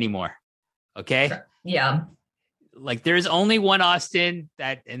wrestling anymore. Okay? Yeah. Like, there's only one Austin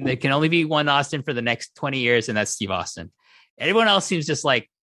and there can only be one Austin for the next 20 years, and that's Steve Austin. Everyone else seems just like,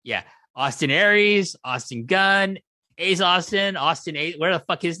 yeah, Austin Aries, Austin Gunn, Ace Austin, Austin Ace, where the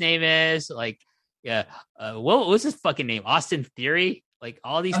fuck his name is. Like, yeah. What was his fucking name? Austin Theory? Like,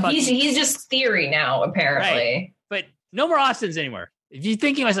 all these he's just Theory now, apparently. Right. But no more Austins anymore. If you're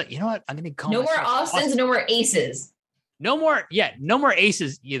thinking, I was like, you know what? I'm going to call no more Austins, Austin. No more Aces. No more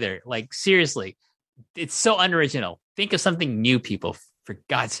Aces either. Like, seriously. It's so unoriginal. Think of something new, people, for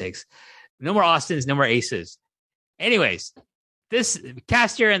God's sakes. No more Austins, no more Aces. Anyways, this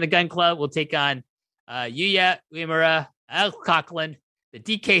Caster and the Gun Club will take on Yuya Uemura, Alex Coughlin, the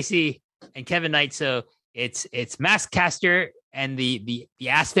DKC, and Kevin Knight. So it's Max Caster and the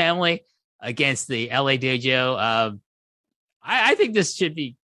Ass Family against the LA Dojo. I think this should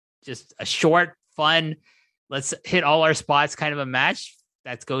be just a short, fun, let's hit all our spots kind of a match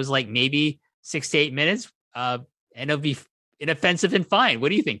that goes like maybe 6 to 8 minutes, and it'll be inoffensive and fine. What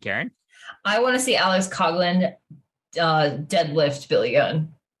do you think, Karen? I want to see Alex Coughlin deadlift Billy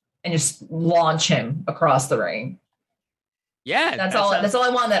Gunn and just launch him across the ring. Yeah, that's all I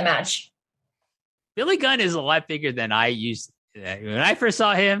want in that match. Billy Gunn is a lot bigger than I used when I first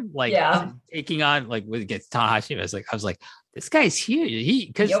saw him. Like, taking on like against Tanahashi, I was like, this guy's huge.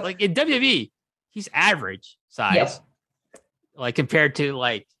 Because like in WWE, he's average size, like compared to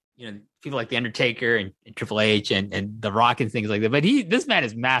like people like The Undertaker and Triple H and The Rock and things like that. But this man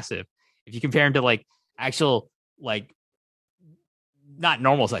is massive. If you compare him to like actual, like, not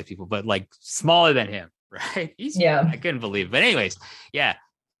normal size people, but like smaller than him, right? I couldn't believe it. But anyways, yeah,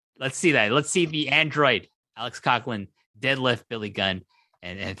 let's see that. Let's see the android, Alex Coughlin, deadlift Billy Gunn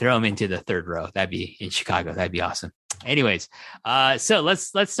and throw him into the third row. That'd be in Chicago. That'd be awesome. Anyways, so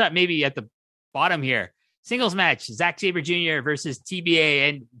let's start maybe at the bottom here. Singles match, Zack Sabre Jr. versus TBA.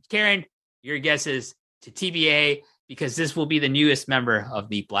 And Karen, your guesses to TBA because this will be the newest member of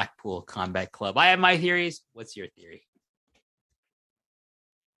the Blackpool Combat Club. I have my theories. What's your theory?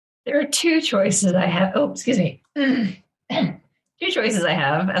 There are two choices I have. Oh, excuse me. Two choices I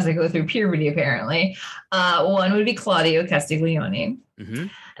have as I go through puberty, apparently. One would be Claudio Castiglione.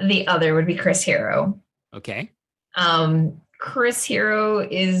 Mm-hmm. The other would be Chris Hero. Okay. Chris Hero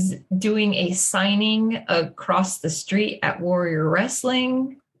is doing a signing across the street at Warrior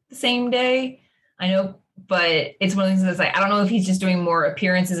Wrestling the same day. I know, but it's one of the things that's like, I don't know if he's just doing more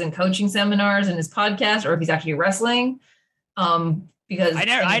appearances and coaching seminars in his podcast or if he's actually wrestling. Because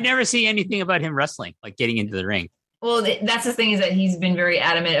I never see anything about him wrestling, like getting into the ring. Well, that's the thing, is that he's been very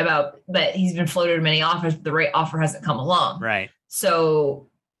adamant about that. He's been floated many offers, but the right offer hasn't come along. Right. So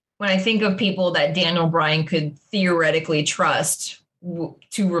when I think of people that Daniel Bryan could theoretically trust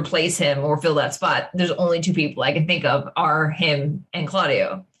to replace him or fill that spot, there's only two people I can think of are him and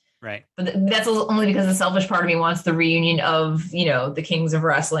Claudio. Right. But that's only because the selfish part of me wants the reunion of, the kings of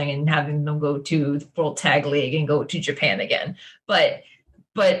wrestling and having them go to the World Tag League and go to Japan again. But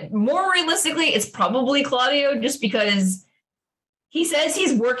more realistically, it's probably Claudio, just because he says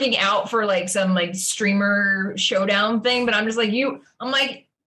he's working out for like some like streamer showdown thing. But I'm just like, you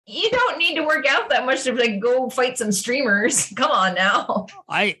don't need to work out that much to like go fight some streamers. Come on now.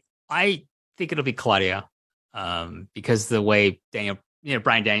 I think it'll be Claudio, because the way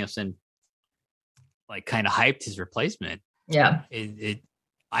Bryan Danielson like kind of hyped his replacement. Yeah.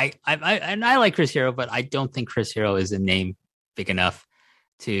 I like Chris Hero, but I don't think Chris Hero is a name big enough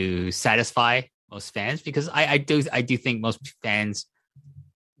to satisfy most fans, because I do think most fans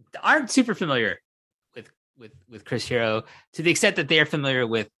aren't super familiar with Chris Hero to the extent that they are familiar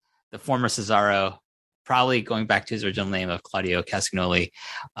with the former Cesaro, probably going back to his original name of Claudio Castagnoli.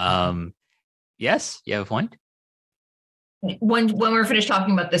 Yes, you have a point. When we're finished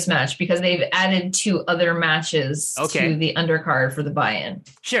talking about this match, because they've added 2 other matches to the undercard for the buy-in.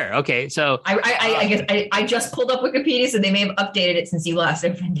 Sure. Okay. So I guess I just pulled up Wikipedia, so they may have updated it since you last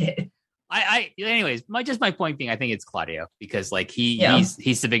opened it. Anyways, my point being, I think it's Claudio, because like he's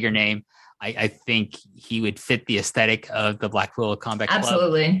the bigger name. I think he would fit the aesthetic of the Blackpool Combat Club.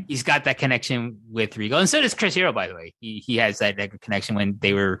 Absolutely. He's got that connection with Regal, and so does Chris Hero, by the way. He has that connection when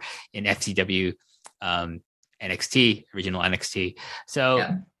they were in FCW. NXT, original NXT. So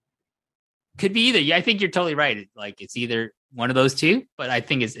could be either. Yeah, I think you're totally right. Like it's either one of those two, but I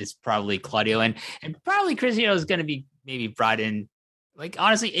think it's probably Claudio, and probably Chris Hero is going to be maybe brought in. Like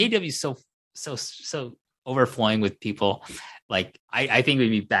honestly, AEW is so overflowing with people. Like I think it would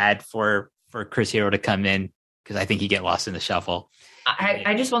be bad for Chris Hero to come in, because I think he'd get lost in the shuffle.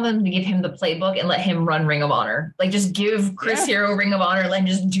 I just want them to give him the playbook and let him run Ring of Honor. Like just give Chris Hero Ring of Honor, let him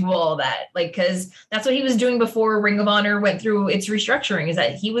just do all that. Like, because that's what he was doing before Ring of Honor went through its restructuring, is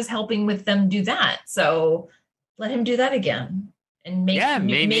that he was helping with them do that. So let him do that again and make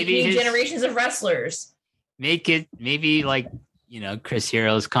new generations of wrestlers. Make it maybe like, Chris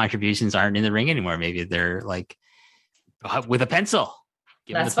Hero's contributions aren't in the ring anymore. Maybe they're like with a pencil.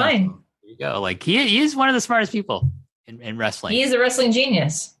 That's fine. There you go. Like he is one of the smartest people in wrestling. He is a wrestling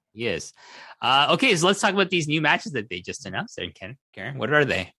genius. He is. Okay, so let's talk about these new matches that they just announced there, Karen. What are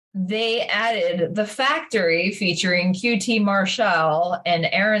they? They added The Factory featuring QT Marshall and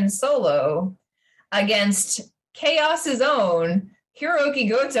Aaron Solo against Chaos's own Hiroki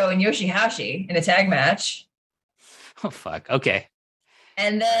Goto and Yoshihashi in a tag match. Oh, fuck. Okay.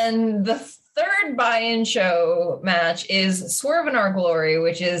 And then the third buy-in show match is Swerve in Our Glory,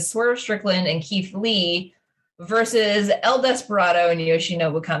 which is Swerve Strickland and Keith Lee versus El Desperado and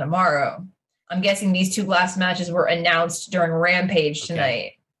Yoshinobu Kanemaru. I'm guessing these 2 last matches were announced during Rampage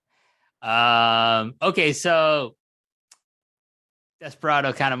tonight. Okay, so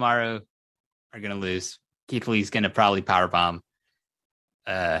Desperado, Kanemaru are going to lose. Keith Lee's going to probably powerbomb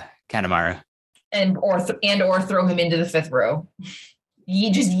Kanemaru. Or throw him into the 5th row.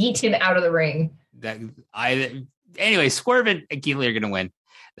 You just yeet him out of the ring. Anyway, Swerve and Keith Lee are going to win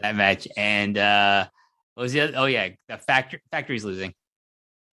that match. And what was the other? Oh yeah, the Factory's losing.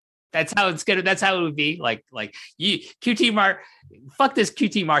 That's how it's gonna. That's how it would be. Like you, fuck this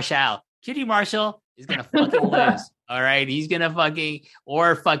QT Marshall. QT Marshall is gonna fucking lose. All right, he's gonna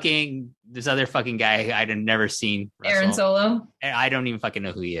fucking this other fucking guy I'd never seen wrestle. Aaron Solo. I don't even fucking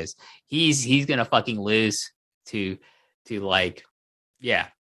know who he is. He's gonna fucking lose to like, yeah.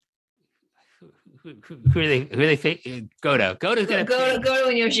 Who are they? Goto. Goto's gonna Goto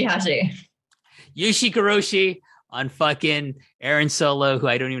and Yoshihashi. Yoshikoroshi on fucking Aaron Solo, who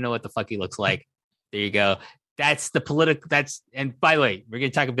I don't even know what the fuck he looks like. There you go. That's the political. And by the way, we're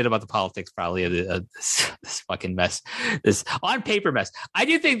going to talk a bit about the politics probably of this fucking mess, this on paper mess. I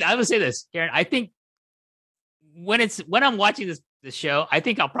do think, I will say this, Karen, I think when I'm watching this show, I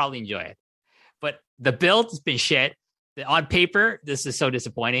think I'll probably enjoy it. But the build has been shit. On paper, this is so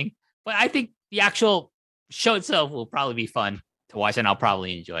disappointing. But I think the actual show itself will probably be fun to watch, and I'll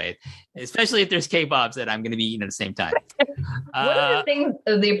probably enjoy it, especially if there's K-pops that I'm going to be eating at the same time. One of the things,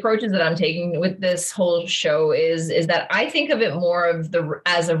 the approaches that I'm taking with this whole show is that I think of it more of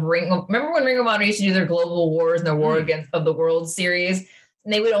as a ring. Remember when Ring of Honor used to do their Global Wars and their War of the World series?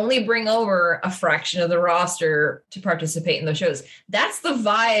 And they would only bring over a fraction of the roster to participate in those shows. That's the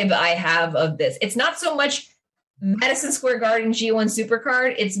vibe I have of this. It's not so much Madison Square Garden G1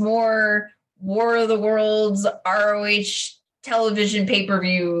 Supercard. It's more War of the Worlds, ROH television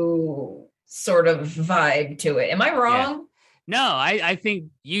pay-per-view sort of vibe to it. Am I wrong? Yeah. No, I think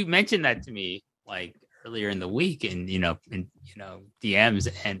you mentioned that to me like earlier in the week, and DMs,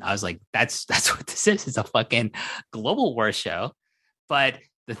 and I was like, that's what this is. It's a fucking Global War show. But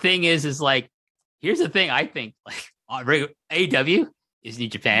the thing is like, here's the thing. I think like AEW is New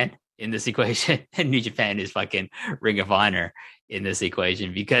Japan in this equation, and New Japan is fucking Ring of Honor in this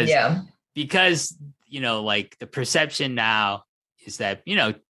equation because like the perception now is that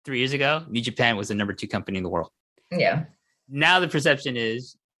 3 years ago New Japan was the number 2 company in the world. Yeah. Now the perception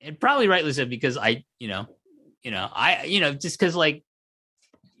is, and probably rightly so, because just because like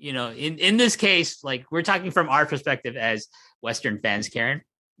in this case, like we're talking from our perspective as Western fans, Karen,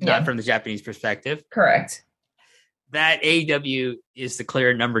 not from the Japanese perspective. Correct. That AEW is the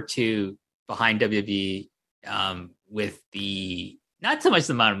clear number 2 behind WWE, with the not so much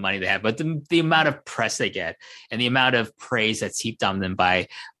the amount of money they have, but the amount of press they get and the amount of praise that's heaped on them by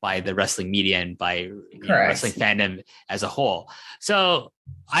the wrestling media and by wrestling fandom as a whole. So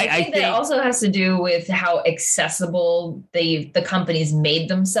I think that also has to do with how accessible the companies made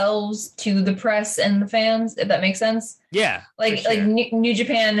themselves to the press and the fans, if that makes sense. Yeah. Like New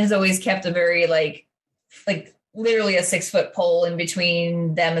Japan has always kept a very like literally a 6-foot pole in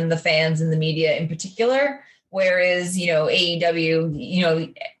between them and the fans and the media in particular. Whereas,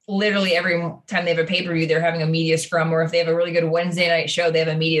 AEW, literally every time they have a pay-per-view, they're having a media scrum, or if they have a really good Wednesday night show, they have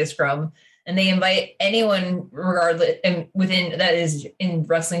a media scrum, and they invite anyone regardless and within that is in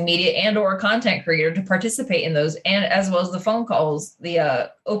wrestling media and or content creator to participate in those, and as well as the phone calls, the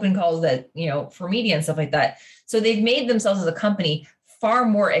open calls that, for media and stuff like that. So they've made themselves as a company far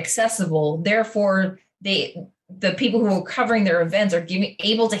more accessible. Therefore, the people who are covering their events are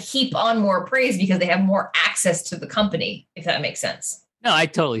able to heap on more praise because they have more access to the company, if that makes sense. No, I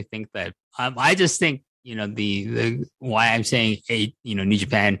totally think that. I just think, the why I'm saying, New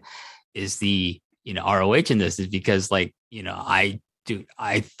Japan is the, ROH in this is because I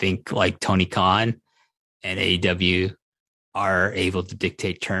think like Tony Khan and AEW are able to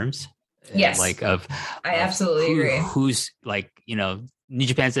dictate terms. Yes. I absolutely agree. Who's like, New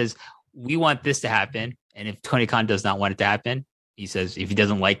Japan says, we want this to happen. And if Tony Khan does not want it to happen, he says, if he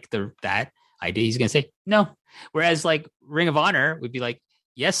doesn't like that idea, he's going to say no. Whereas like Ring of Honor would be like,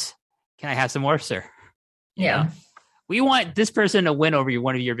 yes, can I have some more, sir? We want this person to win over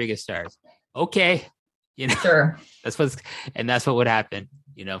one of your biggest stars. Okay. Sure. That's what would happen,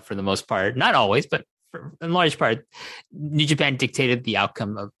 for the most part, not always, but in large part, New Japan dictated the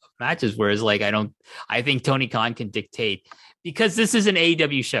outcome of matches. Whereas like, I think Tony Khan can dictate, because this is an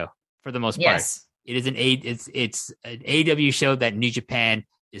AEW show for the most part. It is it's an AEW show that New Japan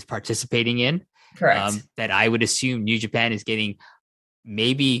is participating in. Correct. That I would assume New Japan is getting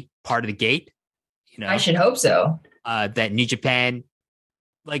maybe part of the gate. I should hope so. That New Japan,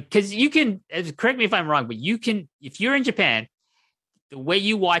 because you can, correct me if I'm wrong, but you can, if you're in Japan, the way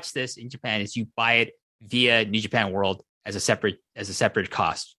you watch this in Japan is you buy it via New Japan World as a separate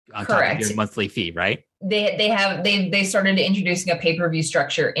cost on top of your monthly fee, right? They started introducing a pay-per-view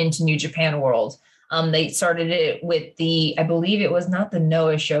structure into New Japan World. They started it with I believe it was not the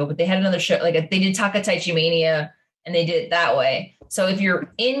Noah show, but they had another show, they did Takataichi Mania, and they did it that way. So if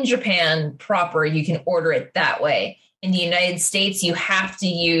you're in Japan proper, you can order it that way. In the United States, you have to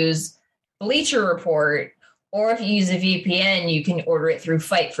use Bleacher Report, or if you use a VPN, you can order it through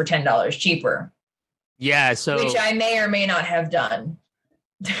Fight for $10 cheaper. Yeah, which I may or may not have done.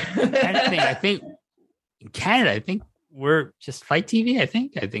 I think in Canada, I think we're just Fight TV. I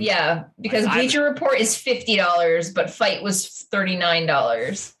think. Yeah, because Bleacher Report is $50, but Fight was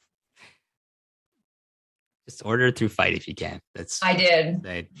 $39. Just order it through Fight if you can. I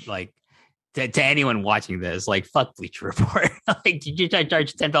did. To anyone watching this, fuck Bleacher Report. Did you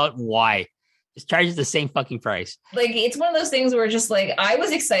charge $10? Why? Just charge it the same fucking price. It's one of those things where just I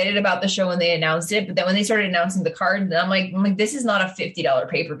was excited about the show when they announced it, but then when they started announcing the card, I'm like, this is not a $50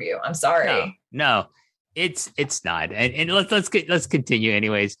 pay-per-view. I'm sorry. No, it's not. And let's continue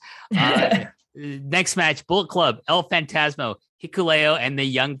anyways. next match, Bullet Club, El Fantasmo, Hikuleo, and the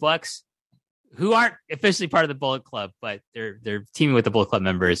Young Bucks, who aren't officially part of the Bullet Club, but they're teaming with the Bullet Club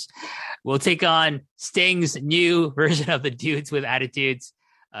members, will take on Sting's new version of the Dudes with Attitudes,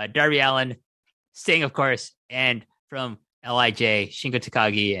 Darby Allin, Sting, of course, and from LIJ, Shingo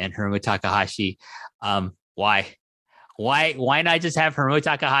Takagi and Hiromu Takahashi. Why not just have Hiromu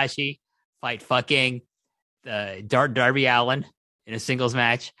Takahashi fight fucking Darby Allin in a singles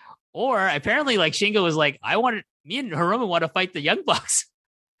match? Or apparently, like, Shingo was like, me and Hiromu want to fight the Young Bucks.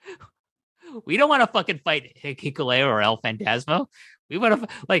 We don't want to fucking fight Hikuleo or El Fantasmo. We want to,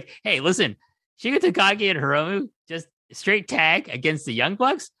 hey, listen, Shingo Takagi and Hiromu just straight tag against the Young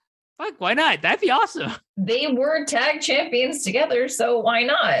Bucks. Fuck, why not? That'd be awesome. They were tag champions together, so why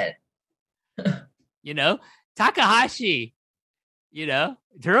not? Takahashi,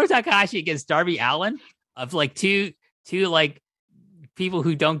 Hiromu Takahashi against Darby Allin of like two like people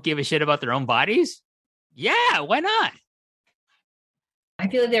who don't give a shit about their own bodies. Yeah, why not? I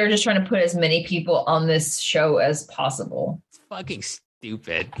feel like they were just trying to put as many people on this show as possible. It's fucking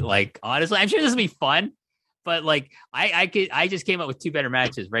stupid. Like, honestly, I'm sure this will be fun, but like, I just came up with two better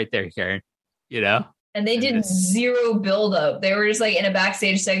matches right there, Karen. And they did zero build up. They were just like in a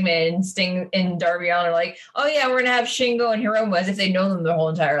backstage segment, and Sting and Darby Allin are like, "Oh yeah, we're gonna have Shingo and Hiromu," as if they've known them their whole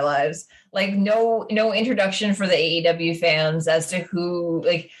entire lives. Like, no introduction for the AEW fans as to who.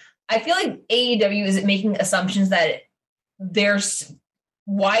 Like, I feel like AEW is making assumptions that their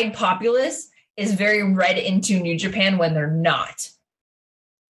wide populace is very read into New Japan when they're not.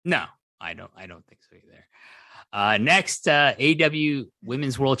 No, I don't think so either. Next, AEW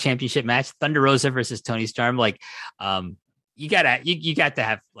Women's World Championship match: Thunder Rosa versus Toni Storm. Like, you got to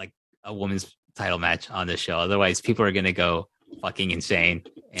have like a women's title match on this show, otherwise people are gonna go fucking insane.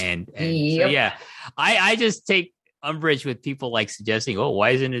 And yep. So yeah, I just take umbrage with people like suggesting, "Oh, why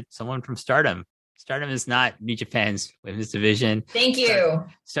isn't it someone from Stardom?" Stardom is not New Japan's women's division. Thank you.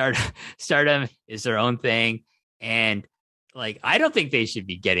 Stardom is their own thing, and like, I don't think they should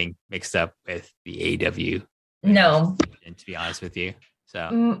be getting mixed up with the AEW. No, and to be honest with you,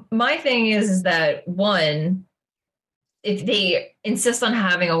 so my thing is that, one, if they insist on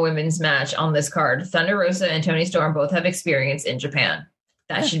having a women's match on this card, Thunder Rosa and Toni Storm both have experience in Japan.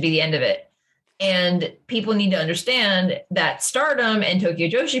 That should be the end of it. And people need to understand that Stardom and Tokyo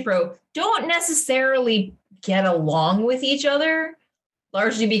Joshi Pro don't necessarily get along with each other,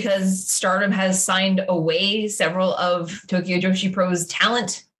 largely because Stardom has signed away several of Tokyo Joshi Pro's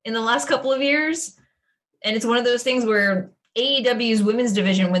talent in the last couple of years. And it's one of those things where AEW's women's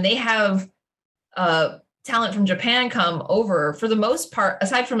division, when they have talent from Japan come over, for the most part,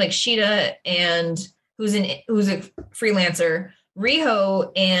 aside from like Shida and who's a freelancer,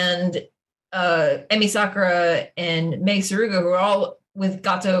 Riho and Emi Sakura and Meg Saruga, who are all with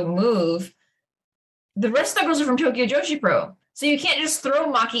Gato Move, the rest of the girls are from Tokyo Joshi Pro. So you can't just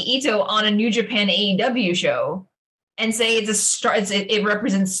throw Maki Ito on a New Japan AEW show and say it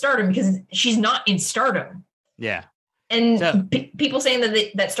represents Stardom, because she's not in Stardom. Yeah. And so, people saying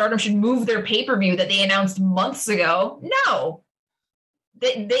that Stardom should move their pay-per-view that they announced months ago. No.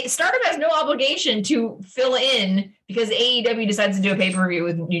 Stardom has no obligation to fill in because AEW decides to do a pay-per-view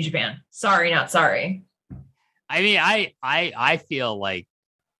with New Japan. Sorry, not sorry. I mean, I feel like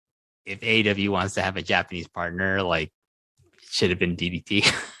if AEW wants to have a Japanese partner, like, it should have been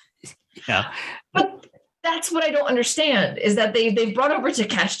DDT. But that's what I don't understand, is that they've brought over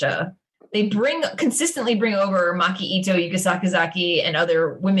Takeshita. They consistently bring over Maki Ito, Yuka Sakazaki, and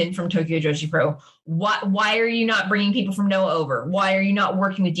other women from Tokyo Joshi Pro. Why are you not bringing people from Noah over? Why are you not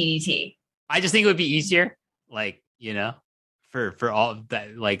working with DDT? I just think it would be easier, like, for all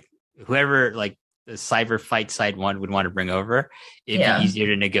that, like, whoever, like, the CyberFight side one would want to bring over. It'd be easier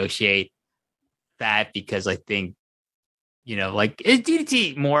to negotiate that, because I think, like, it's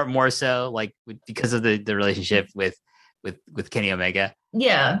DDT more so, like, because of the relationship with Kenny Omega.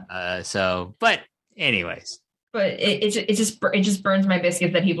 Yeah. But anyways. But it just burns my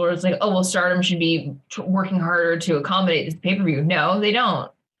biscuit that people are just like, oh, well, Stardom should be working harder to accommodate this pay-per-view. No, they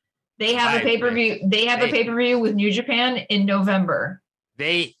don't. They have a pay-per-view. They have a pay-per-view with New Japan in November.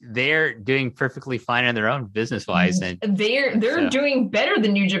 They're doing perfectly fine on their own business-wise, and they're doing better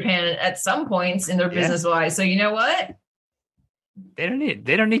than New Japan at some points in their business-wise. So you know what? They don't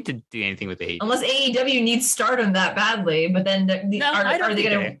need to do anything with AEW unless AEW needs Stardom that badly. But then are they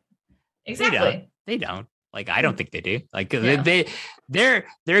going to? Exactly. They don't. Like, I don't think they do. Like,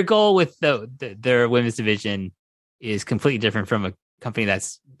 their goal with their women's division is completely different from a company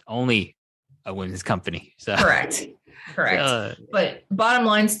that's only a women's company. So correct. But bottom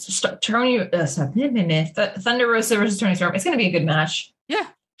line, Thunder Rosa versus Toni Storm. It's going to be a good match. Yeah,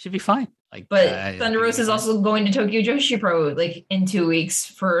 should be fine. But Thunder Rosa is also going to Tokyo Joshi Pro like in 2 weeks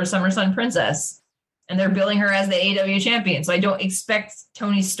for Summer Sun Princess, and they're billing her as the AEW champion. So I don't expect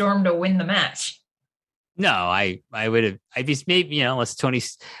Toni Storm to win the match. No, I would have. I'd be maybe unless Toni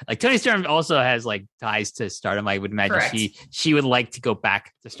Storm also has like ties to Stardom. I would imagine Correct. she would like to go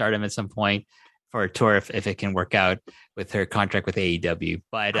back to Stardom at some point for a tour if it can work out with her contract with AEW.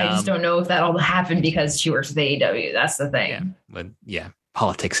 But I just don't know if that'll happen because she works with AEW. That's the thing. Yeah, but yeah,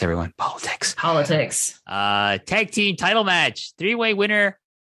 politics, everyone, politics. Tag team title match, three-way winner.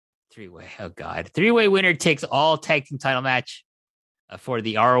 Three-way winner takes all tag team title match for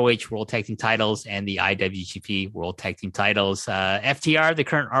the ROH World Tag Team titles and the IWGP World Tag Team titles. FTR, the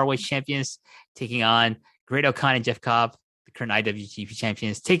current ROH champions, taking on Great O'Khan and Jeff Cobb, the current IWGP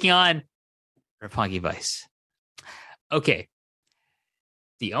champions, taking on Roppongi Vice. Okay.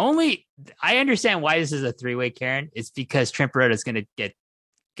 I understand why this is a three-way, Karen. It's because Trent Beretta is gonna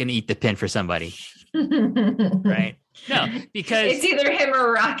eat the pin for somebody. Right? No, because it's either him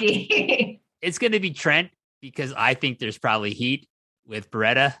or Rocky. It's gonna be Trent because I think there's probably heat with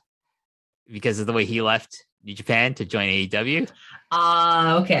Beretta because of the way he left New Japan to join AEW.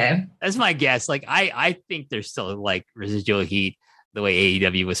 Okay. That's my guess. Like I think there's still like residual heat the way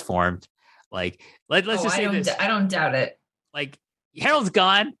AEW was formed. Like let's just say this. I don't doubt it. Like Harold's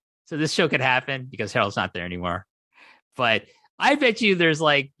gone, so this show could happen because Harold's not there anymore. But I bet you there's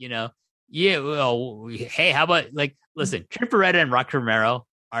like, hey, how about listen, Trent Beretta and Rocky Romero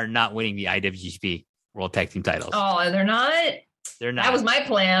are not winning the IWGP World Tag Team titles. Oh, they're not? They're not. That was my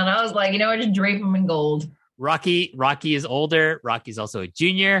plan. I was like, just drape them in gold. Rocky is older. Rocky's also a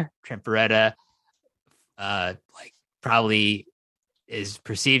junior. Trent Beretta, probably is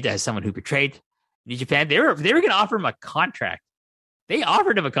perceived as someone who betrayed New Japan. They were going to offer him a contract. They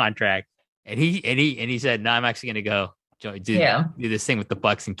offered him a contract, and he said, "No, I'm actually going to go do this thing with the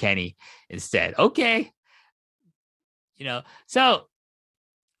Bucks and Kenny instead." Okay, So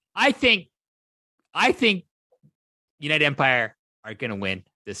I think United Empire are going to win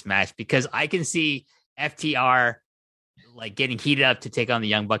this match because I can see FTR getting heated up to take on the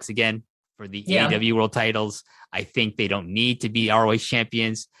Young Bucks again for the AEW World titles. I think they don't need to be ROH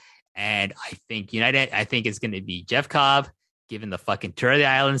champions. And I think it's going to be Jeff Cobb giving the fucking tour of the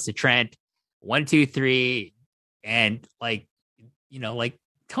islands to Trent. 1, 2, 3. And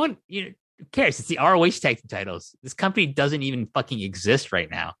Tony, who cares? It's the ROH tag team titles. This company doesn't even fucking exist right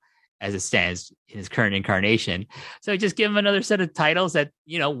now as it stands in its current incarnation. So just give them another set of titles that,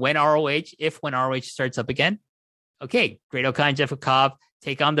 when ROH starts up again. Okay, Great O'Khan, Jeff Cobb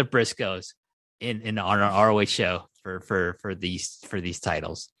take on the Briscoes on our ROH show for these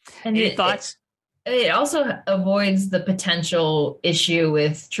titles. And any thoughts? It also avoids the potential issue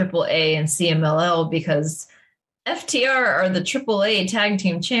with AAA and CMLL because FTR are the AAA tag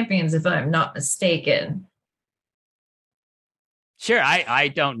team champions, if I'm not mistaken. Sure, I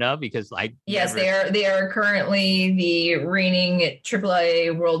don't know because they are currently the reigning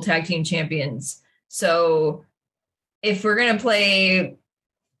AAA World Tag Team Champions. So if we're gonna play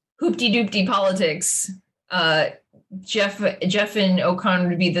hoopty doopty politics, Jeff and O'Connor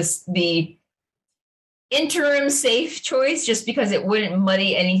would be the interim safe choice just because it wouldn't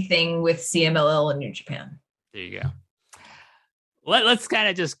muddy anything with CMLL and New Japan. There you go. Let's kind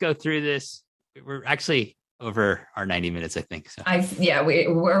of just go through this. We're actually over our 90 minutes, I think. So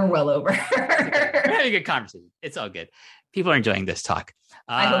we're well over. We're having a good conversation. It's all good. People are enjoying this talk.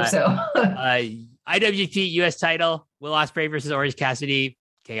 I hope so. IWGP US title, Will Ospreay versus Orange Cassidy.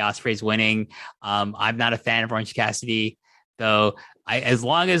 Okay, Ospreay's winning. I'm not a fan of Orange Cassidy, though. As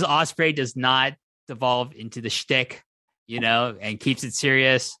long as Ospreay does not devolve into the shtick, and keeps it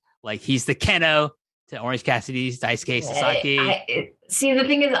serious, like he's the Keno to Orange Cassidy's Daisuke Sasaki. See, the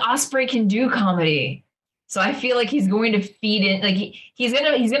thing is, Ospreay can do comedy, so I feel like he's going to feed in. Like he's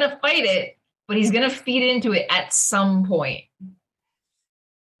gonna fight it, but he's gonna feed into it at some point.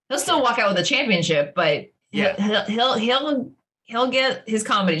 He'll still walk out with a championship, but he'll get his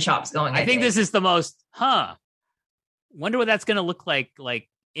comedy chops going. I think this is the most wonder what that's gonna look like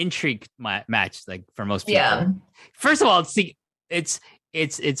intrigue match for most people. Yeah. First of all,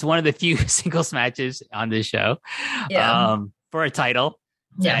 it's one of the few singles matches on this show. Yeah. For a title.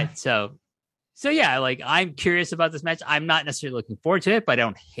 Yeah. So I'm curious about this match. I'm not necessarily looking forward to it, but I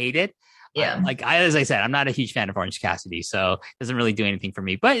don't hate it. Yeah. As I said, I'm not a huge fan of Orange Cassidy, so it doesn't really do anything for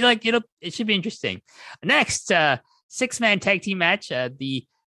me. But it should be interesting. Next, 6-man tag team match. The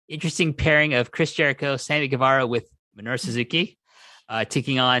interesting pairing of Chris Jericho, Sammy Guevara with Minoru Suzuki,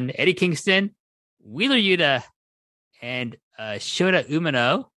 taking on Eddie Kingston, Wheeler Yuta, and Shota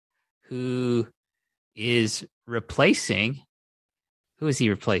Umino, who is replacing. Who is he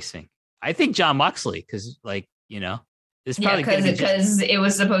replacing? I think John Moxley, because this probably because it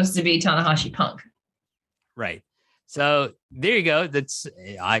was supposed to be Tanahashi Punk. Right. So there you go. That's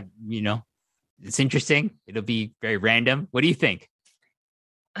it's interesting. It'll be very random. What do you think?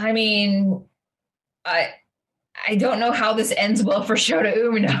 I mean, I don't know how this ends well for Shota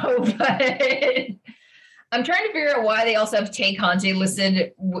Umino, but I'm trying to figure out why they also have Tay Conti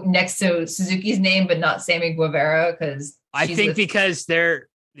listed next to Suzuki's name, but not Sammy Guevara. Because I think because they're,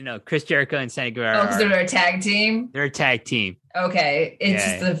 Chris Jericho and Sammy Guevara. Oh, because they're a tag team. They're a tag team. Okay, it's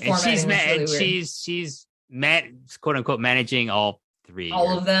just the format. And she's quote unquote managing all three.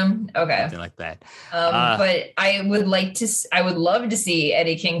 All of them. Okay, something like that. But I would love to see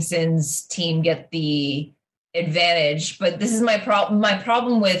Eddie Kingston's team get the advantage. But this is my problem. My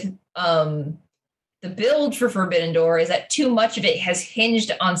problem with the build for Forbidden Door is that too much of it has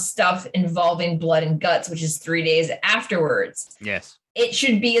hinged on stuff involving blood and guts, which is 3 days afterwards. Yes. It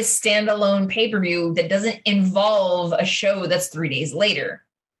should be a standalone pay-per-view that doesn't involve a show that's 3 days later.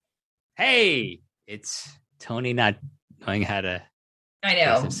 Hey, it's Tony not knowing how to. I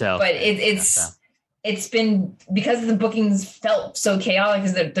know, but it's been because the bookings felt so chaotic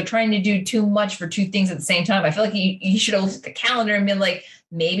because they're trying to do too much for two things at the same time. I feel like you should have looked at the calendar and been like,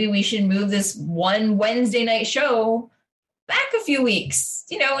 maybe we should move this one Wednesday night show back a few weeks,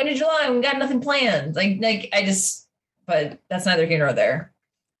 into July. We got nothing planned. But that's neither here nor there.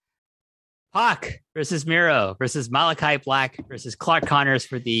 Pac versus Miro versus Malachi Black versus Clark Connors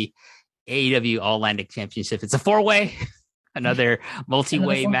for the AEW All-Atlantic Championship. It's a 4-way, another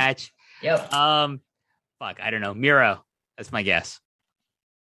multi-way match. Yep. I don't know. Miro, that's my guess.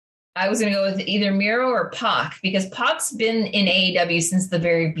 I was going to go with either Miro or Pac because Pac's been in AEW since the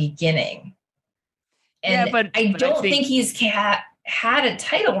very beginning. And yeah, but I don't think he's had a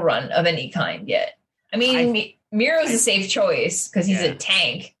title run of any kind yet. I mean, Miro's a safe choice because he's a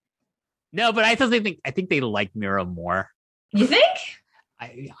tank. No, but I think they like Miro more. You think?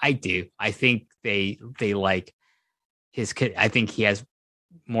 I do. I think they like his. I think he has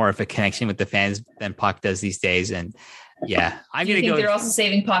more of a connection with the fans than Pac does these days, and I'm going to go. They're also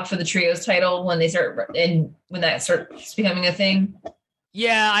saving Pac for the trios title when when that starts becoming a thing.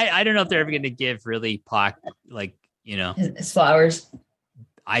 Yeah, I don't know if they're ever going to give really Pac his flowers.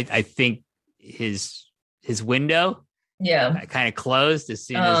 I think his window kind of closed as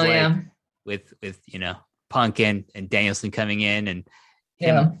soon as with Punk and Danielson coming in and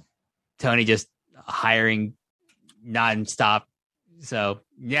Tony just hiring nonstop. So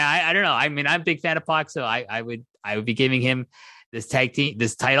I don't know. I mean, I'm a big fan of Pac, so I would be giving him this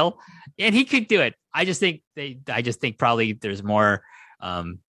title, and he could do it. I just think probably there's more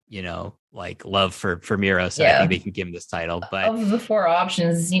love for Miro, so I think they can give him this title. But of the 4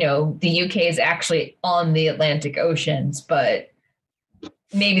 options, the UK is actually on the Atlantic Oceans, but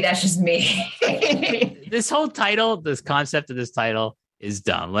maybe that's just me. This whole title, this concept of this title is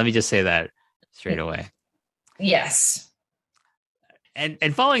dumb. Let me just say that straight away. Yes.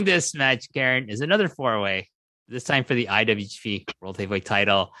 And following this match, Karen, is another 4-way, this time for the IWGP World Heavyweight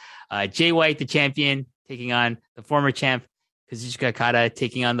title. Jay White, the champion, taking on the former champ, Kazuchika Okada,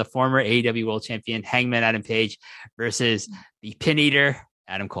 taking on the former AEW World Champion, Hangman Adam Page, versus the Pin Eater,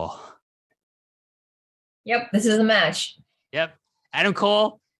 Adam Cole. Yep, this is the match. Yep. Adam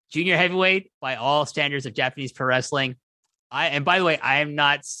Cole, junior heavyweight by all standards of Japanese pro wrestling. And by the way, I am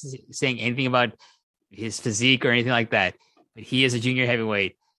not saying anything about his physique or anything like that, but he is a junior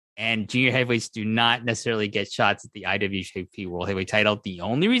heavyweight, and junior heavyweights do not necessarily get shots at the IWGP World Heavyweight title. The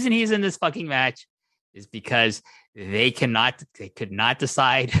only reason he's in this fucking match is because they could not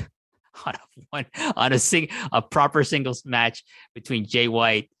decide on a proper singles match between Jay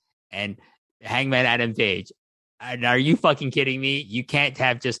White and Hangman Adam Page. And are you fucking kidding me? You can't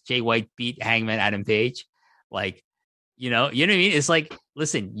have just Jay White beat Hangman Adam Page. You know what I mean? It's like,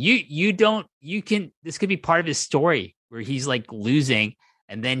 listen, this could be part of his story where he's losing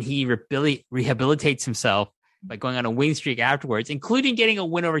and then he rehabilitates himself by going on a win streak afterwards, including getting a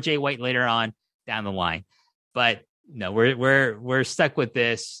win over Jay White later on down the line. But no, we're stuck with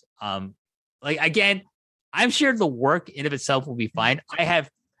this. Again, I'm sure the work in of itself will be fine. I have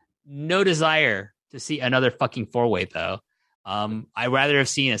no desire to see another fucking 4-way though. I'd rather have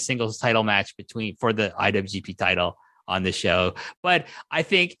seen a singles title match for the IWGP title on the show. But I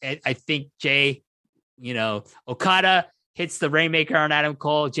think Jay, Okada hits the Rainmaker on Adam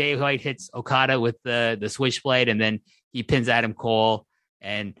Cole. Jay White hits Okada with the Switchblade, and then he pins Adam Cole,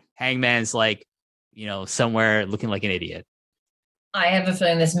 and Hangman's somewhere looking like an idiot. I have a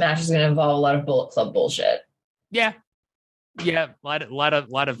feeling this match is going to involve a lot of Bullet Club bullshit. Yeah. A lot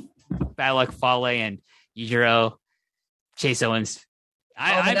of Bad Luck Fale and Yujiro, Chase Owens.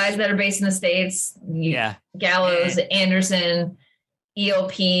 All the guys that are based in the States. Gallows, Anderson,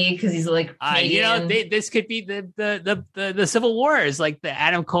 ELP, because he's like Canadian. This could be the Civil Wars, like the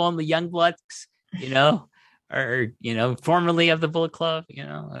Adam Cole and the Youngbloods, or formerly of the Bullet Club. I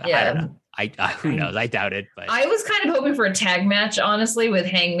don't know. Who knows? I doubt it. But I was kind of hoping for a tag match, honestly, with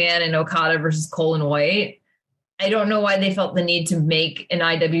Hangman and Okada versus Cole and White. I don't know why they felt the need to make an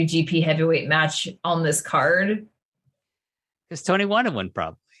IWGP heavyweight match on this card. Because Tony wanted one,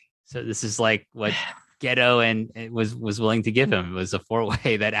 probably. So this is like what Ghetto and it was willing to give him. It was a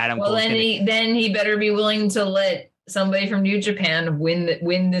 4-way that Adam. Well, then he better be willing to let somebody from New Japan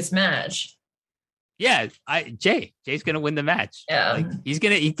win this match. Yeah, Jay's gonna win the match. Yeah, he's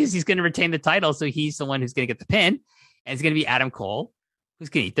gonna retain the title, so he's the one who's gonna get the pin, and it's gonna be Adam Cole who's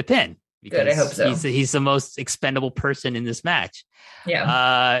gonna eat the pin. Good, I hope so. He's the most expendable person in this match.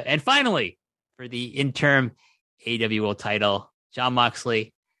 Yeah. And finally, for the interim AEW World title, Jon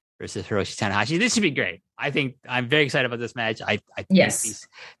Moxley versus Hiroshi Tanahashi. This should be great. I think I'm very excited about this match. I think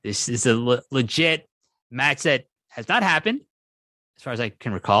this is a legit match that has not happened, as far as I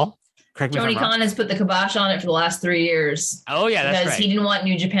can recall. Correct me Tony Khan has put the kibosh on it for the last 3 years. Oh, yeah, that's right. Because he didn't want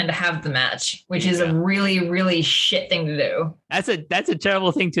New Japan to have the match, which is a really, really shit thing to do. That's a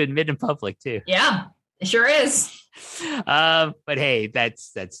terrible thing to admit in public, too. Yeah, it sure is. But hey,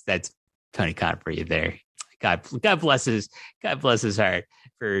 that's Tony Khan for you there. God bless his heart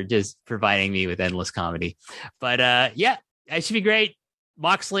for just providing me with endless comedy. But that should be great.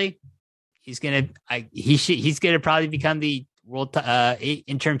 Moxley, he's gonna probably become the world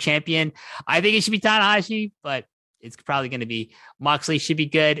interim champion. I think it should be Tanahashi, but it's probably going to be Moxley. Should be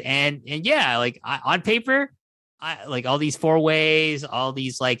good. And on paper, I like all these 4-ways, all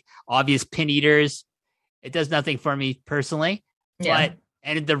these like obvious pin eaters. It does nothing for me personally, but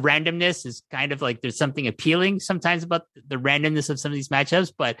the randomness is kind of like there's something appealing sometimes about the randomness of some of these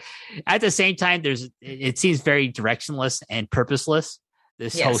matchups. But at the same time, it seems very directionless and purposeless.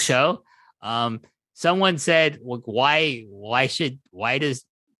 This whole show. Someone said, well, why does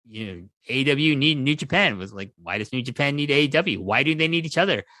AEW need New Japan? It was like, why does New Japan need AEW? Why do they need each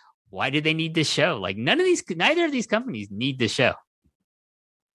other? Why do they need this show? Like neither of these companies need this show.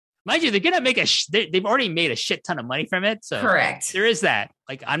 Mind you, they're gonna make they've already made a shit ton of money from it. So correct. There is that.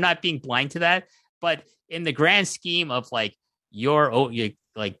 Like, I'm not being blind to that, but in the grand scheme of like your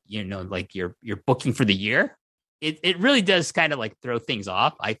booking for the year, it really does kind of like throw things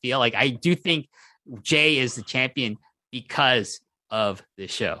off. I feel like I do think Jay is the champion because of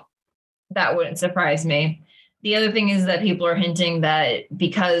this show. That wouldn't surprise me. The other thing is that people are hinting that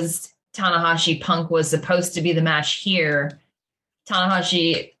because Tanahashi Punk was supposed to be the match here,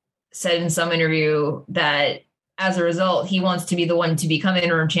 Tanahashi said in some interview that as a result, he wants to be the one to become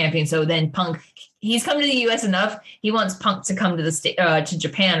interim champion. So then Punk, he's come to the US enough. He wants Punk to come to to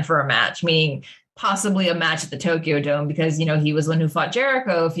Japan for a match, meaning possibly a match at the Tokyo Dome, because, he was the one who fought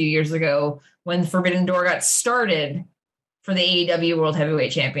Jericho a few years ago when Forbidden Door got started for the AEW World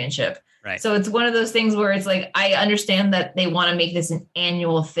Heavyweight Championship. Right. So it's one of those things where it's like, I understand that they want to make this an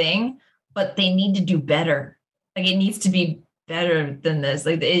annual thing, but they need to do better. Like, it needs to be better than this.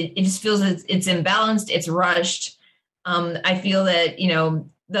 Like, it just feels it's imbalanced. It's rushed. I feel that,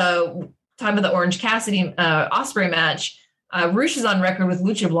 the time of the Orange Cassidy Osprey match, Roosh is on record with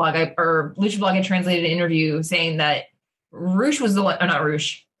Lucha Blog, Lucha Blog had translated an interview saying that Roosh was the one, Andrade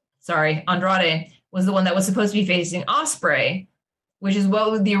was the one that was supposed to be facing Osprey, which is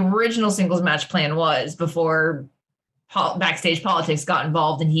what the original singles match plan was before backstage politics got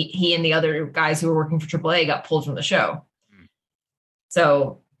involved and he and the other guys who were working for AAA got pulled from the show.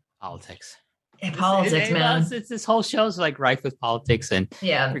 So politics. Man. It's this whole show's like rife with politics, and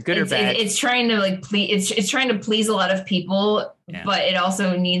for good or bad, it's trying to like please. It's trying to please a lot of people, but it also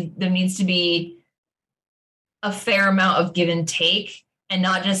there needs to be a fair amount of give and take, and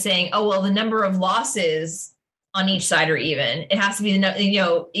not just saying, oh well, the number of losses on each side are even. It has to be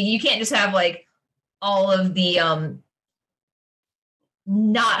you can't just have like all of the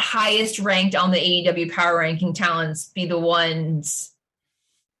not highest ranked on the AEW power ranking talents be the ones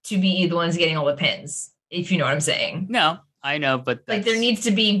getting all the pins, if you know what I'm saying. No, I know, but like there needs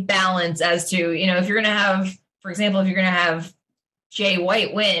to be balance as to, if you're going to have, for example, if you're going to have Jay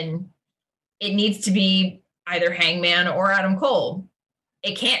White win, it needs to be either Hangman or Adam Cole.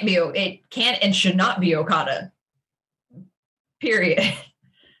 It can't and should not be Okada. Period.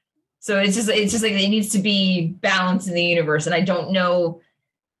 So it's just like it needs to be balanced in the universe. And I don't know,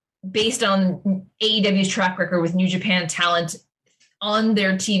 based on AEW's track record with New Japan talent on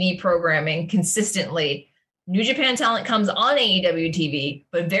their TV programming consistently, New Japan talent comes on AEW TV,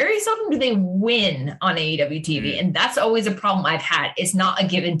 but very seldom do they win on AEW TV. And that's always a problem I've had. It's not a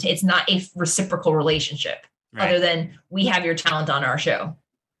given, it's not a reciprocal relationship other than we have your talent on our show.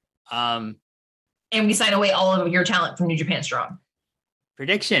 And we sign away all of your talent from New Japan Strong.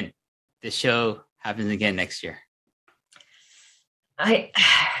 Prediction. The show happens again next year. If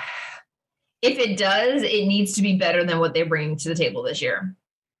it does, it needs to be better than what they're bringing to the table this year.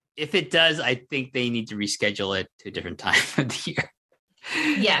 If it does, I think they need to reschedule it to a different time of the year.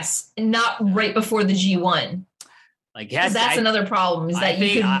 Yes, not right before the G1. That's another problem, is that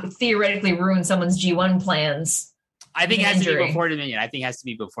you could theoretically ruin someone's G1 plans. I think it has to be before Dominion.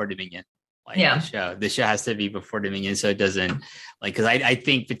 The show has to be before Dominion, so it doesn't because I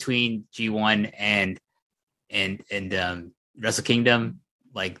think between G1 and Wrestle Kingdom,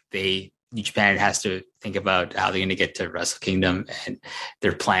 New Japan has to think about how they're going to get to Wrestle Kingdom and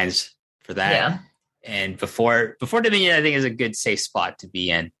their plans for that. Yeah. And before Dominion, I think is a good safe spot to be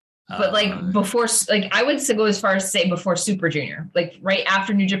in. But before, I would go as far as to say before Super Junior, right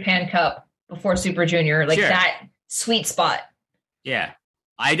after New Japan Cup, before Super Junior, sure. That sweet spot. Yeah.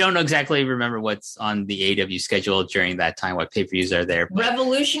 I don't exactly remember what's on the AEW schedule during that time, what pay-per-views are there. But...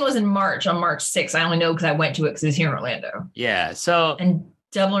 Revolution was in March, on March 6th. I only know because I went to it because it's here in Orlando. Yeah. So... And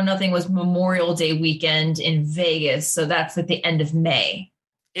Double or Nothing was Memorial Day weekend in Vegas. So that's at the end of May.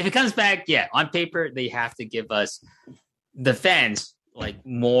 If it comes back, on paper, they have to give us the fans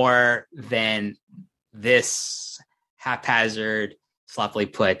more than this haphazard, sloppily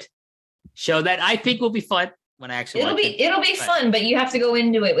put show that I think will be fun when I actually it'll be fun, but you have to go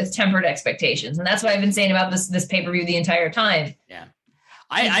into it with tempered expectations. And that's what I've been saying about this pay-per-view the entire time. Yeah.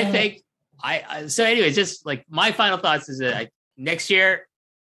 I think so anyways, just my final thoughts is that next year,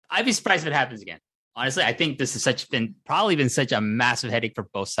 I'd be surprised if it happens again. Honestly, I think this has probably been such a massive headache for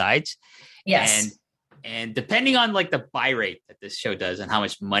both sides. Yes. And depending on the buy rate that this show does and how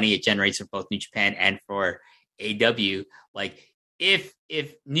much money it generates for both New Japan and for AEW, if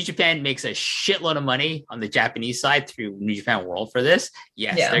New Japan makes a shitload of money on the Japanese side through New Japan World for this,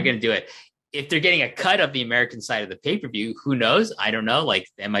 they're going to do it. If they're getting a cut of the American side of the pay-per-view, who knows? I don't know.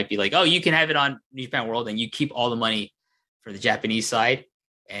 They might be oh, you can have it on New Japan World and you keep all the money for the Japanese side.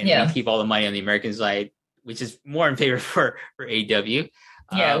 And we keep all the money on the American side, which is more in favor for AEW.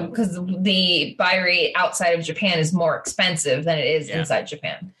 Yeah, because the buy rate outside of Japan is more expensive than it is inside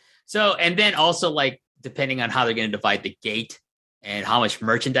Japan. So, and then also depending on how they're going to divide the gate and how much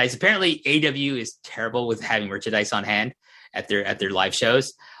merchandise. Apparently, AEW is terrible with having merchandise on hand at their live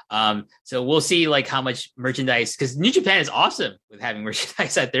shows. So we'll see how much merchandise, because New Japan is awesome with having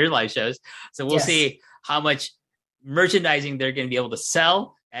merchandise at their live shows. So we'll see how much merchandising they're going to be able to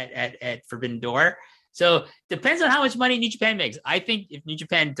sell at Forbidden Door. So depends on how much money New Japan makes. I think if New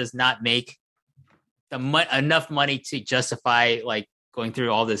Japan does not make enough money to justify going through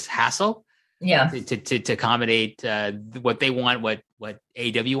all this hassle, to accommodate what they want, what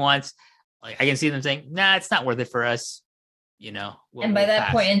AEW wants, I can see them saying, nah, it's not worth it for us. And by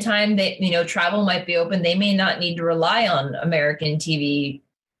that point in time, they travel might be open. They may not need to rely on American TV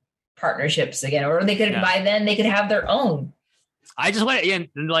partnerships again, or they could by then they could have their own. I just want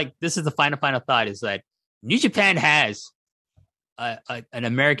to, this is the final thought, is that New Japan has an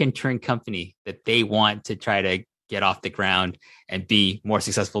American touring company that they want to try to get off the ground and be more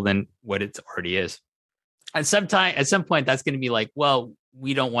successful than what it already is. At some point, that's going to be well,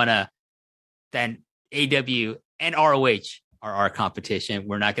 we don't want to, then AW and ROH are our competition.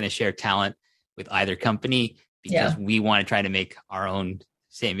 We're not going to share talent with either company because we want to try to make our own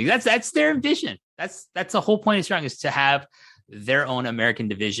same. That's their ambition. That's the whole point of Strong, is to have their own American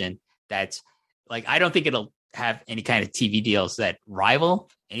division. That's I don't think it'll have any kind of TV deals that rival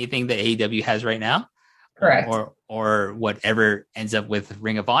anything that AEW has right now. Correct. Or whatever ends up with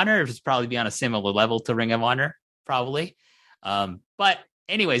Ring of Honor. It's probably be on a similar level to Ring of Honor, probably. But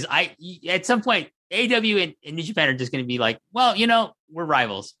anyways, at some point, AEW and New Japan are just going to be well, we're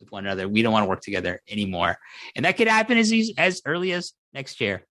rivals with one another. We don't want to work together anymore. And that could happen as early as next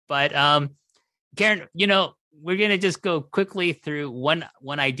year. But Karen, we're going to just go quickly through one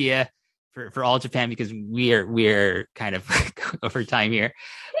idea for All Japan, because we're kind of over time here.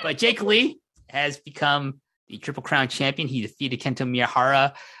 But Jake Lee has become the Triple Crown champion. He defeated Kento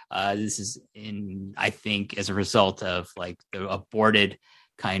Miyahara. This is I think as a result of the aborted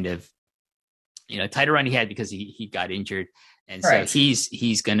kind of title run he had because he got injured. And so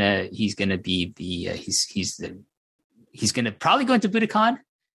he's gonna be he's gonna probably go into Budokan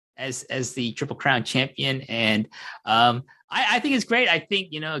as the Triple Crown champion. And I think it's great. I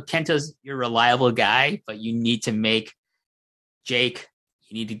think, Kento's your reliable guy, but you need to make Jake,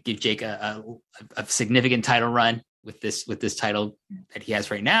 you need to give Jake a significant title run with this title that he has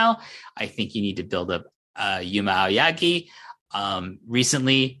right now. I think you need to build up Yuma Aoyagi.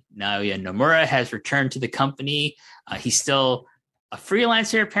 Recently, Naoya Nomura has returned to the company. He's still a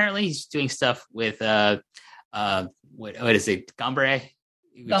freelancer. Apparently, he's doing stuff with what is it, Gambare,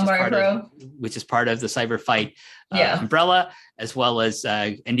 which is part of the CyberFight umbrella, as well as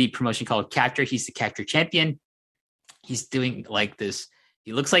indie promotion called Capture. He's the Capture champion. He's doing like this.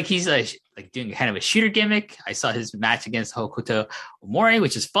 He looks like he's like doing kind of a shooter gimmick. I saw his match against Hokuto Omori,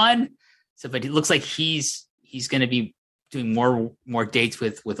 which is fun. So, but it looks like he's going to be doing more dates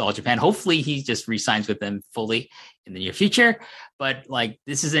with All Japan. Hopefully he just re-signs with them fully in the near future. But like,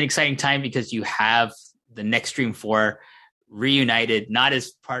 this is an exciting time because you have the next Dream 4 reunited, not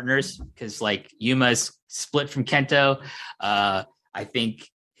as partners, because like Yuma's split from Kento. I think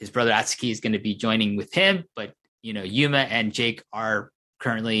his brother Atsuki is going to be joining with him, but you know, Yuma and Jake are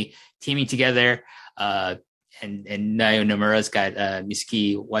currently teaming together. And Naoya Nomura's got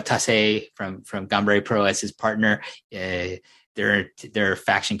Misuki Watase from Gambare Pro as his partner. They're a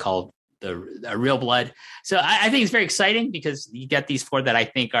faction called the Real Blood. So I think it's very exciting because you get these 4 that I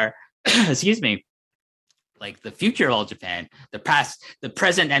think are, excuse me, like the future of All Japan, the past, the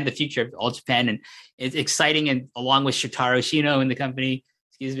present, and the future of All Japan. And it's exciting. And along with Shotaro Shino in the company,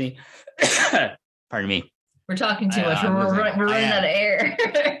 excuse me, pardon me. We're talking too much. We're running out of air.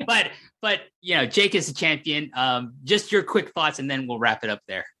 But you know, Jake is a champion. Just your quick thoughts, and then we'll wrap it up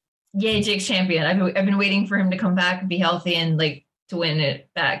there. Yay, Jake's champion! I've been waiting for him to come back, be healthy, and like to win it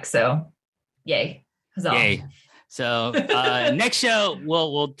back. So, yay! Huzzah. Yay! So next show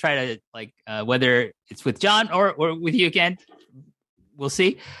we'll try to like whether it's with John or with you again. We'll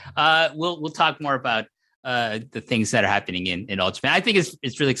see. We'll talk more about the things that are happening in All Japan. I think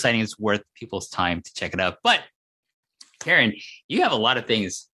it's really exciting. It's worth people's time to check it out. But Karen, you have a lot of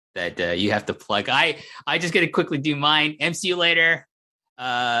things that you have to plug. I just got to quickly do mine. MCU later,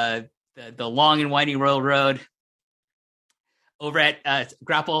 the long and winding Royal Road. Over at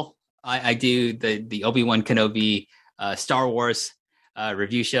Grapple, I do the Obi-Wan Kenobi Star Wars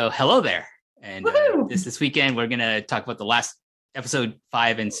review show. Hello there. And this weekend, we're going to talk about the last episode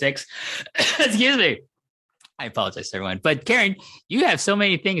 5 and 6. Excuse me. I apologize to everyone. But Karen, you have so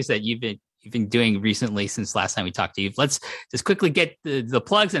many things that you've been doing recently since last time we talked to you. Let's just quickly get the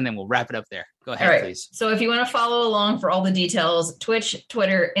plugs and then we'll wrap it up there. Go ahead, please. So if you want to follow along for all the details, Twitch,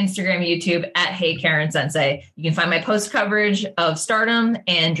 Twitter, Instagram, YouTube at Hey Karen Sensei. You can find my post coverage of Stardom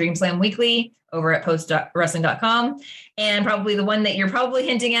and Dream Slam Weekly over at postwrestling.com. And probably the one that you're probably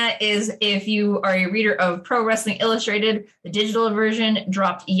hinting at is if you are a reader of Pro Wrestling Illustrated, the digital version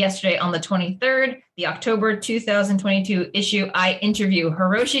dropped yesterday on the 23rd, the October 2022 issue. I interview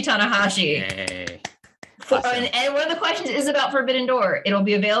Hiroshi Tanahashi. Yay. Awesome. And one of the questions is about Forbidden Door. It'll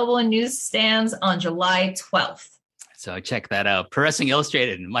be available in newsstands on July 12th. So check that out. Pro Wrestling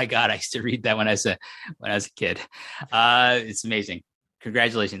Illustrated. My God, I used to read that when I was a kid. It's amazing.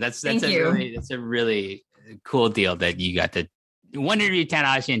 Congratulations. That's a really cool deal that you got to one interview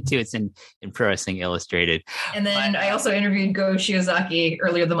Tanahashi and 2 it's in Pro Wrestling Illustrated. And then I also interviewed Go Shiozaki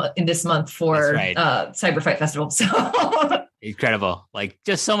earlier in this month for CyberFight Festival. So incredible. Like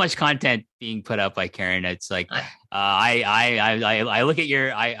just so much content being put out by Karen. It's like I look at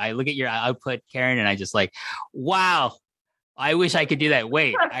your output, Karen, and I just like, wow, I wish I could do that.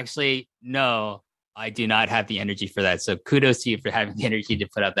 Wait, actually, no. I do not have the energy for that. So kudos to you for having the energy to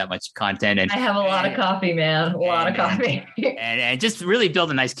put out that much content. And I have a lot of coffee, man. A lot of coffee. and just really build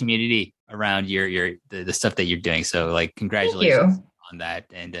a nice community around the stuff that you're doing. So like congratulations on that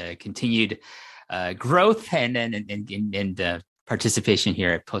and continued growth and participation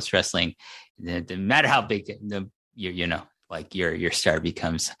here at Post Wrestling. No matter how big your star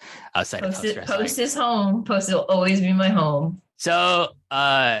becomes outside of Post Wrestling. Post is home. Post will always be my home. So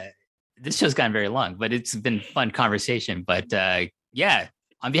this show's gotten very long, but it's been fun conversation. But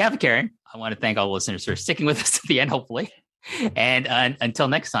on behalf of Karen, I want to thank all the listeners for sticking with us to the end, hopefully. And until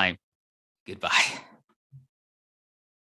next time, goodbye.